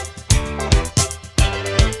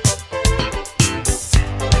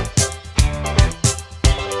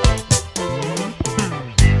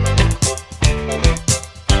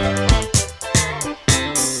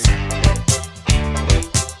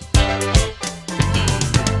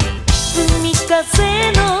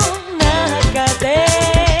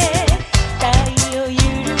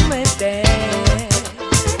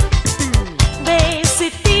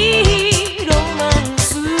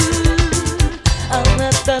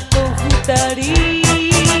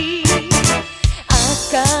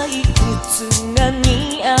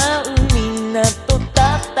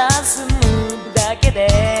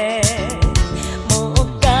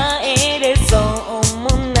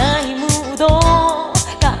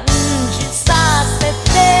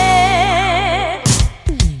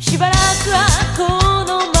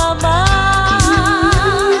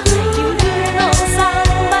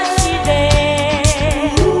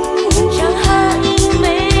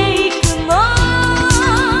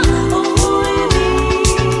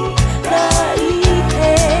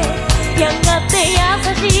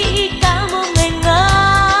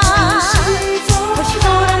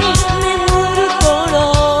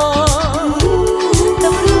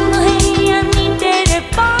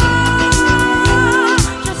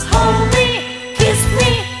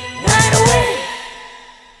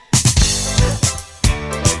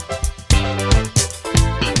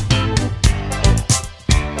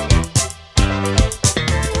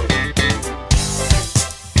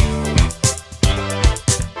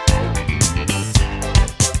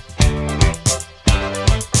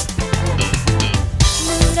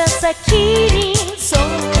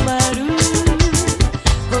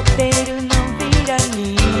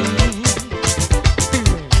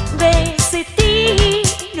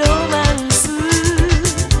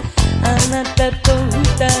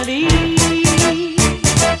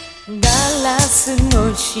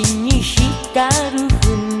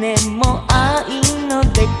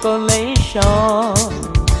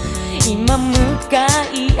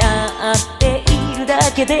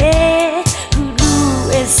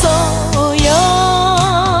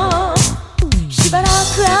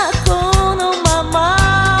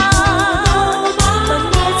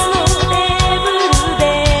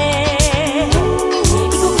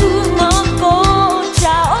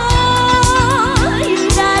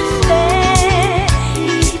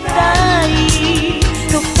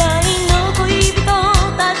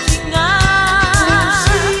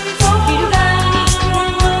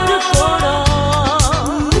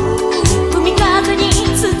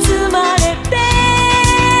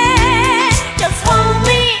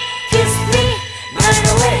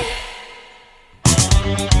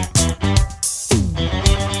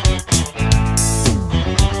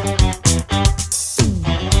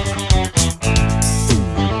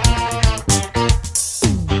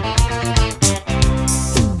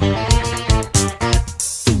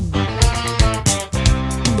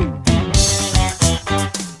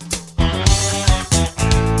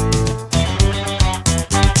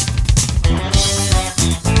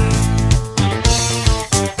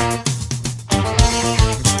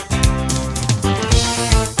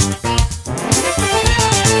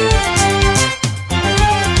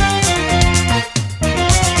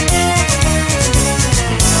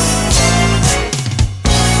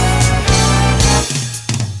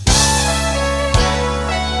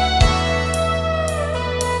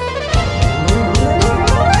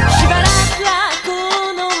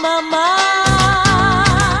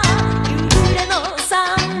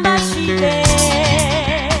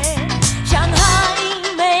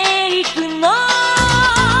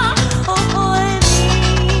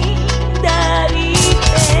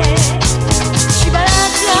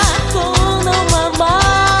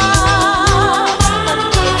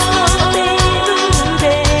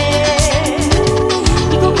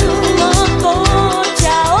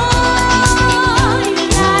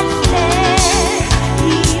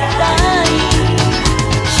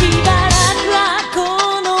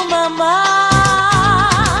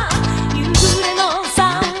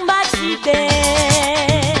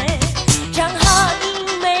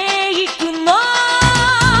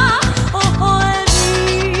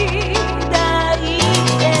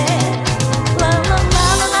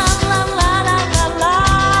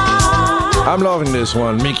 I'm loving this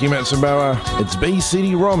one, Miki Matsubara. It's Bay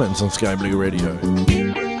City Romance on Sky Blue Radio.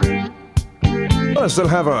 Well, I still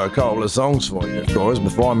have a couple of songs for you, of course,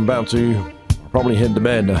 before I'm about to probably hit the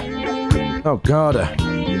bed. Oh, God.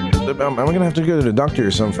 I'm going to have to go to the doctor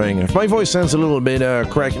or something. If my voice sounds a little bit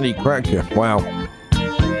crackly crack, wow.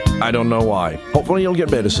 I don't know why. Hopefully you'll get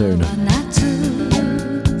better soon.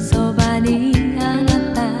 そばにあ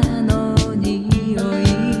なたの匂い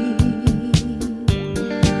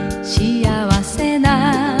幸せ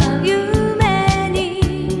な夢に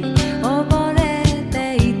溺れ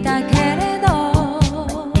ていたけれど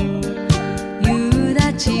夕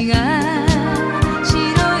立が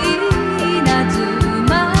白い稲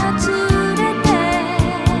妻連れて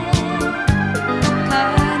悲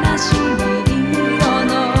しみ色の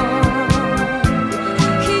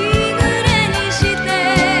日暮れにしてい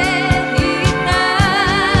た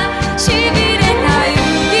しびれた指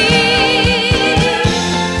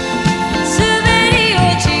滑り落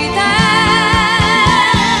ちた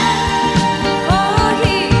コーヒ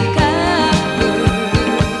ーカップ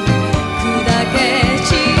砕け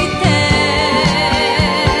散って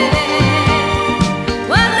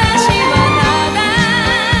私はただ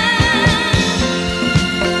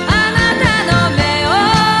あなたの目を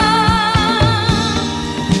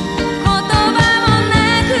言葉もな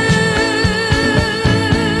く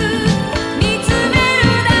見つめる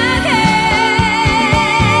だけ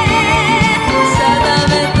定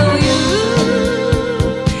めという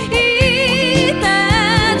いた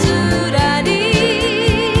ずらに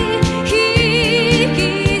引き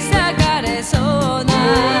裂かれそうな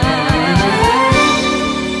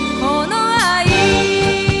この愛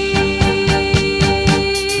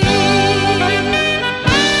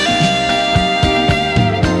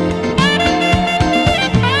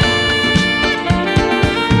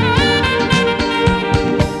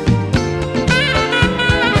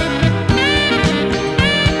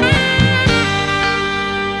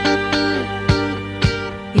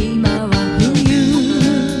今は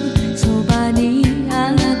冬そばに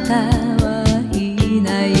あなたはい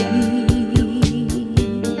ない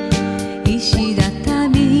石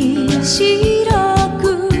畳白く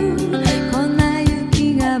粉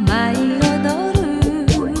雪が舞い踊る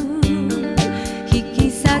引き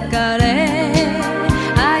裂かれ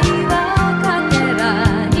愛はかけ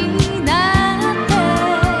らになって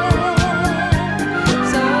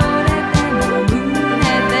それでも胸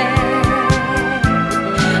で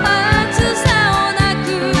熱さをなく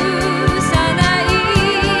さない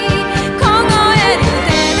凍える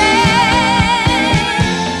手で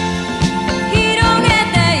広げて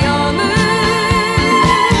読む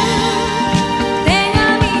手紙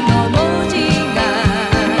の文字が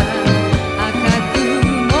赤く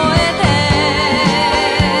燃えて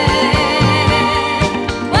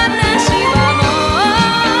私はもう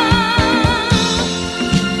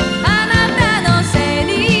あなたの背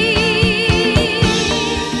に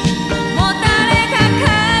もたれかか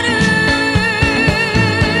る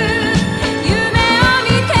夢を見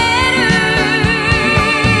てる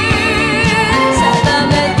定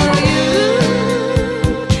めという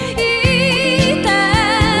いた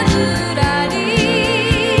ずらに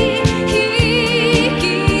引き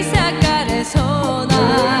裂かれそうな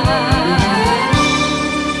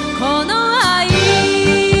この愛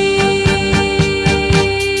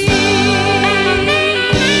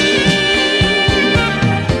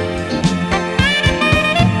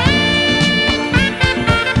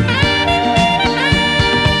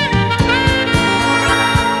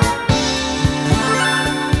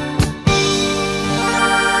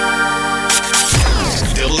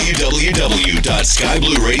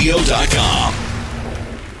www.skyblueradio.com.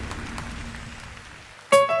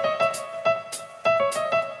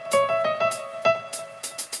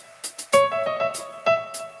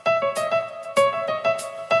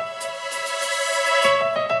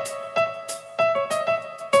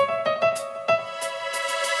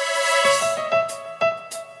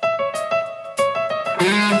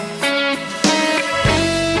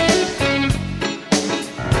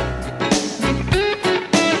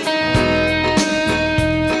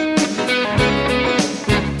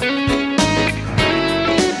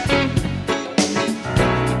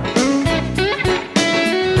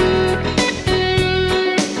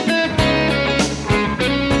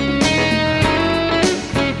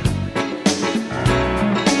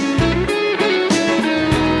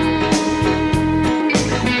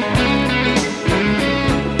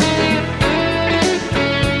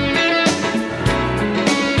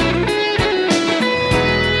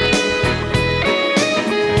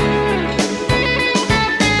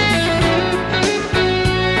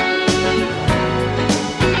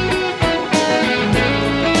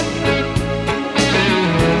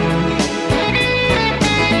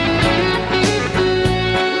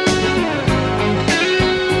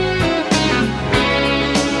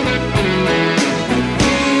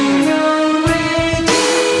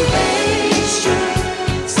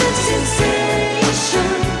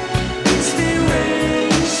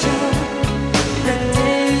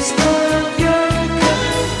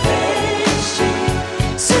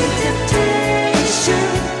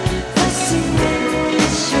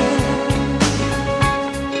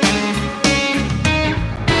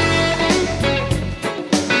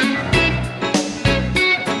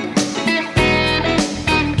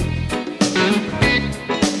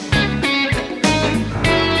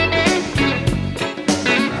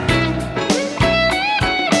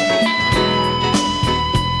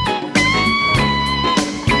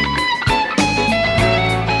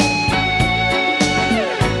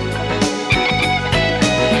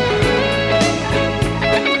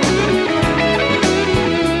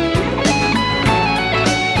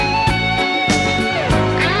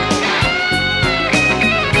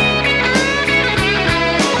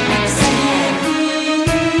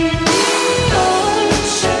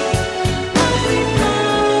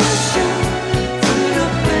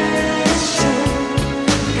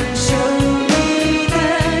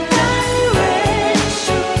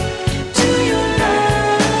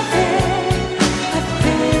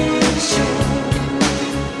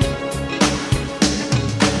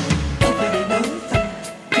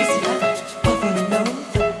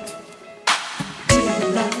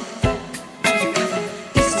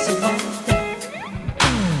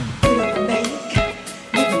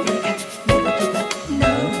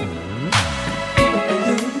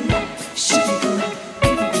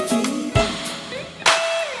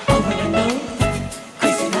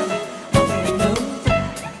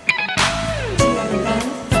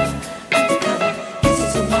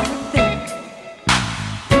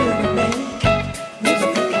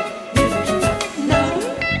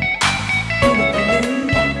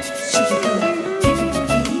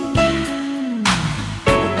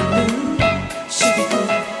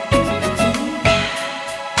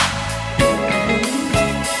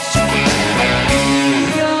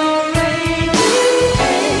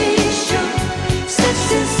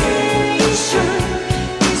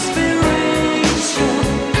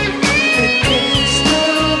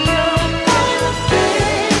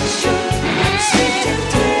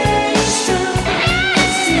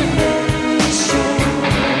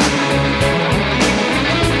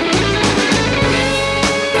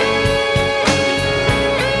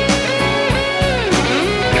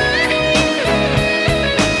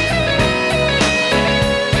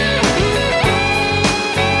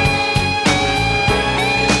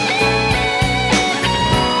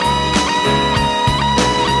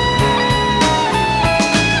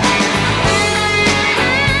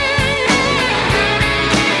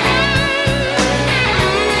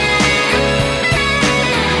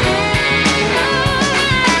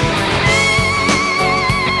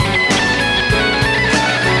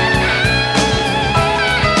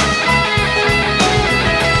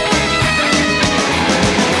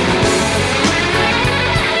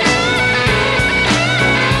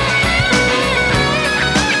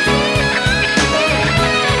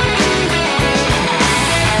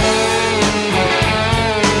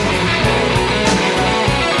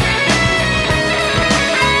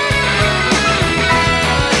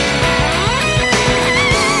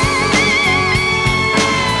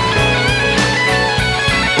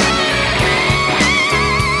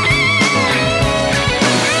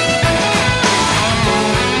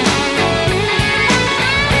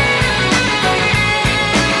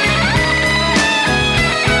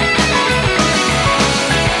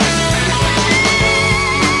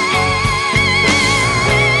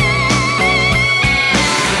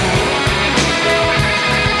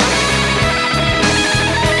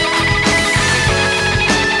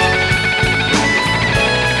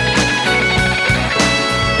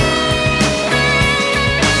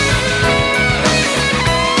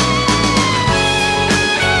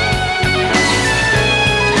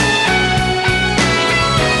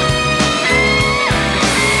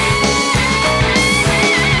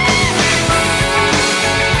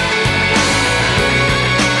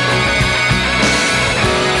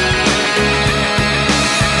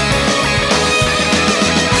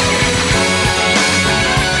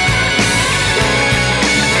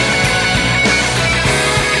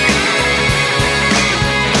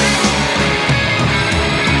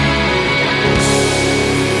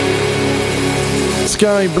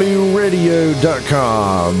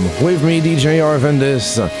 skyblueradio.com. With me, DJ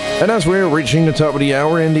Arvandus. And as we're reaching the top of the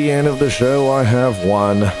hour and the end of the show, I have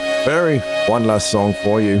one last song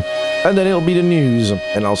for you. And then it'll be the news,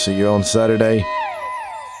 and I'll see you on Saturday.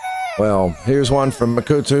 Well, here's one from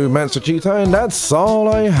Makoto Matsuchita, and that's all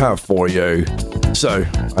I have for you. So,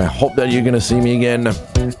 I hope that you're going to see me again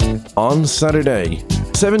on Saturday.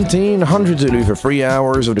 1700 Zulu for 3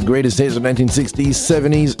 hours of the greatest hits of 1960s,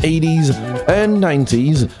 70s, 80s, and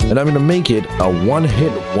 90s, and I'm going to make it a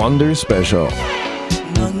one-hit wonder special.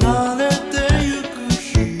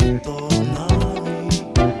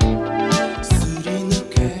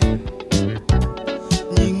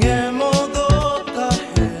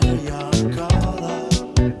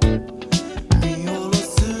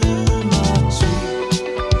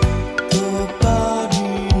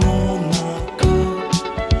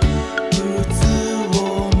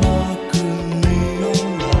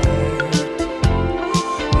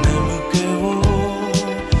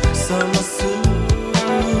 Summer soon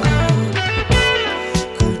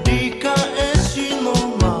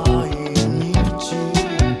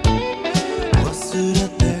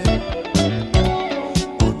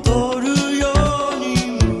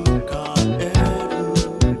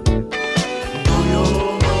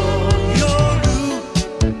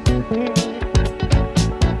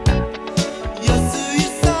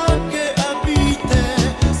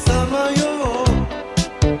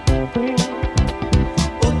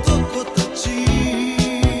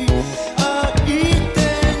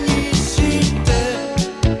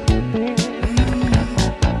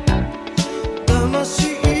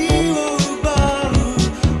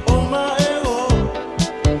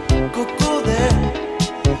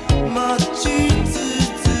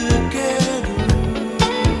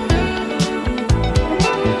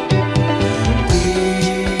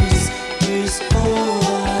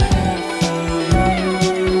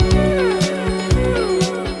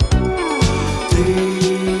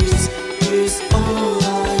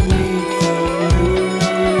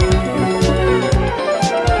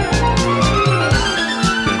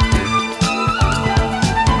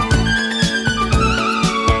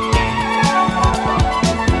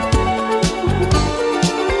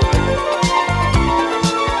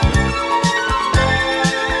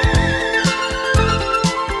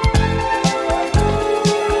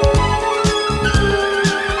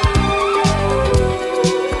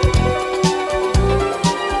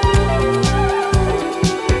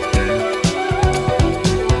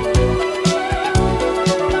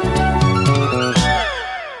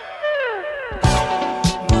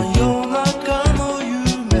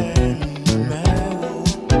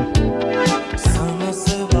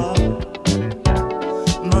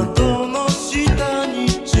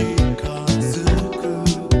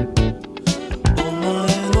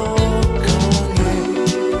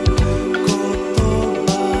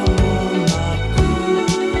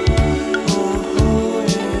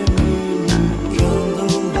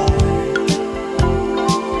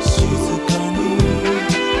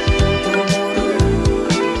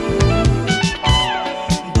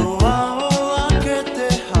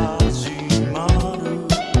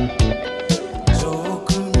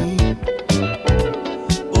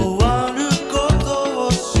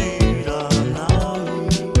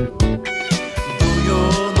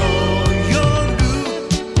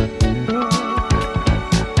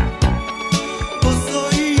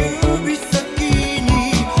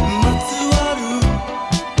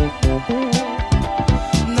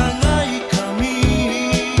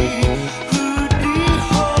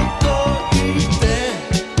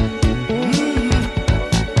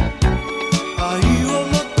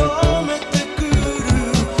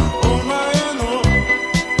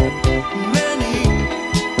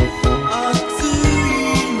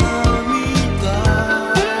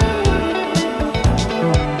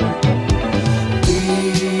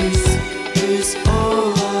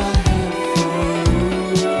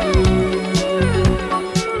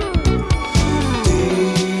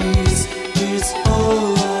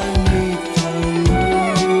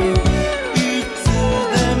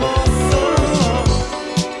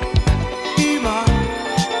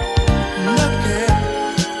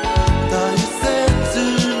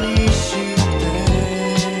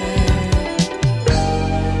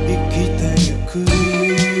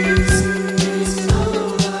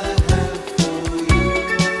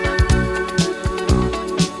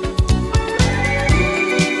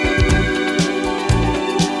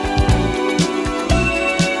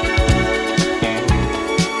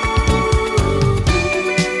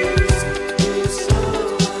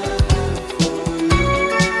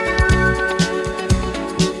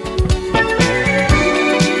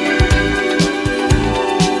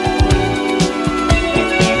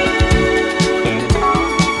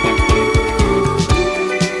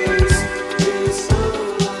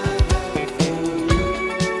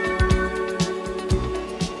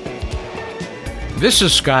This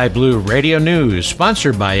is Sky Blue Radio News,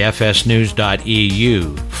 sponsored by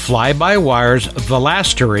fsnews.eu. Fly-by-Wire's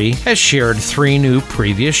Velastery has shared 3 new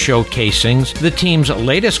previous show casings, the team's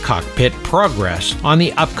latest cockpit progress on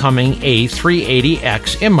the upcoming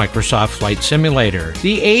A380X in Microsoft Flight Simulator.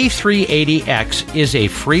 The A380X is a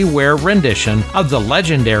freeware rendition of the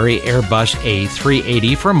legendary Airbus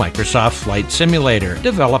A380 for Microsoft Flight Simulator,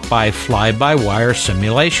 developed by Fly-by-Wire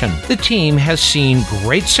Simulation. The team has seen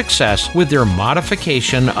great success with their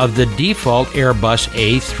modification of the default Airbus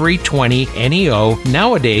A320 NEO,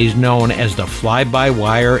 nowadays known as the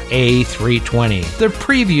Fly-by-Wire A320. The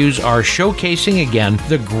previews are showcasing again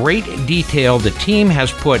the great detail the team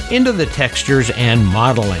has put into the textures and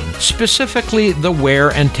modeling, specifically the wear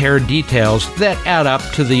and tear details that add up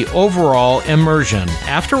to the overall immersion.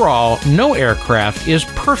 After all, no aircraft is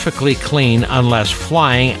perfectly clean unless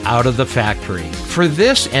flying out of the factory. For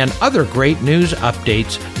this and other great news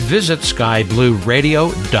updates, visit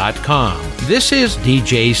skyblueradio.com. This is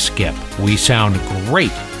DJ Skip. We sound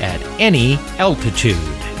great at any altitude.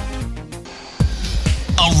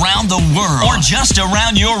 Around the world or just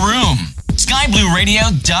around your room.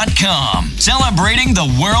 skyblueradio.com. Celebrating the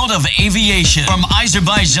world of aviation from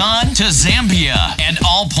Azerbaijan to Zambia and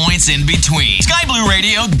all points in between.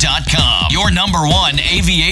 skyblueradio.com. Your #1 aviation